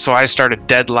room, so I started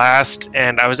dead last,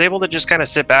 and I was able to just kind of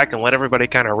sit back and let everybody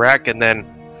kind of wreck, and then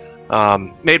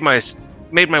made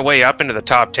my way up into the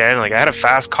top 10. Like, I had a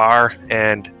fast car,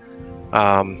 and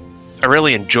I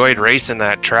really enjoyed racing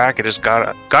that track. I just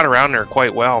got around there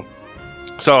quite well.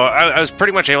 So I was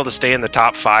pretty much able to stay in the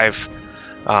top 5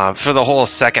 for the whole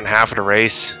second half of the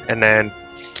race. And then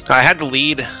I had the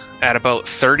lead at about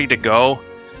 30 to go.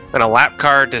 And a lap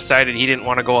car decided he didn't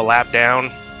want to go a lap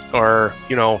down or,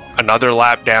 another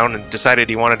lap down, and decided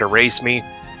he wanted to race me.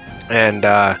 And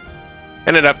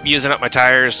ended up using up my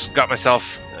tires, got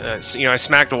myself, I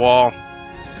smacked a wall,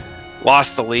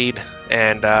 lost the lead,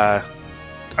 and I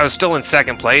was still in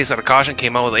second place. A caution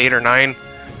came out with 8 or 9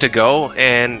 to go,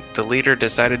 and the leader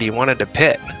decided he wanted to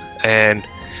pit and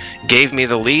gave me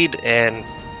the lead, and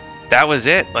that was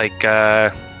it. Like,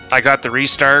 I got the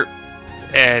restart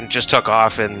and just took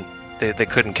off, and they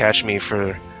couldn't catch me for,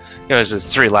 it was a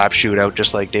 3-lap shootout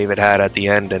just like David had at the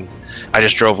end, and I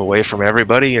just drove away from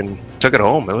everybody and took it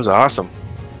home. It was awesome.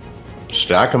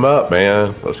 Stack them up,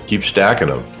 man. Let's keep stacking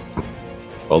them.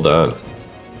 Well done.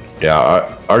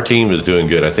 Yeah, our team is doing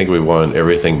good. I think we've won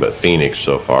everything but Phoenix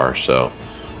so far, so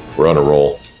we're on a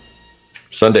roll.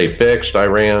 Sunday fixed, I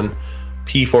ran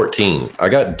P14. I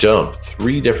got jumped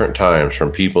 3 different times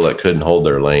from people that couldn't hold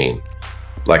their lane.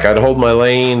 Like, I'd hold my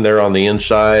lane, they're on the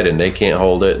inside, and they can't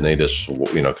hold it, and they just,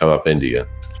 come up into you.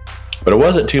 But it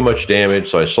wasn't too much damage,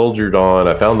 so I soldiered on.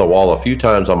 I found the wall a few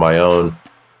times on my own,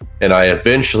 and I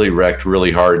eventually wrecked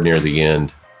really hard near the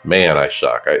end. Man, I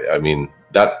suck. I mean,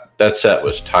 that set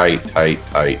was tight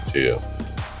too.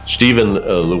 Stephen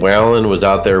Llewellyn was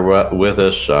out there with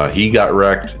us. He got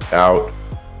wrecked out.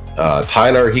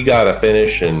 Tyler, he got a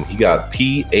finish, and he got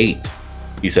P8.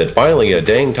 He said, finally a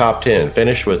dang top 10,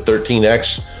 finished with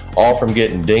 13X, all from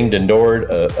getting dinged and doored.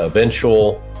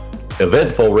 Eventful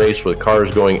race with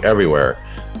cars going everywhere.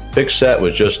 Fixed set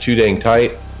was just too dang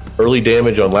tight. Early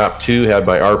damage on lap 2 had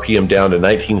my RPM down to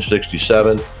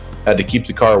 1967. Had to keep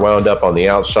the car wound up on the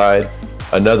outside.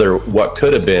 Another what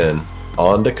could have been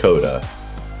on Dakota.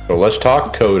 So let's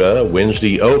talk COTA.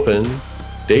 Wednesday Open.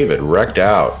 David wrecked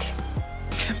out.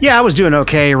 Yeah, I was doing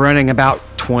okay, running about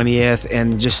 20th,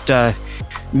 and just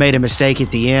made a mistake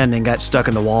at the end and got stuck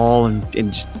in the wall. And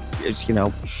just, it's,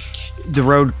 the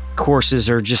road courses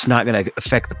are just not going to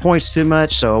affect the points too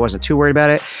much, so I wasn't too worried about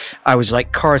it. I was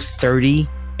like car 30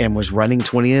 and was running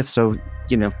 20th, so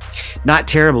not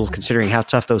terrible considering how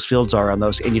tough those fields are on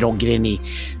those, and you don't get any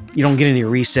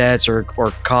resets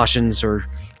or cautions or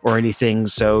anything.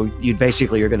 So you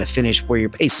basically are going to finish where your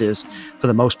pace is for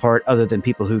the most part, other than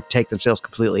people who take themselves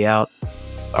completely out.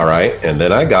 All right, and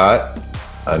then I got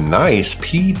a nice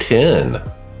P10.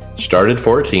 Started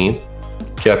 14th,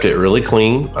 kept it really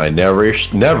clean. I never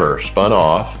spun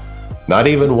off, not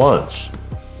even once.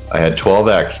 I had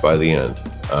 12X by the end.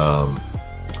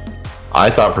 I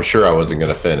thought for sure I wasn't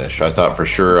going to finish. I thought for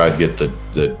sure I'd get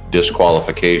the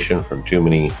disqualification from too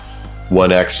many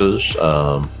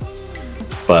 1Xs.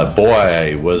 But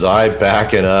boy, was I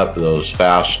backing up those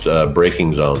fast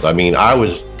braking zones. I mean, I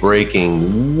was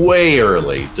braking way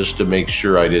early just to make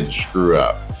sure I didn't screw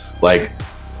up. Like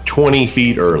 20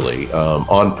 feet early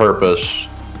on purpose,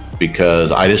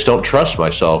 because I just don't trust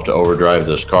myself to overdrive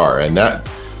this car. And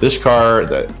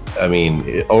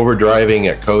overdriving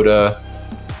at COTA,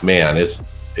 man,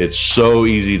 it's so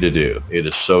easy to do. It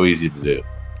is so easy to do.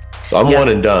 So I'm one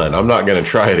and done. I'm not going to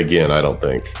try it again, I don't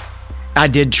think. I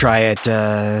did try it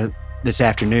this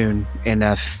afternoon, and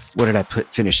what did I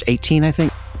finished 18, I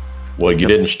think. Well, you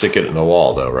didn't stick it in the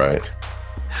wall, though, right?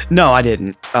 No, I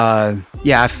didn't. I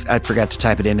forgot to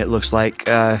type it in. It looks like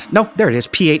no, there it is,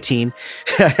 P18.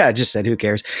 I just said, who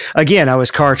cares? Again, I was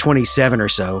car 27 or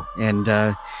so, and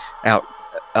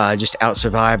just out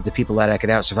survived the people that I could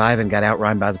out survive and got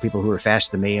outrun by the people who were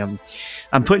faster than me.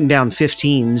 I'm putting down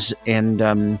 15s,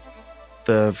 and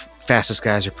the fastest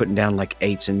guys are putting down like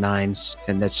 8s and 9s,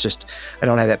 and that's just, I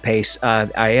don't have that pace.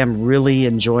 I am really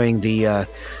enjoying the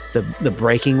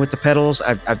braking with the pedals.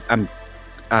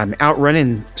 I'm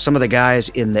outrunning some of the guys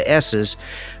in the S's,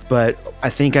 but I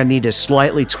think I need to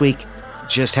slightly tweak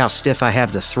just how stiff I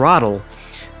have the throttle,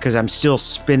 because I'm still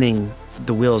spinning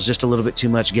the wheels just a little bit too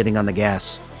much getting on the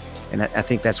gas, and I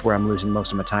think that's where I'm losing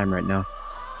most of my time right now.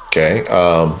 Okay.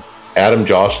 Adam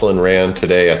Jocelyn ran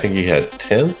today. I think he had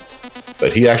 10th,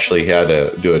 but he actually had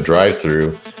to do a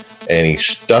drive-through, and he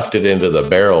stuffed it into the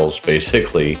barrels,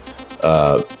 basically,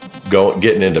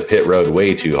 getting into pit road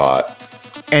way too hot.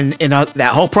 And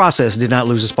that whole process did not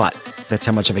lose a spot. That's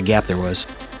how much of a gap there was.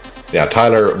 Yeah,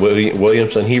 Tyler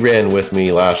Williamson, he ran with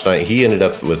me last night. He ended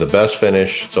up with the best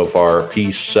finish so far,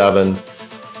 P7.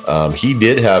 He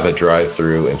did have a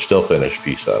drive-through and still finished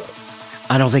P7.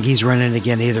 I don't think he's running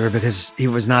again either, because he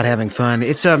was not having fun.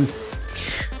 It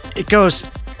goes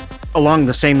along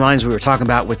the same lines we were talking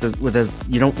about with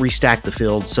you don't restack the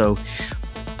field, so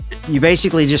you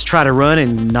basically just try to run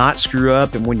and not screw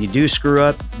up, and when you do screw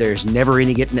up, there's never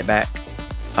any getting it back.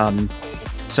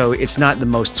 So it's not the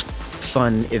most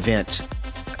fun event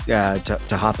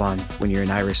to hop on when you're in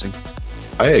iRacing.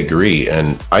 I agree,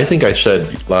 and I think I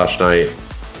said last night,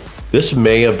 this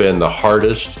may have been the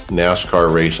hardest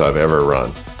NASCAR race I've ever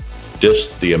run.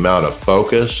 Just the amount of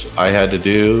focus I had to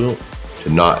do to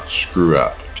not screw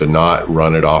up, to not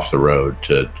run it off the road,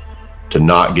 to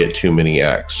not get too many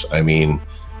X. I mean,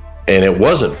 and it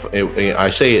wasn't, I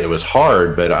say it was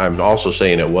hard, but I'm also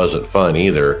saying it wasn't fun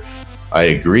either. I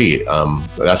agree.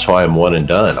 That's why I'm one and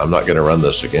done. I'm not going to run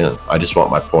this again. I just want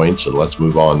my points, and let's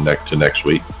move on to next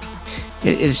week.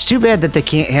 It's too bad that they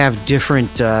can't have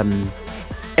different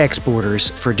exporters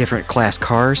for different class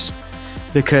cars,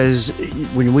 because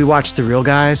when we watch the real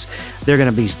guys, they're going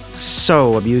to be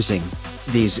so abusing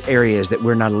these areas that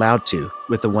we're not allowed to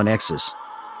with the 1Xs.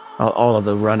 All of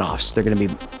the runoffs, they're going to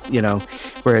be,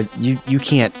 where you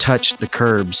can't touch the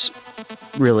curbs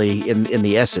really in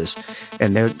the S's,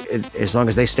 and as long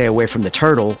as they stay away from the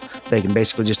turtle, they can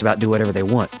basically just about do whatever they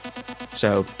want.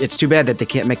 So it's too bad that they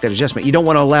can't make that adjustment. You don't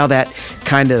want to allow that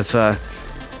kind of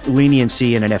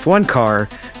leniency in an F1 car,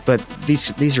 but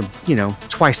these are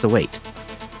twice the weight.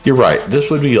 You're right. This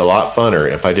would be a lot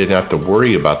funner if I didn't have to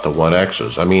worry about the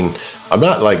 1Xs. I mean, I'm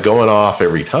not like going off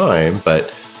every time,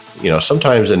 but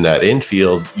sometimes in that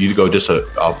infield, you go just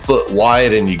a foot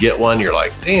wide and you get one, you're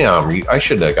like, damn, I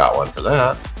shouldn't have got one for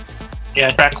that.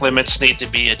 Yeah, track limits need to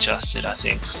be adjusted, I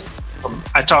think.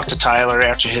 I talked to Tyler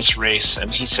after his race,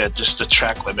 and he said just the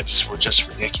track limits were just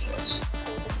ridiculous.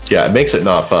 Yeah, it makes it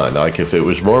not fun. Like if it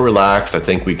was more relaxed, I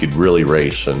think we could really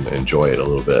race and enjoy it a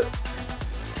little bit.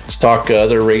 Let's talk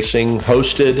other racing.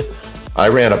 Hosted, I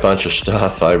ran a bunch of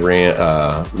stuff. I ran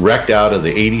wrecked out of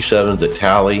the 87s at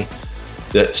Tally.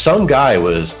 That some guy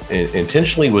was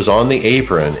intentionally on the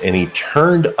apron, and he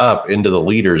turned up into the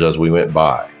leaders as we went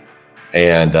by.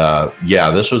 And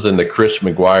this was in the Chris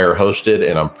McGuire hosted,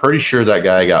 and I'm pretty sure that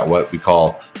guy got what we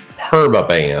call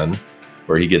permaban,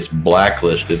 where he gets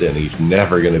blacklisted and he's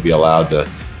never going to be allowed to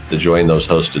join those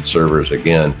hosted servers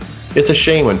again. It's a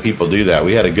shame when people do that.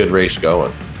 We had a good race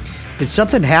going. Did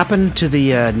something happen to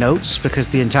the notes, because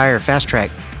the entire fast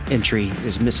track entry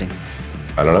is missing?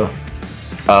 I don't know.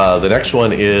 The next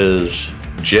one is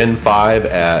Gen 5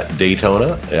 at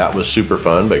Daytona. That was super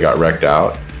fun, but got wrecked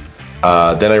out.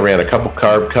 Then I ran a couple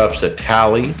carb cups at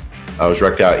Tally. I was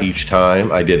wrecked out each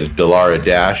time. I did a Dallara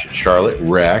Dash at Charlotte,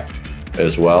 wrecked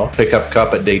as well. Pickup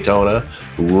cup at Daytona,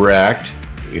 wrecked.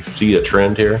 You see a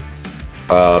trend here.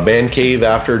 Man Cave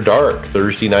After Dark,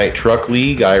 Thursday Night Truck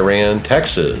League. I ran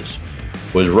Texas.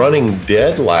 Was running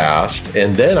dead last,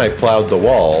 and then I plowed the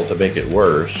wall to make it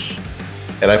worse.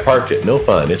 And I parked it. No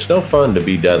fun. It's no fun to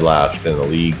be dead last in the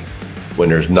league when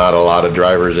there's not a lot of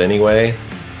drivers anyway.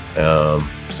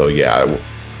 So yeah,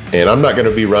 and I'm not going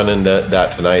to be running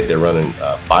that tonight. They're running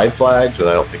 5 flags, and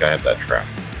I don't think I have that track.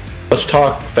 Let's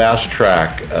talk fast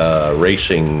track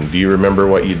racing. Do you remember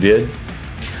what you did?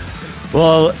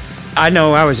 Well, I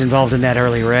know I was involved in that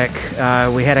early wreck.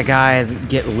 We had a guy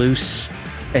get loose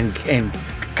and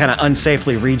kind of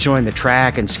unsafely rejoin the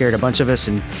track and scared a bunch of us,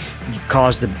 and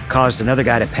caused another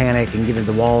guy to panic and get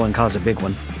into the wall and cause a big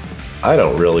one. I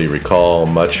don't really recall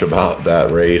much about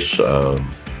that race. I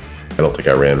don't think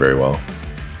I ran very well.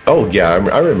 Oh yeah,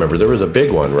 I remember there was a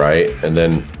big one, right? And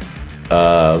then,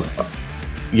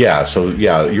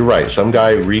 you're right. Some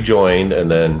guy rejoined, and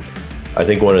then I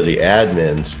think one of the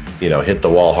admins, hit the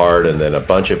wall hard, and then a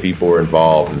bunch of people were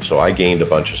involved, and so I gained a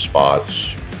bunch of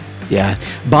spots. Yeah,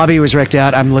 Bobby was wrecked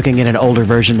out. I'm looking at an older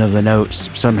version of the notes.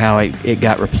 Somehow it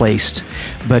got replaced.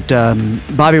 But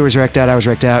Bobby was wrecked out. I was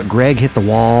wrecked out. Greg hit the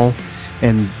wall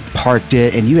and parked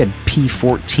it. And you had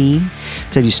P14.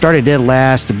 Said you started dead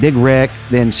last, a big wreck.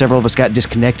 Then several of us got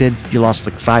disconnected. You lost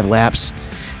like 5 laps.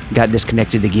 Got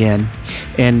disconnected again.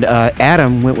 And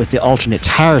Adam went with the alternate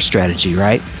tire strategy,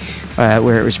 right?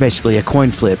 Where it was basically a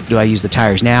coin flip. Do I use the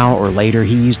tires now or later?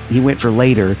 He went for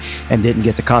later and didn't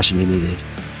get the caution he needed.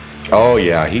 Oh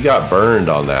yeah, he got burned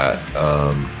on that.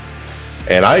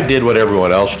 And I did what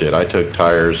everyone else did. I took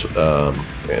tires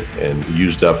and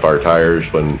used up our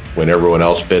tires when everyone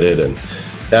else pitted, and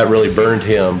that really burned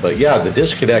him. But yeah, the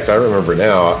disconnect, I remember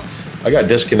now, I got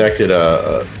disconnected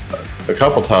a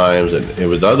couple times, and it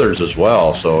was others as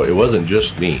well. So it wasn't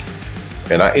just me.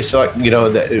 And it's like,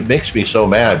 it makes me so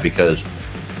mad because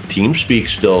TeamSpeak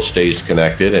still stays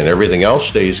connected and everything else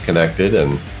stays connected,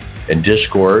 and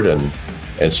Discord, and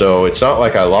so it's not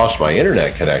like I lost my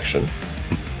internet connection.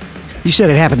 You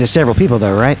said it happened to several people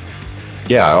though, right?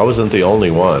 Yeah, I wasn't the only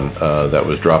one that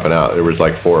was dropping out. There was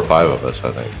like 4 or 5 of us,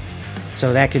 I think.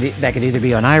 So that could either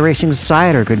be on iRacing's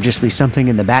side or it could just be something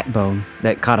in the backbone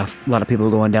that caught a lot of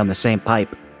people going down the same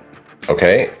pipe.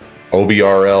 Okay.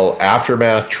 OBRL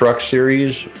Aftermath Truck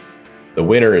Series. The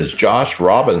winner is Josh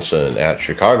Robinson at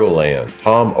Chicagoland.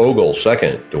 Tom Ogle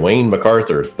second. Dwayne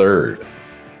MacArthur third.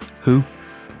 Who?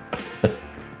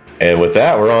 And with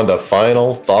that, we're on to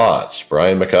final thoughts.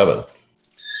 Brian McCubbin.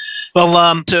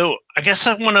 Well, so I guess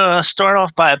I want to start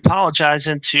off by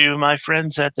apologizing to my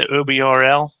friends at the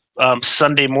OBRL.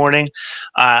 Sunday morning,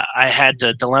 I had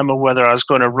the dilemma whether I was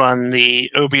going to run the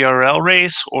OBRL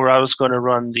race or I was going to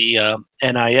run the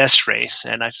NIS race.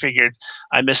 And I figured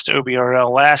I missed OBRL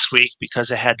last week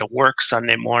because I had to work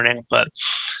Sunday morning. But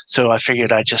so I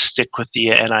figured I'd just stick with the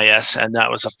NIS, and that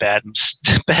was a bad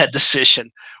decision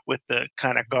with the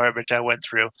kind of garbage I went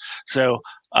through. So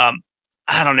I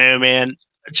don't know, man.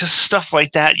 Just stuff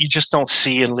like that you just don't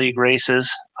see in league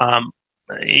races.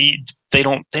 They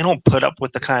don't put up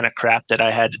with the kind of crap that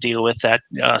I had to deal with that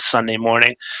Sunday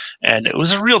morning, and it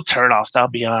was a real turnoff. I'll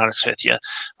be honest with you.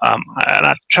 And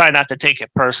I try not to take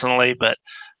it personally, but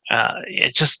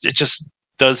it just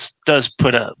does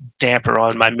put a damper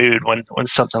on my mood when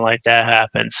something like that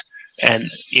happens,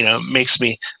 and makes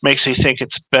me think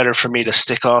it's better for me to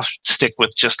stick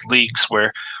with just leagues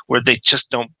where they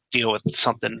just don't deal with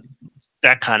something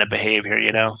that kind of behavior.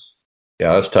 Yeah,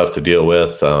 that's tough to deal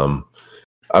with.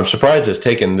 I'm surprised it's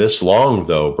taken this long,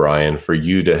 though, Brian, for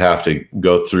you to have to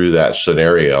go through that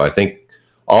scenario. I think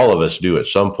all of us do at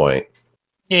some point.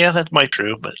 Yeah, that might be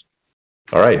true. But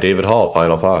all right, David Hall,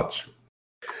 final thoughts.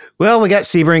 Well, we got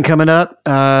Sebring coming up.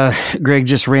 Greg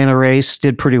just ran a race,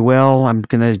 did pretty well. I'm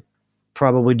going to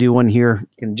probably do one here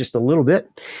in just a little bit.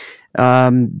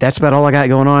 That's about all I got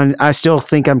going on. I still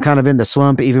think I'm kind of in the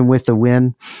slump, even with the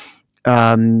win.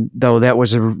 Though that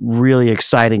was a really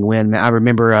exciting win. I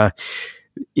remember,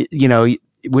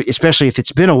 especially if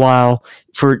it's been a while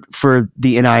for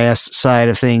the NIS side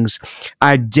of things,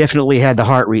 I definitely had the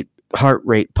heart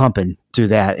rate pumping through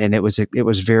that, and it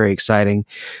was very exciting.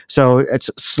 So it's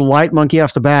a slight monkey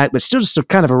off the back, but still just a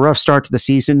kind of a rough start to the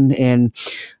season, and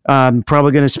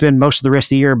probably going to spend most of the rest of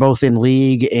the year both in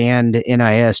league and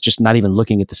NIS just not even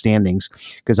looking at the standings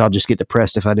because I'll just get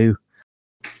depressed if I do.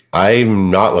 I'm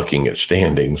not looking at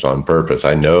standings on purpose.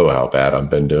 I know how bad I've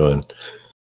been doing.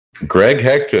 Greg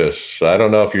Hectus, I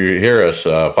don't know if you hear us.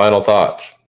 Final thoughts.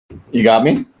 You got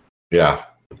me? Yeah.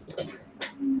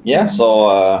 Yeah, so,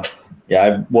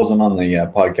 I wasn't on the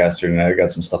podcast here tonight. I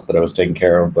got some stuff that I was taking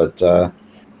care of, but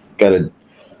got a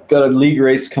league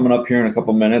race coming up here in a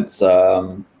couple minutes.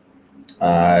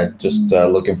 Just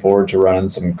looking forward to running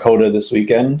some COTA this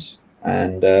weekend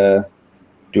and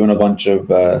doing a bunch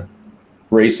of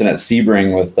racing at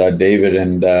Sebring with David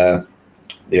and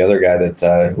the other guy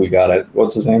that we got at,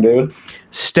 what's his name, David?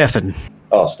 Stefan.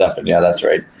 Oh, Stefan. Yeah, that's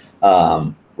right.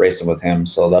 Racing with him.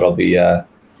 So that'll be a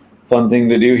fun thing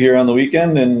to do here on the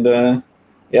weekend and,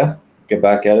 get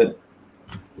back at it.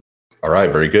 All right.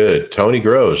 Very good. Tony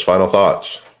Groves, final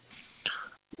thoughts.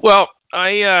 Well,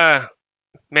 did I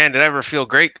ever feel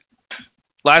great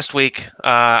last week?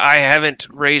 I haven't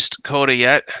raced COTA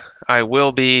yet. I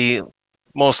will be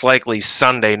most likely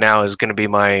Sunday now is going to be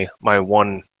my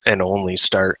one and only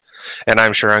start, and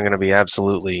I'm sure I'm going to be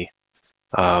absolutely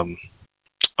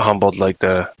humbled like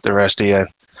the rest of you.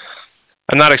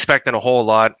 I'm not expecting a whole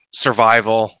lot.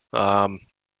 Survival.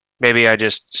 Maybe I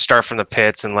just start from the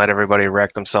pits and let everybody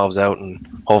wreck themselves out, and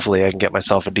hopefully I can get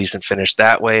myself a decent finish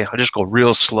that way. I'll just go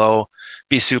real slow,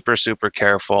 be super, super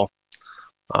careful.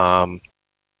 That's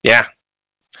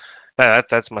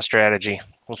my strategy.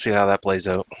 we'll see how that plays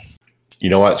out. You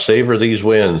know what? Savor these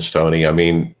wins, Tony. I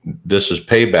mean, this is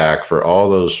payback for all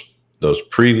those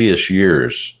previous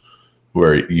years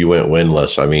where you went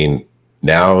winless. I mean,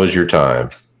 now is your time.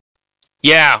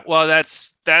 Yeah, well,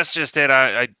 that's just it.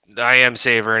 I am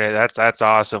savoring it. That's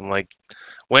awesome. Like,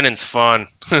 winning's fun,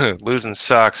 losing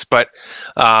sucks. But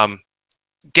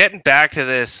getting back to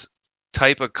this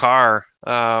type of car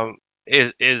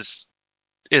is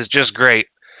just great.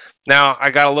 Now I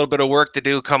got a little bit of work to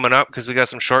do coming up because we got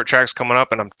some short tracks coming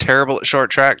up, and I'm terrible at short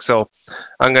track, so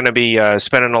I'm going to be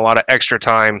spending a lot of extra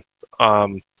time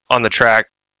on the track,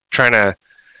 trying to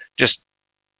just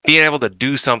being able to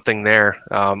do something there.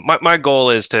 My goal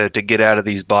is to get out of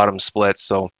these bottom splits,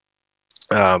 so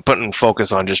putting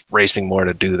focus on just racing more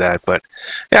to do that. But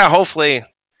yeah, hopefully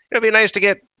it'll be nice to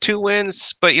get 2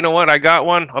 wins, but you know what? I got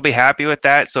one. I'll be happy with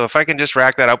that. So if I can just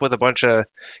rack that up with a bunch of,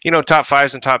 top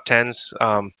 5s and top 10s,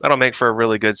 that'll make for a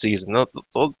really good season.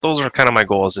 Those are kind of my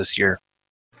goals this year.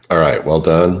 All right. Well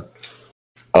done.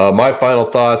 My final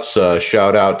thoughts,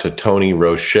 shout out to Tony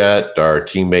Rochette, our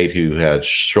teammate who had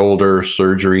shoulder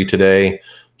surgery today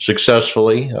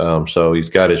successfully. So he's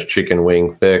got his chicken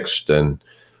wing fixed, and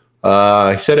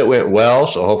he said it went well,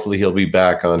 so hopefully he'll be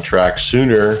back on track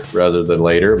sooner rather than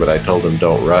later. But I told him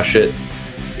don't rush it.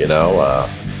 The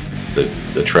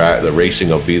racing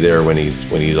will be there when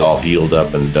he's all healed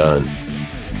up and done.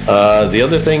 The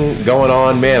other thing going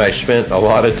on, man, I spent a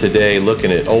lot of today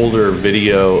looking at older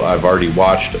video I've already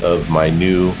watched of my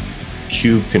new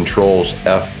Cube Controls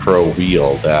F Pro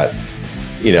wheel that,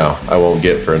 I won't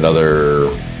get for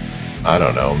another, I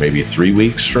don't know, maybe 3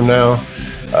 weeks from now.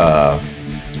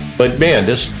 But man,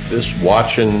 this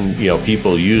watching,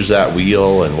 people use that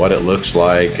wheel and what it looks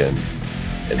like and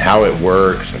how it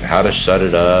works and how to set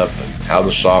it up and how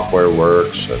the software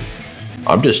works. And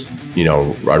I'm just,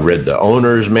 I read the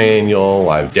owner's manual,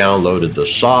 I've downloaded the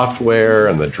software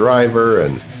and the driver,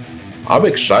 and I'm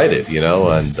excited,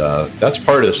 and that's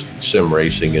part of sim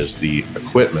racing is the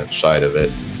equipment side of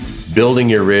it. Building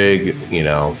your rig,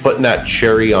 putting that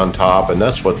cherry on top, and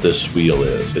that's what this wheel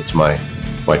is. It's my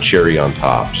cherry on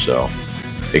top. So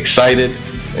excited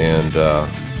and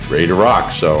ready to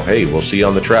rock. So hey, we'll see you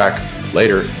on the track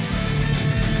later.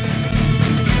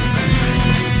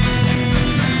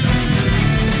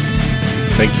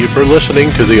 Thank you for listening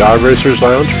to the iRacers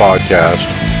Lounge podcast.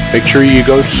 Make sure you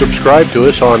go subscribe to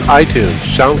us on iTunes,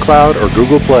 SoundCloud, or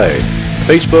Google Play,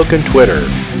 Facebook, and Twitter.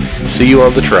 See you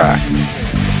on the track.